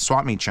removed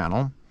swap meet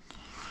channel.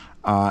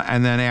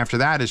 And then after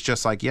that, it's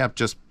just like, yep,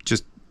 just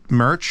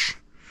merch,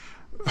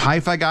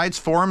 hi-fi guides,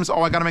 forums.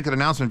 Oh, I gotta make an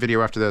announcement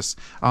video after this.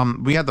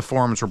 We had the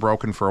forums were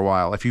broken for a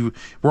while. If you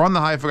were on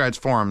the hi-fi guides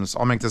forums,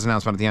 I'll make this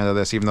announcement at the end of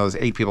this, even though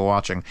there's 8 people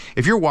watching.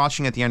 If you're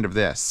watching at the end of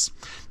this,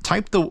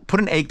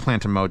 put an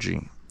eggplant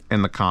emoji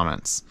in the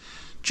comments.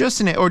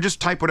 Or just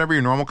type whatever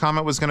your normal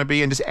comment was gonna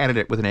be and just edit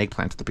it with an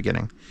eggplant at the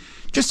beginning.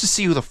 Just to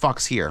see who the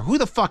fuck's here. Who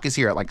the fuck is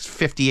here at like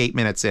 58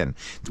 minutes in?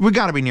 We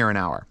gotta be near an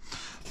hour.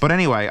 But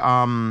anyway,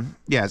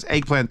 yes,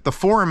 eggplant. The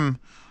forum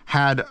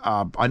had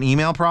an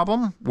email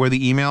problem where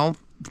the email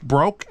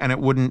broke and it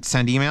wouldn't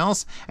send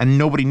emails, and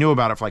nobody knew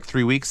about it for like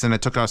 3 weeks, and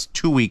it took us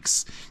 2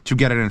 weeks to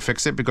get it and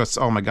fix it because,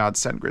 oh my god,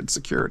 SendGrid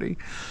security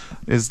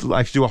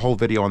I should do a whole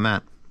video on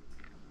that.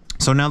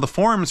 So now the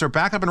forums are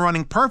back up and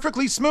running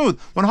perfectly smooth,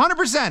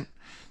 100%.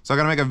 So I'm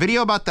gonna make a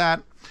video about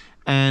that.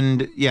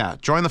 And yeah,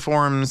 join the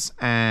forums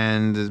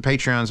and the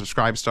Patreon,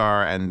 Subscribe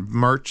Star, and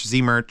merch,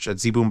 Z-merch at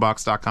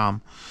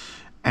zboombox.com.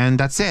 And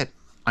that's it.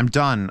 I'm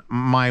done.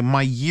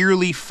 My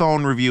yearly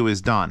phone review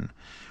is done.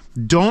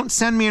 Don't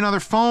send me another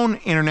phone,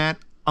 internet,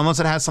 unless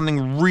it has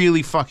something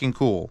really fucking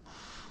cool.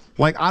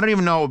 Like, I don't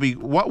even know what would be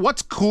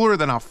what's cooler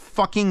than a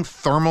fucking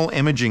thermal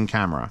imaging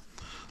camera.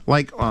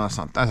 Like, well,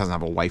 that doesn't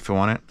have a waifu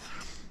on it.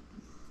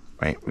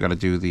 Wait, we got to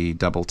do the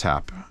double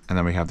tap, and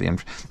then we have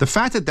the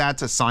fact that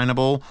that's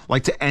assignable,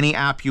 like to any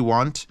app you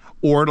want,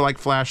 or to like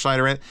flashlight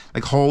or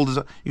like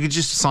hold. You could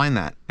just assign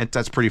that.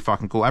 That's pretty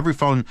fucking cool. Every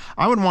phone,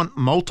 I would want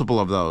multiple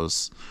of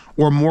those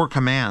or more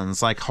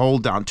commands, like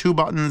hold down 2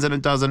 buttons and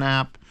it does an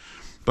app.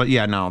 But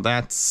yeah, no,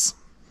 I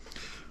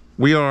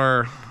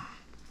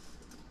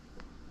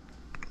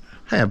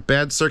have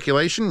bad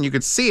circulation. You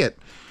could see it.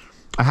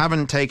 I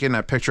haven't taken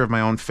a picture of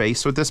my own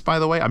face with this, by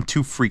the way. I'm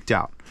too freaked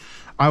out.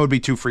 I would be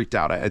too freaked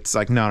out. It's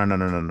like, no.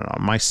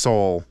 My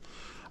soul.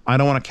 I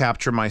don't want to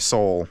capture my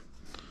soul.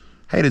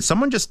 Hey, did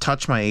someone just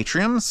touch my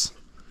atriums?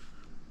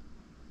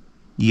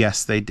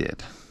 Yes, they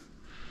did.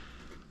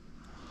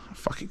 How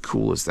fucking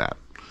cool is that?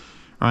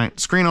 All right,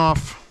 screen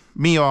off,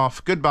 me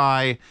off,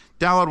 goodbye.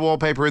 Download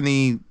wallpaper in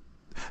the...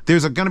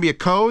 There's going to be a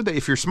code that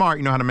if you're smart,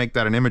 you know how to make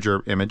that an image.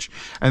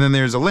 And then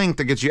there's a link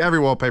that gets you every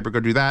wallpaper. Go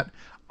do that.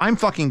 I'm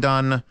fucking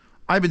done.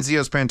 I've been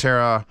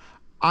Zeospantera.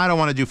 I don't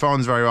want to do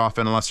phones very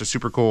often unless they're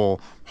super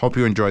cool. Hope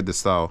you enjoyed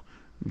this, though.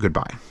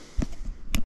 Goodbye.